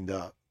be cleaned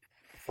up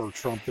for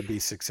Trump to be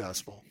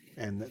successful,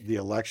 and the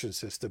election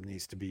system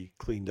needs to be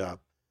cleaned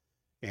up.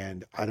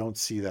 And I don't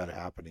see that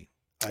happening.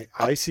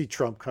 I see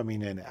Trump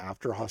coming in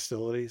after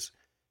hostilities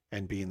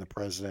and being the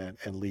president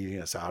and leading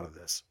us out of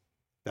this.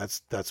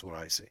 That's what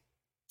I see.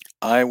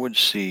 I would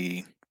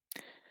see,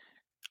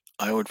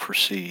 I would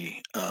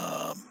foresee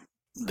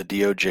the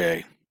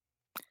DOJ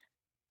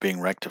being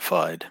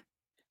rectified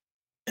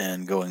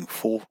and going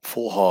full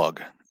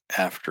hog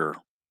after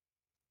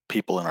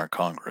people in our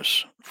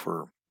Congress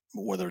for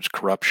whether it's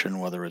corruption,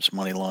 whether it's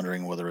money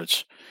laundering, whether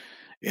it's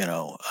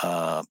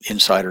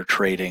insider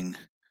trading.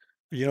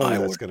 You know who I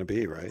that's would. going to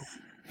be, right?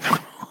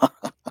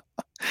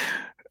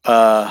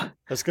 uh,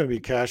 That's going to be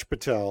Kash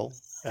Patel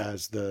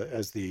as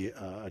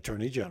the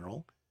Attorney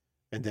General,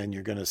 and then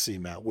you're going to see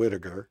Matt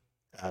Whitaker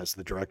as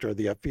the Director of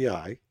the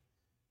FBI,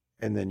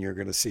 and then you're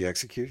going to see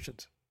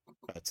executions.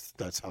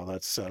 That's how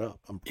that's set up.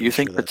 I'm you pretty sure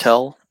think that's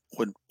Patel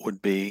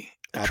would be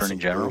Attorney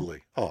General?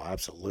 absolutely. Oh,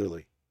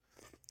 absolutely.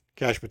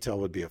 Kash Patel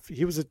would be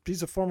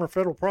he's a former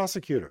federal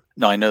prosecutor.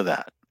 No, I know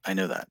that. I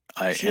know that.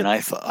 Shit,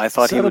 I thought he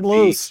set him would be.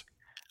 loose.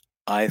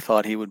 I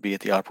thought he would be at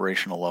the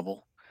operational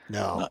level,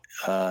 No,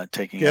 not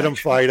taking get him,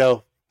 action.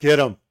 Fido. Get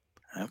him.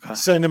 Okay.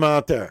 Send him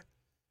out there.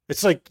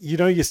 It's like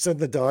you send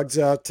the dogs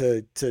out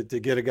to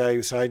get a guy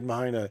who's hiding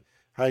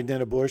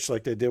in a bush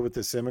like they did with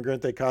this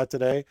immigrant they caught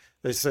today.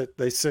 They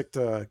sicked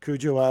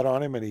Cujo out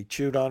on him and he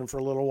chewed on him for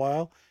a little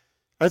while.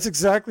 That's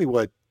exactly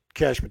what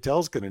Kash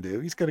Patel's going to do.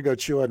 He's going to go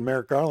chew on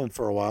Merrick Garland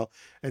for a while,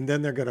 and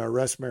then they're going to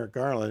arrest Merrick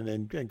Garland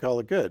and call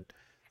it good.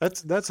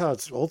 That's how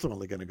it's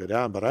ultimately going to go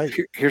down. But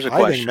Here's a I think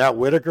question. Matt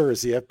Whitaker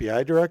is the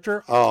FBI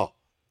director. Oh,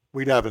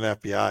 we'd have an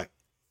FBI.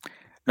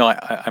 No,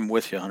 I'm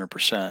with you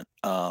 100%.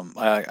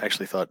 I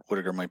actually thought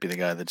Whitaker might be the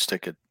guy that'd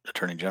stick at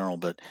Attorney General,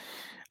 but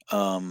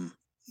um,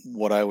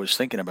 what I was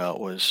thinking about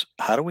was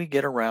how do we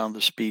get around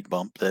the speed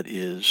bump that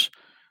is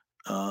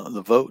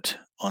the vote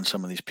on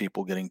some of these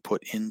people getting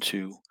put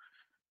into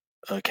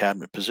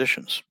cabinet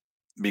positions?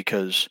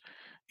 Because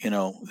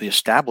the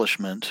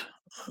establishment,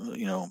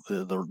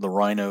 the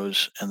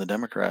rhinos and the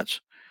Democrats,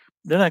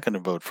 they're not going to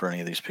vote for any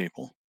of these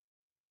people.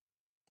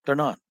 They're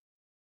not,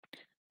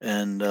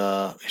 and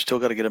you still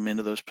got to get them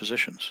into those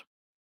positions.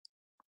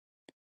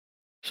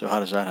 So how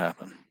does that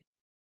happen?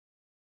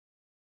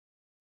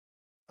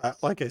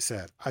 Like I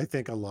said, I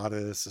think a lot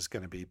of this is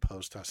going to be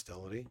post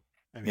hostility.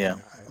 I Yeah.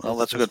 mean, Well,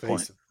 that's a let's good face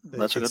point. it.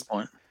 That's a good It's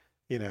point.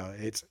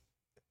 it's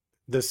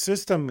the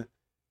system.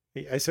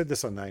 I said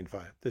this on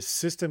 9-5. The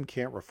system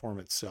can't reform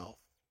itself,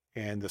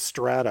 and the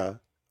strata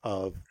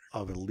of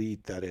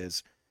elite that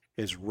is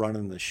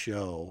running the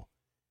show.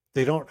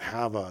 They don't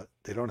have a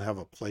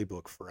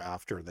playbook for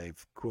after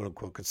they've quote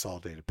unquote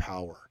consolidated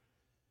power.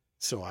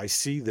 So I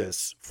see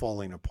this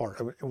falling apart.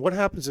 I mean, and what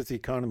happens if the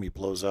economy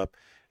blows up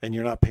and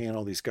you're not paying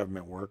all these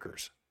government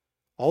workers?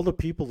 All the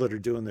people that are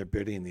doing their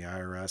bidding, the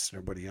IRS and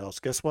everybody else,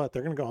 guess what?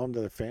 They're going to go home to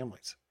their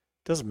families.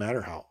 It doesn't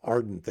matter how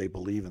ardent they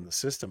believe in the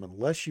system,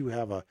 unless you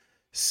have a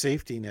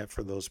safety net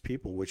for those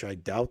people, which I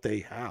doubt they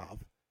have.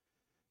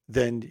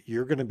 Then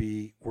we're going to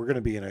be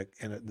in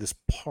a this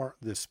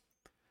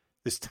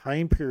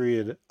time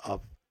period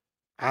of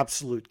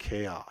absolute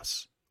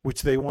chaos,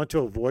 which they want to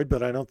avoid,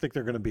 but I don't think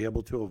they're going to be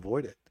able to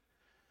avoid it.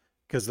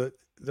 Because the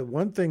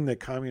one thing that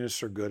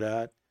communists are good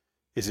at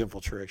is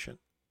infiltration.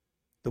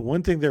 The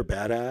one thing they're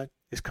bad at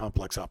is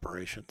complex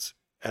operations.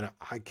 And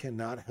I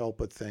cannot help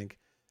but think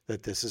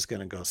that this is going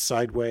to go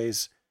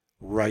sideways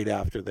right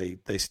after they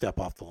step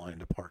off the line of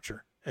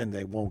departure and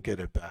they won't get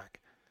it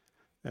back.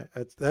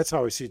 That's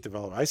how I see it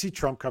develop. I see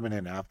Trump coming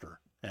in after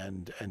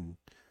and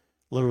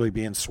literally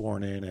being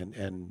sworn in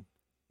and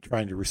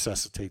trying to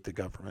resuscitate the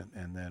government.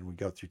 And then we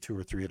go through 2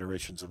 or 3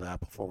 iterations of that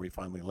before we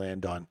finally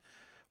land on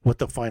what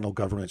the final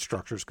government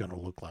structure is going to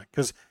look like.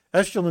 Because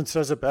Eshelman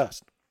says it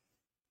best.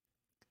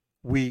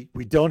 We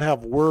don't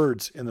have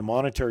words in the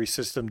monetary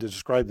system to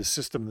describe the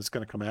system that's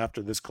going to come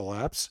after this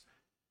collapse.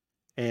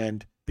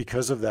 And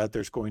because of that,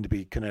 there's going to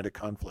be kinetic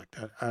conflict.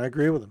 I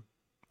agree with him.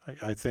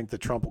 I think that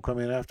Trump will come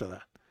in after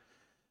that.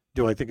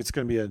 Do I think it's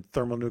going to be a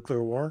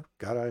thermonuclear war?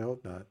 God, I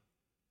hope not.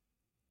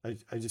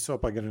 I just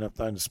hope I get enough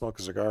time to smoke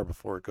a cigar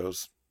before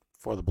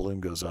the balloon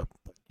goes up.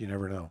 But you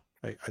never know.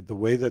 The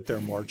way that they're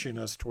marching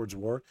us towards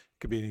war, it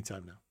could be any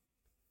time now.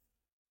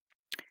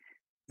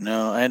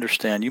 No, I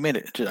understand. You made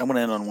it. I want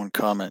to end on one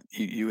comment.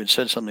 You had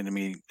said something to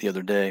me the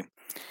other day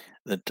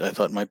that I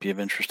thought might be of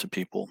interest to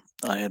people.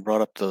 I had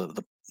brought up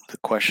the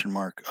question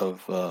mark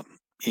of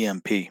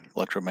EMP,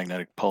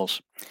 electromagnetic pulse,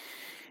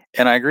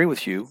 and I agree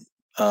with you.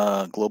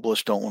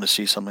 Globalists don't want to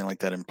see something like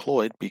that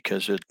employed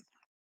because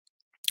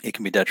it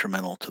can be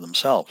detrimental to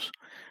themselves.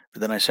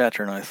 But then I sat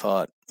there and I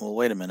thought, well,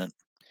 wait a minute.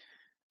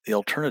 The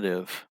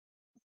alternative,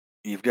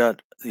 you've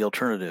got the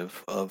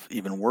alternative of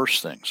even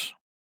worse things.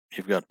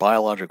 You've got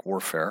biologic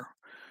warfare,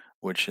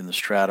 which in the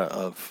strata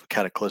of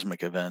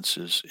cataclysmic events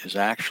is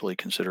actually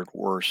considered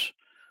worse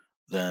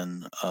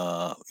than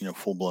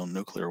full blown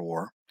nuclear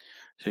war.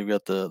 So you've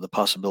got the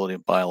possibility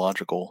of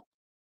biological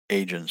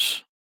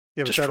agents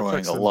Yeah, but that destroying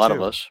affects a them lot of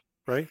too, us.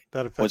 right?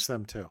 That affects Was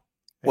them too.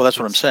 well, that's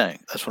what I'm It's saying.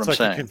 That's what it's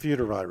I'm like a saying.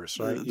 computer virus,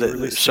 right? You The,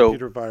 release a so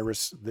computer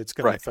virus that's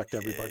going to right, affect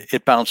everybody.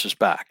 it bounces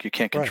back. You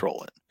can't Right.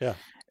 control it. Yeah.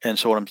 And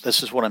so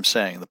this is what I'm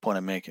saying. The point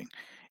I'm making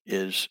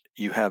is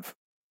you have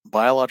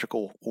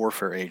biological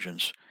warfare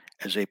agents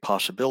as a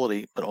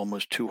possibility, but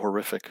almost too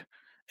horrific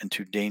and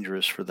too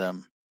dangerous for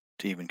them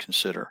to even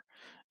consider.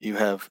 You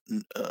have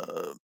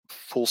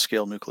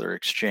full-scale nuclear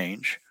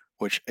exchange,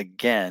 which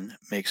again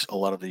makes a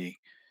lot of the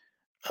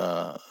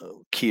uh,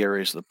 key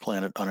areas of the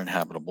planet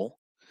uninhabitable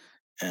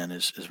and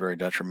is very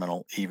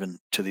detrimental even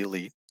to the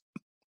elite.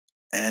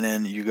 And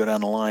then you go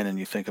down the line and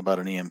you think about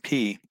an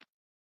EMP,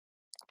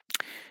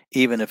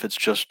 even if it's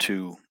just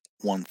to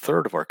one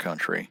third of our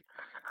country,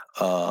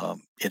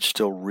 it's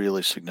still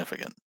really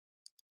significant.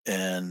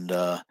 And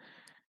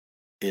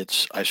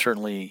I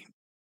certainly,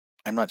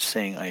 I'm not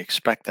saying I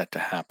expect that to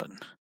happen,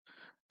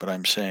 but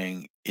I'm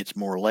saying it's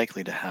more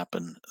likely to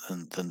happen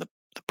than the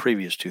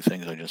previous two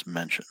things I just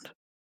mentioned.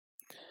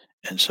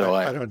 And so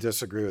I don't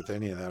disagree with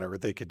any of that, or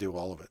they could do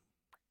all of it.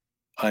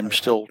 I'm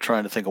still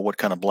trying to think of what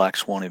kind of black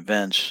swan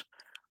events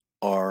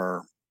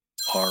are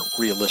are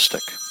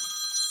realistic.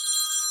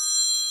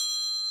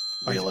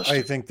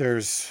 I think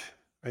there's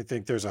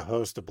a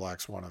host of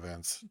black swan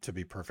events, to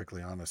be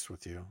perfectly honest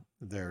with you.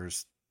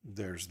 There's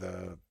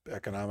the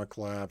economic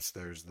collapse,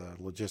 there's the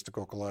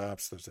logistical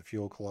collapse, there's the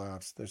fuel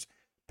collapse, there's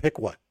pick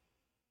one,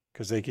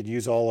 because they could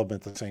use all of them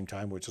at the same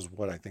time, which is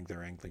what I think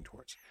they're angling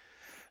towards.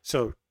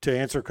 So to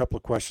answer a couple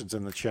of questions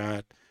in the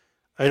chat,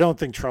 I don't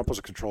think Trump was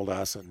a controlled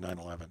asset in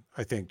 9/11.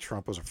 I think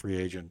Trump was a free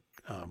agent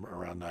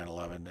around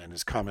 9/11, and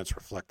his comments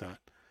reflect that,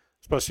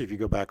 especially if you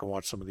go back and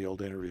watch some of the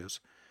old interviews.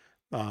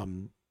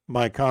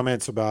 My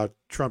comments about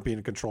Trump being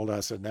a controlled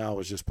asset now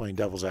was just playing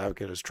devil's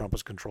advocate as Trump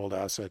is a controlled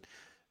asset.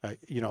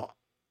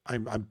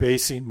 I'm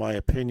basing my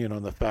opinion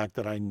on the fact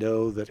that I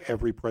know that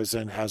every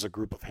president has a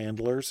group of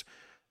handlers,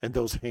 and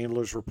those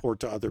handlers report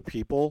to other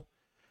people,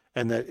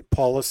 and that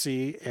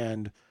policy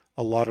and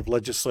a lot of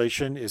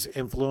legislation is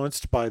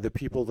influenced by the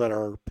people that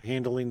are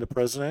handling the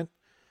president.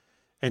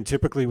 And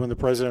typically when the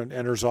president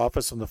enters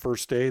office on the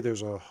first day,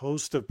 there's a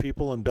host of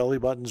people in belly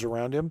buttons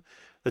around him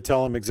that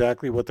tell him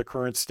exactly what the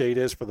current state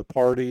is for the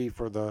party,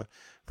 for the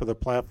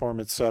platform,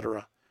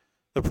 etc.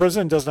 The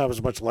president doesn't have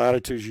as much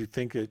latitude as you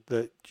think that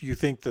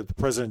the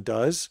president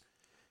does,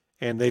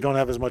 and they don't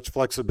have as much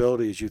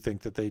flexibility as you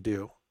think that they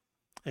do.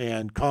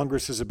 And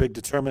Congress is a big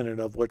determinant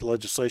of what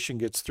legislation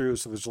gets through.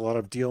 So there's a lot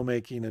of deal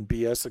making and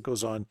BS that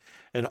goes on.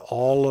 And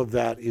all of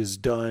that is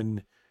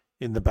done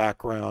in the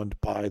background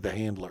by the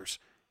handlers.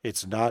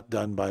 It's not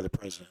done by the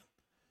president.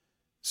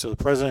 So the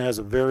president has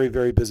a very,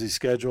 very busy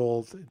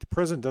schedule. The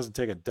president doesn't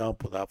take a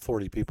dump without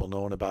 40 people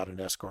knowing about it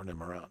and escorting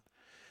him around.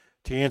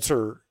 To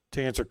answer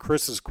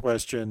Chris's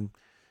question,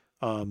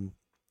 I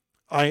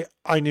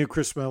knew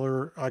Chris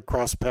Miller. I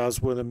crossed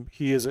paths with him.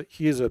 He's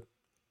the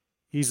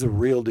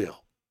real deal.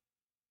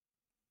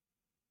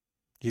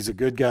 He's a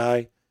good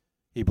guy.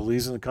 He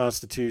believes in the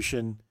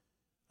Constitution.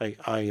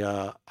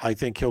 I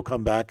think he'll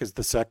come back as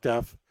the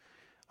SecDef.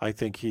 I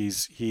think he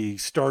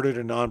started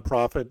a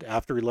nonprofit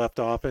after he left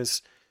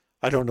office.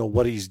 I don't know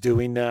what he's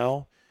doing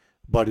now,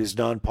 but his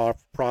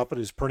nonprofit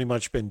has pretty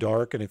much been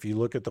dark. And if you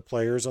look at the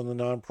players on the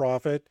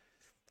nonprofit,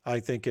 I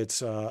think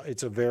it's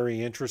a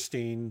very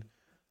interesting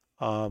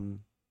aspect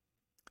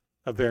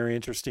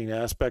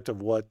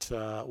of what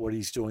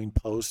he's doing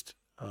post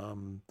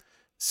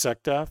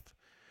SecDef.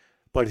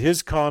 But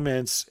his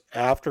comments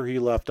after he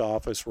left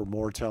office were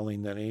more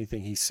telling than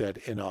anything he said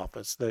in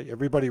office. That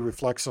everybody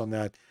reflects on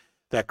that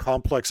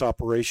complex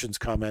operations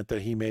comment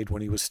that he made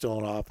when he was still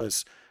in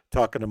office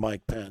talking to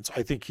Mike Pence.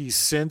 I think he's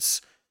since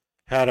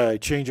had a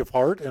change of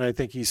heart, and I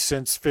think he's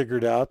since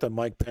figured out that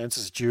Mike Pence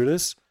is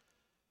Judas.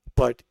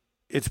 But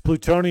it's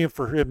plutonium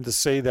for him to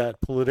say that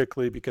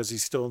politically because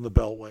he's still in the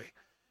Beltway.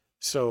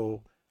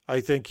 So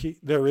I think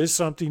there is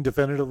something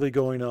definitively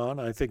going on.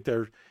 I think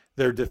they're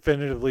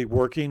definitively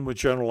working with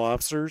general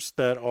officers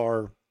that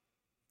are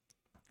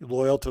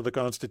loyal to the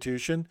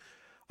Constitution.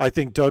 I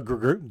think Doug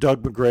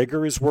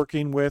McGregor is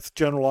working with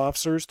general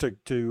officers to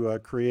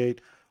create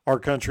Our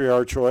Country,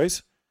 Our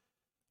Choice.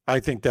 I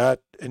think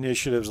that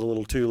initiative is a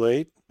little too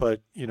late,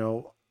 but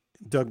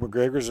Doug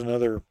McGregor's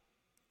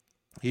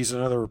he's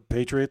another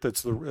patriot.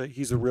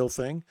 He's the real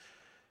thing,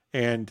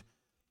 and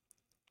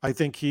I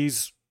think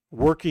he's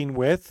working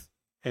with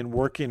and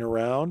working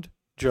around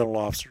general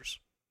officers.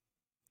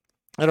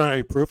 I don't have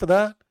any proof of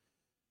that,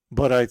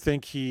 but I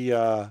think he's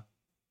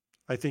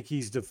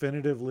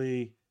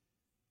definitively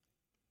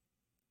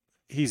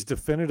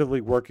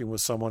working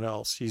with someone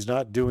else. He's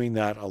not doing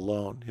that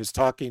alone. Just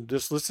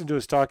listen to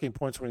his talking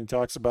points when he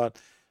talks about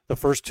the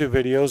first two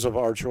videos of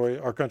Our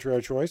Country,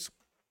 Our Choice.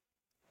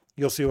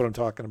 You'll see what I'm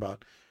talking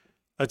about.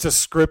 It's a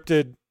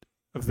scripted,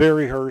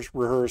 very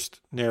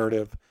rehearsed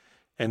narrative,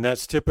 and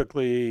that's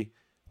typically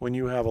when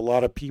you have a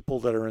lot of people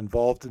that are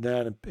involved in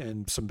that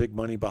and some big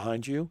money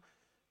behind you.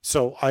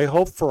 So I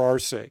hope for our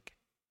sake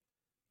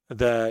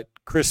that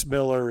Chris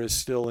Miller is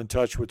still in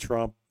touch with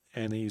Trump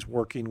and he's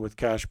working with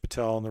Kash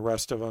Patel and the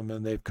rest of them,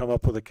 and they've come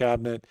up with a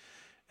cabinet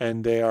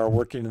and they are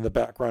working in the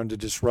background to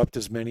disrupt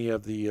as many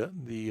of the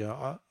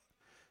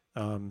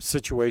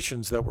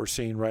situations that we're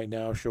seeing right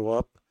now show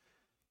up.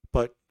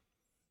 But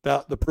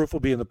the proof will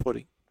be in the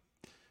pudding.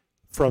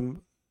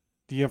 From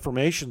the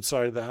information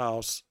side of the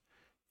house,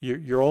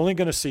 you're only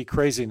going to see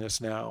craziness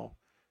now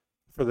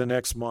for the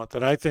next month.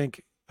 And I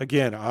think,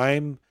 again,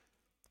 I'm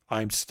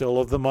I'm still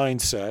of the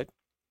mindset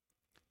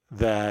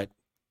that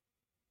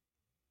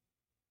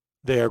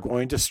they are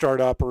going to start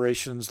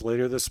operations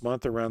later this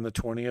month around the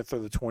 20th or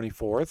the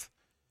 24th,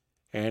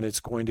 and it's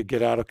going to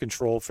get out of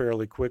control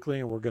fairly quickly,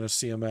 and we're going to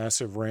see a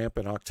massive ramp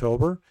in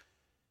October,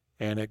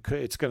 and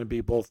it's going to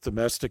be both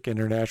domestic and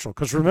international.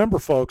 Because remember,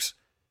 folks,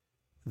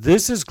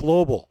 this is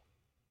global.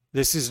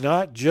 This is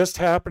not just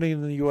happening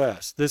in the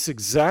U.S. This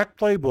exact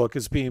playbook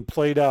is being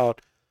played out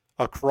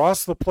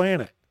across the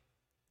planet.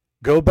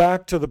 Go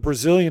back to the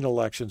Brazilian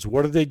elections.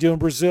 What did they do in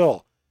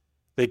Brazil?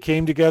 They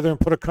came together and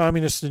put a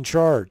communist in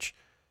charge.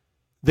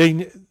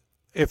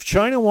 If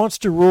China wants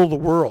to rule the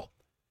world,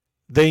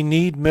 they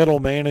need middle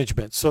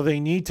management. So they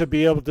need to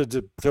be able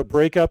to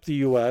break up the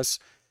U.S.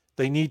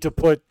 They need to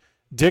put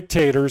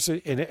dictators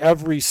in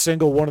every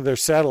single one of their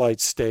satellite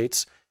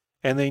states,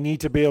 and they need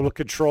to be able to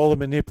control and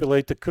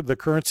manipulate the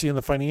currency and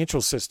the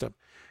financial system.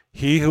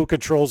 He who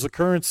controls the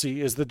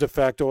currency is the de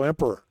facto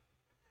emperor.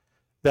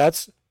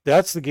 That's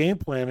the game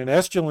plan, and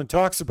Estulin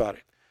talks about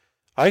it.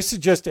 I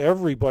suggest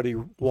everybody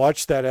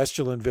watch that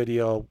Estulin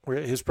video,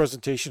 his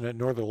presentation at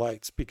Northern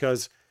Lights,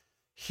 because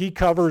he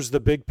covers the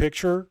big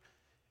picture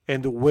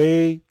and the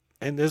way,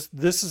 and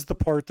this is the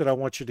part that I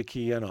want you to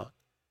key in on.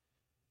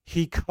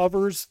 He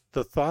covers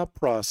the thought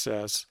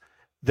process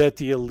that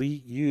the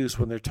elite use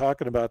when they're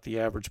talking about the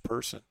average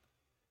person.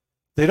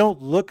 They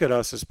don't look at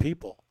us as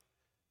people.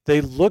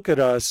 They look at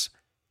us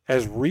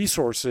as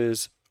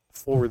resources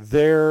for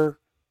their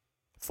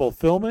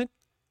fulfillment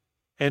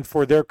and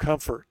for their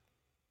comfort,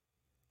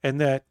 and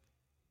that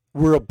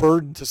we're a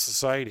burden to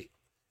society.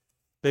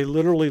 They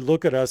literally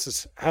look at us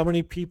as how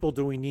many people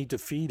do we need to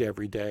feed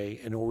every day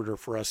in order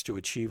for us to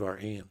achieve our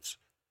aims.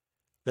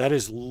 That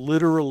is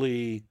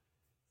literally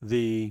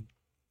the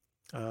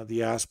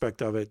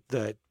aspect of it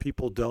that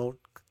people don't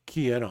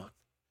key in on.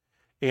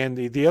 And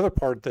the other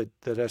part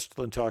that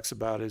Estulin talks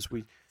about is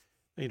we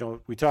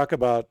talk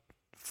about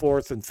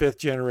fourth and fifth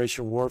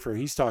generation warfare.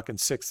 He's talking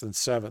sixth and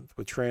seventh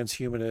with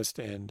transhumanist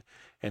and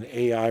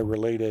AI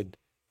related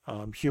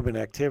human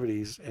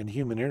activities and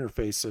human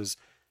interfaces.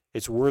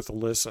 It's worth a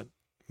listen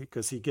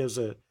because he gives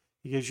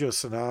you a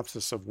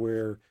synopsis of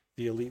where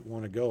the elite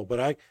want to go.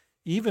 But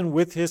even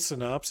with his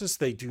synopsis,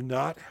 they do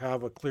not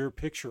have a clear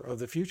picture of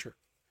the future.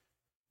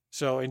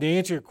 So, and to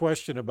answer your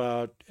question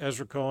about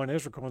Ezra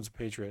Cohen's a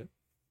patriot.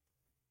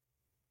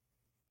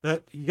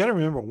 That you got to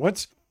remember,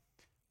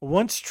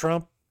 once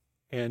Trump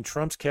and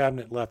Trump's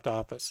cabinet left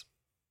office,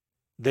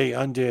 they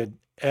undid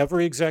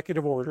every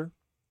executive order.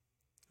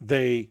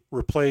 They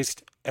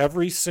replaced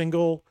every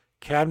single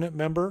cabinet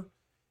member,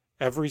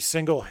 every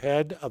single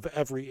head of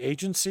every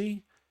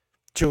agency,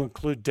 to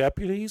include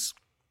deputies.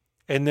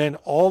 And then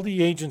all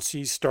the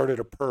agencies started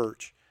a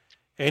purge.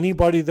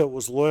 Anybody that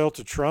was loyal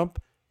to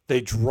Trump,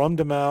 they drummed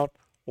him out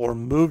or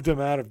moved him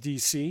out of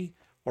D.C.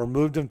 or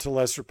moved him to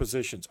lesser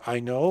positions. I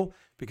know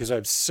because I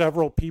have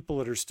several people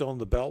that are still in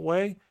the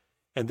Beltway,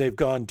 and they've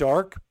gone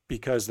dark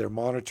because they're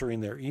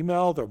monitoring their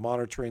email, they're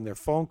monitoring their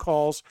phone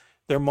calls,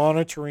 they're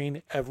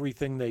monitoring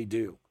everything they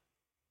do.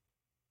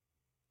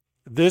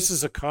 This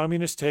is a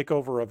communist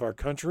takeover of our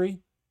country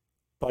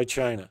by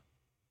China.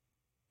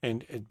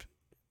 And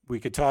we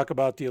could talk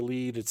about the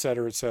elite, et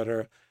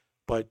cetera,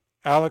 but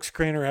Alex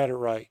Craner had it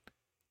right.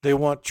 They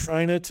want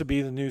China to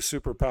be the new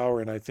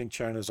superpower, and I think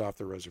China's off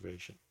the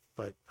reservation,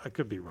 but I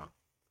could be wrong.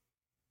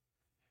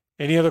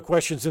 Any other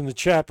questions in the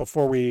chat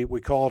before we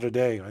call it a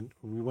day?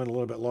 We went a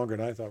little bit longer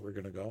than I thought we were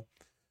going to go.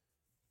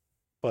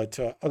 But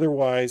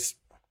otherwise,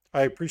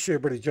 I appreciate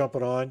everybody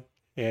jumping on,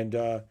 and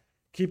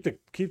keep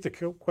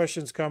the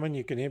questions coming.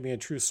 You can hit me on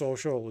True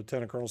Social,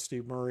 Lieutenant Colonel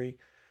Steve Murray.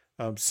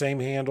 Same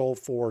handle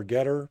for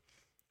Getter,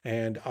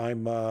 and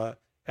I'm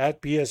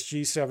at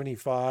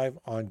BSG75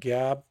 on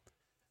Gab.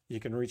 You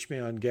can reach me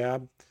on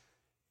Gab,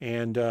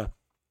 and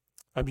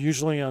I'm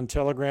usually on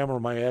Telegram, or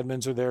my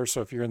admins are there.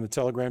 So if you're in the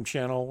Telegram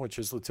channel, which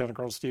is Lieutenant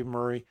Colonel Steve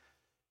Murray,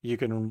 you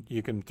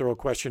can throw a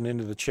question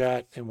into the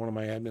chat, and one of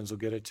my admins will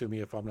get it to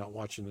me if I'm not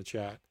watching the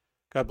chat.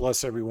 God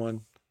bless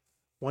everyone.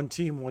 One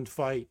team, one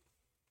fight.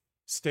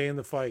 Stay in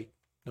the fight,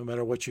 no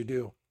matter what you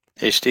do.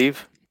 Hey,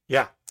 Steve.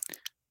 Yeah.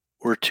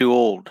 We're too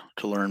old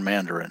to learn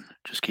Mandarin.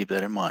 Just keep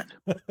that in mind.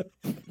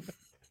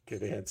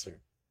 Good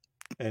answer.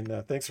 And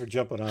thanks for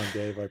jumping on,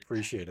 Dave. I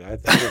appreciate it. I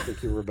didn't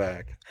think you were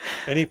back.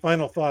 Any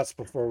final thoughts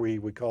before we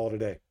call it a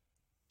day?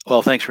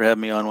 Well, thanks for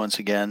having me on once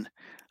again.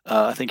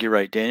 I think you're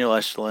right. Daniel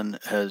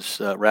Estulin has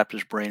wrapped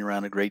his brain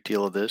around a great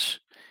deal of this.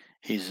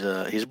 He's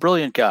a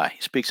brilliant guy.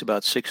 He speaks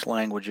about 6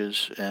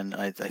 languages, and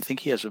I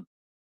think he has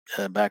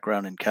a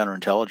background in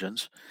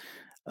counterintelligence.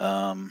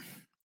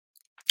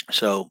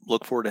 So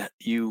look forward to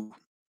you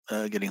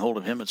getting hold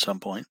of him at some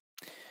point.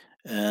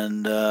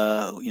 And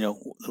a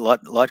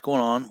lot going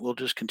on. We'll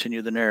just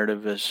continue the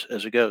narrative as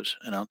it goes,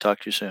 and I'll talk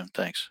to you soon.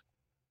 Thanks.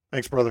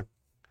 Thanks, brother.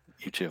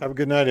 You too. Have a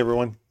good night,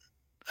 everyone.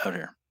 Out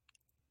here.